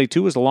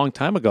 1972 was a long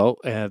time ago.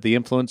 The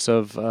influence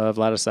of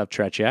Vladislav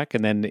Tretiak,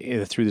 and then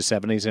through the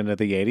 70s into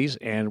the 80s,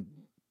 and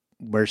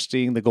we're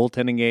seeing the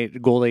golden age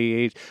of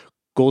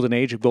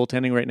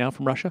goaltending right now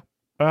from Russia.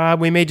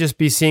 We may just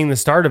be seeing the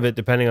start of it,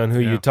 depending on who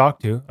you talk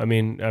to. I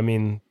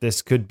mean,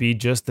 this could be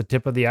just the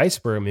tip of the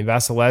iceberg. I mean,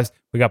 Vasilevsky,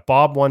 we got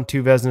Bob won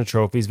 2 Vezina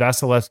trophies.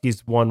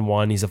 Vasilevsky's won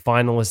 1. He's a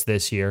finalist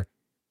this year.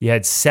 You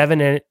had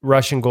 7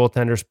 Russian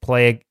goaltenders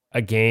play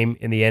a game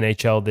in the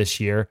NHL this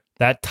year.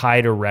 That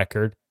tied a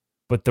record,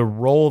 but the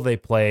role they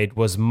played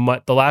was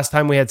the last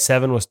time we had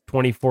 7 was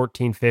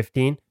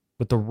 2014-15,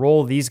 but the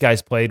role these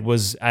guys played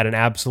was at an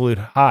absolute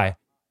high.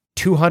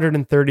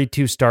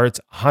 232 starts,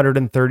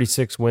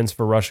 136 wins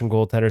for Russian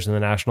goaltenders in the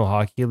National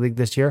Hockey League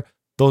this year.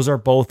 Those are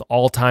both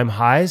all-time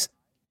highs,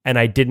 and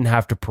I didn't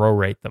have to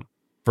prorate them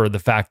for the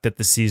fact that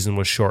the season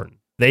was shortened.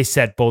 They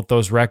set both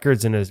those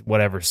records in a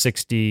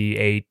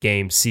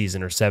 68-game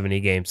season or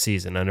 70-game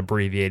season, an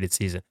abbreviated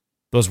season.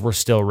 Those were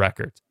still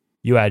records.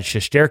 You add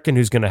Shesterkin,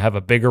 who's going to have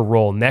a bigger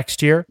role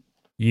next year.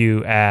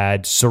 You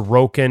add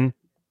Sorokin,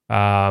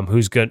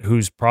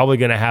 who's probably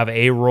going to have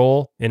a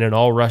role in an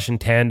all-Russian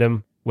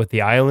tandem with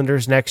the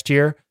Islanders next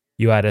year.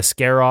 You add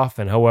Askarov,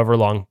 and however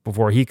long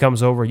before he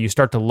comes over, you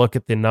start to look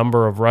at the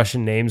number of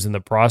Russian names in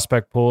the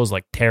prospect pools,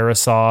 like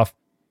Tarasov.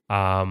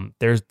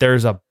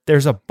 There's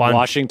a bunch.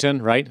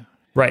 Washington, right?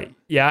 Right.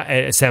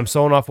 Yeah.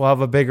 Samsonov will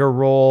have a bigger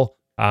role.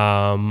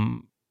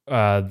 The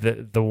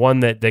one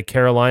that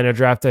Carolina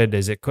drafted,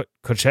 is it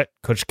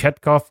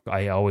Kochetkov?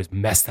 I always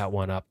mess that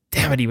one up.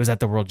 Damn it, he was at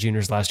the World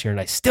Juniors last year,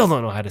 and I still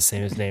don't know how to say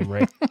his name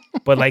right.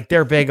 But like,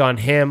 they're big on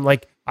him.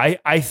 Like,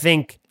 I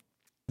think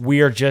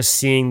we are just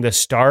seeing the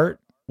start.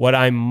 What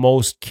I'm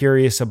most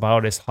curious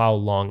about is how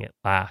long it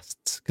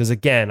lasts. Because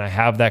again, I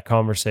have that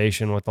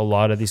conversation with a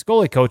lot of these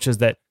goalie coaches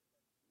that,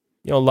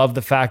 love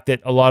the fact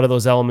that a lot of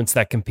those elements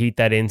that compete,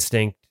 that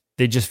instinct,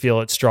 they just feel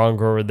it's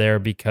stronger over there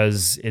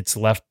because it's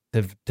left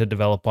to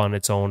develop on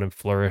its own and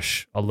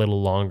flourish a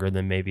little longer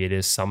than maybe it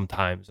is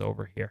sometimes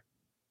over here.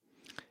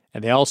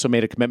 And they also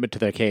made a commitment to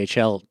their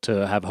KHL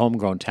to have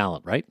homegrown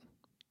talent, right?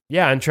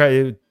 Yeah,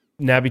 and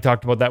Nabby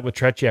talked about that with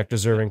Tretiak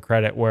deserving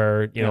credit,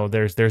 where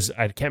there's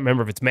I can't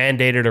remember if it's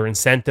mandated or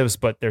incentives,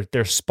 but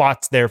there's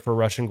spots there for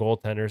Russian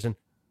goaltenders, and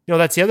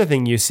that's the other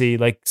thing you see.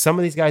 Like, some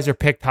of these guys are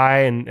picked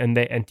high,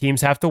 and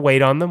teams have to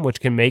wait on them, which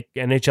can make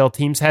NHL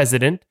teams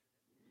hesitant.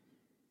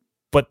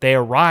 But they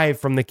arrive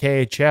from the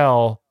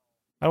KHL.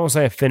 I don't want to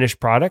say a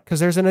finished product because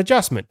there's an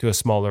adjustment to a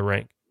smaller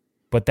rink,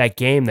 but that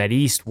game, that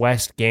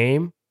East-West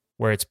game,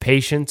 where it's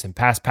patience and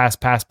pass,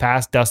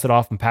 dust it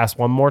off and pass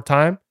one more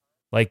time,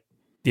 like,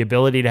 the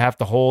ability to have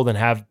to hold and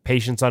have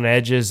patience on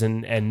edges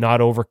and not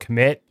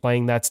overcommit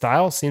playing that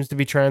style seems to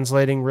be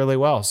translating really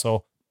well.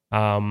 So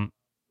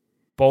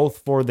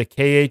both for the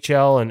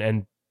KHL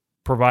and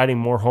providing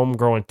more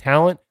homegrown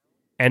talent,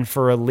 and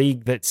for a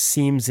league that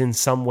seems in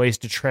some ways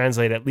to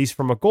translate, at least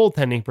from a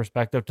goaltending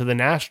perspective, to the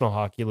National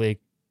Hockey League,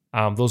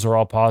 those are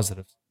all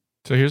positives.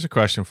 So here's a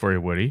question for you,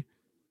 Woody.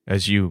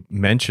 As you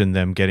mentioned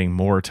them getting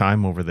more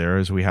time over there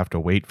as we have to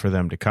wait for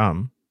them to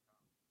come,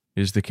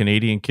 is the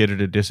Canadian kid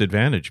at a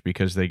disadvantage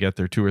because they get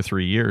their 2 or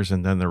 3 years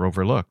and then they're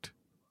overlooked,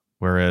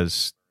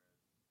 whereas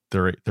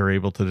they're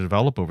able to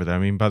develop over there? I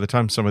mean, by the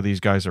time some of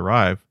these guys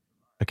arrive,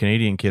 a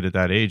Canadian kid at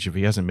that age, if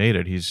he hasn't made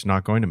it, he's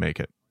not going to make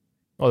it.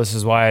 Well, this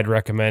is why I'd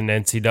recommend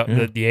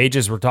NCAA. The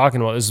ages we're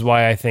talking about, this is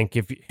why I think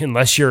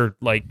unless you're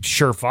like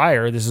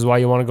surefire, this is why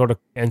you want to go to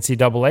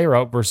NCAA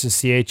route versus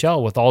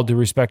CHL. With all due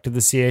respect to the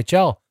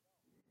CHL,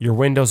 your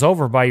window's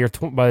over by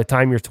the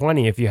time you're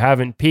 20. If you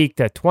haven't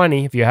peaked at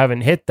 20, if you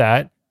haven't hit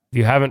that, if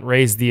you haven't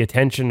raised the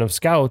attention of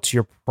scouts,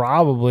 you're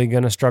probably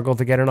going to struggle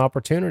to get an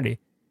opportunity.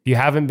 If you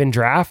haven't been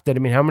drafted, I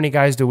mean, how many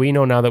guys do we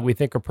know now that we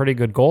think are pretty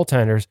good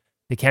goaltenders?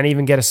 They can't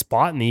even get a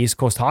spot in the East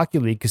Coast Hockey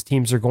League because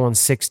teams are going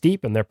 6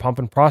 deep and they're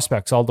pumping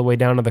prospects all the way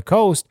down to the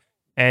coast.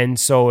 And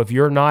so if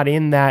you're not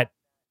in that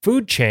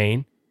food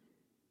chain,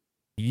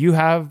 you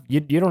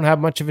don't have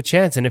much of a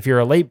chance. And if you're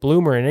a late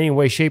bloomer in any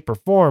way, shape, or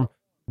form,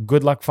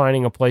 good luck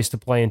finding a place to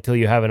play until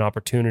you have an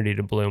opportunity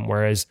to bloom.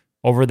 Whereas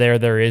over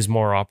there is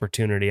more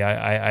opportunity.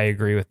 I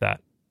agree with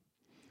that.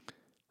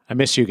 I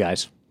miss you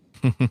guys.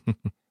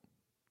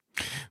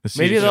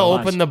 Maybe they'll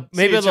open the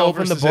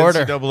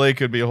border. NCAA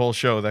could be a whole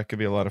show. That could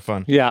be a lot of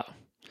fun. Yeah.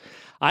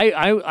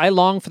 I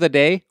long for the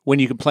day when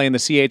you can play in the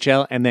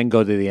CHL and then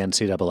go to the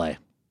NCAA.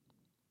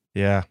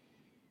 Yeah.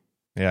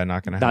 Yeah,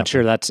 not going to happen. Not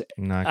sure that's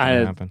not going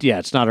to happen. Yeah,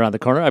 it's not around the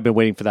corner. I've been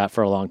waiting for that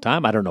for a long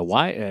time. I don't know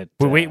why.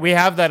 We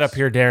have that up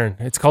here, Darren.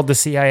 It's called the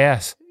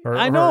CIS.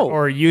 I know.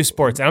 Or U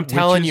Sports. I'm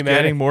telling you, man.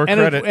 Getting more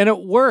credit. And it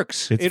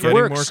works. It's getting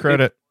more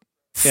credit.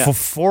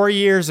 4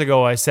 years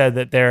ago, I said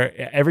that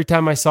every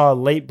time I saw a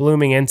late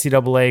blooming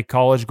NCAA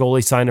college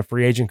goalie sign a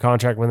free agent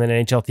contract with an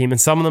NHL team, and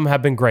some of them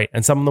have been great,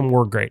 and some of them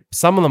were great.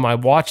 Some of them, I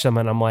watched them,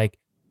 and I'm like,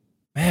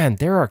 man,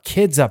 there are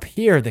kids up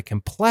here that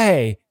can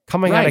play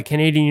coming out of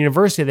Canadian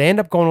University. They end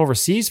up going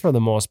overseas for the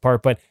most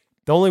part, but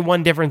the only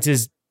one difference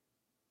is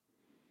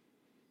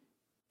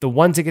the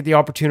ones that get the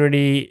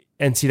opportunity,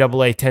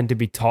 NCAA tend to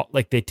be taught,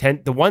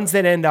 the ones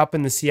that end up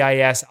in the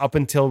CIS up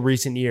until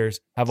recent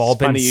years have all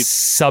been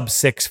sub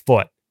 6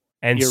 foot.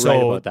 And You're so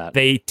right about that.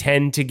 They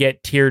tend to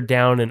get tiered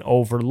down and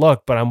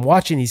overlooked. But I'm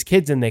watching these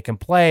kids and they can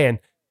play. And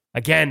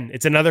again,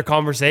 it's another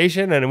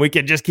conversation and we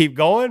could just keep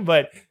going.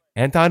 But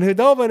Anton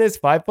Hudobin is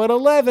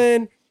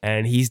 5'11",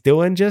 and he's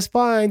doing just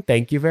fine.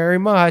 Thank you very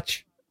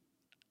much.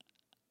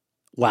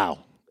 Wow.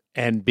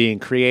 And being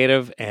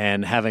creative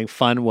and having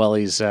fun while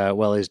he's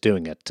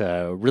doing it.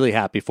 Really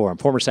happy for him.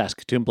 Former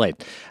Saskatoon Blade,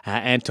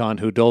 Anton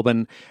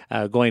Hudobin,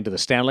 going to the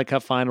Stanley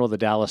Cup final with the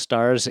Dallas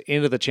Stars,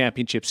 into the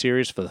championship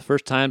series for the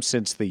first time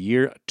since the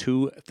year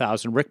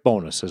 2000. Rick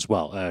Bowness as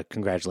well.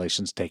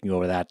 Congratulations taking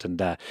over that,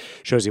 and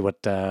shows you what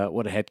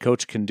a head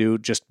coach can do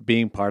just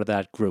being part of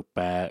that group.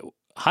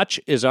 Hutch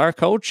is our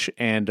coach,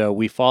 and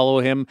we follow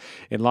him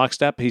in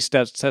lockstep. He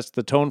sets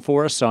the tone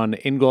for us on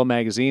In Goal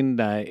Magazine,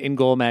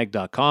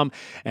 ingoalmag.com,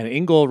 and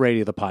In Goal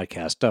Radio, the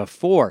podcast.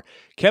 For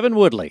Kevin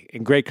Woodley,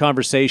 in great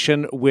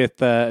conversation with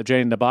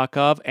Jenny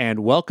Nabokov, and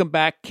welcome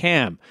back,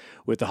 Cam,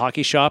 with the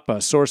Hockey Shop, a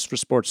source for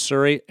sports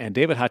Surrey, and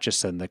David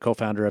Hutchison, the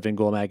co-founder of In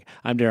Goal Mag.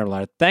 I'm Darren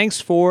Lard. Thanks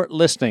for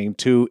listening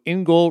to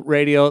In Goal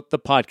Radio, the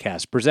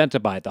podcast,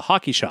 presented by the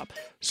Hockey Shop,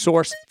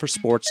 source for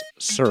sports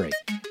Surrey.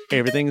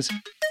 Everything's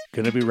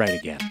going to be right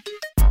again.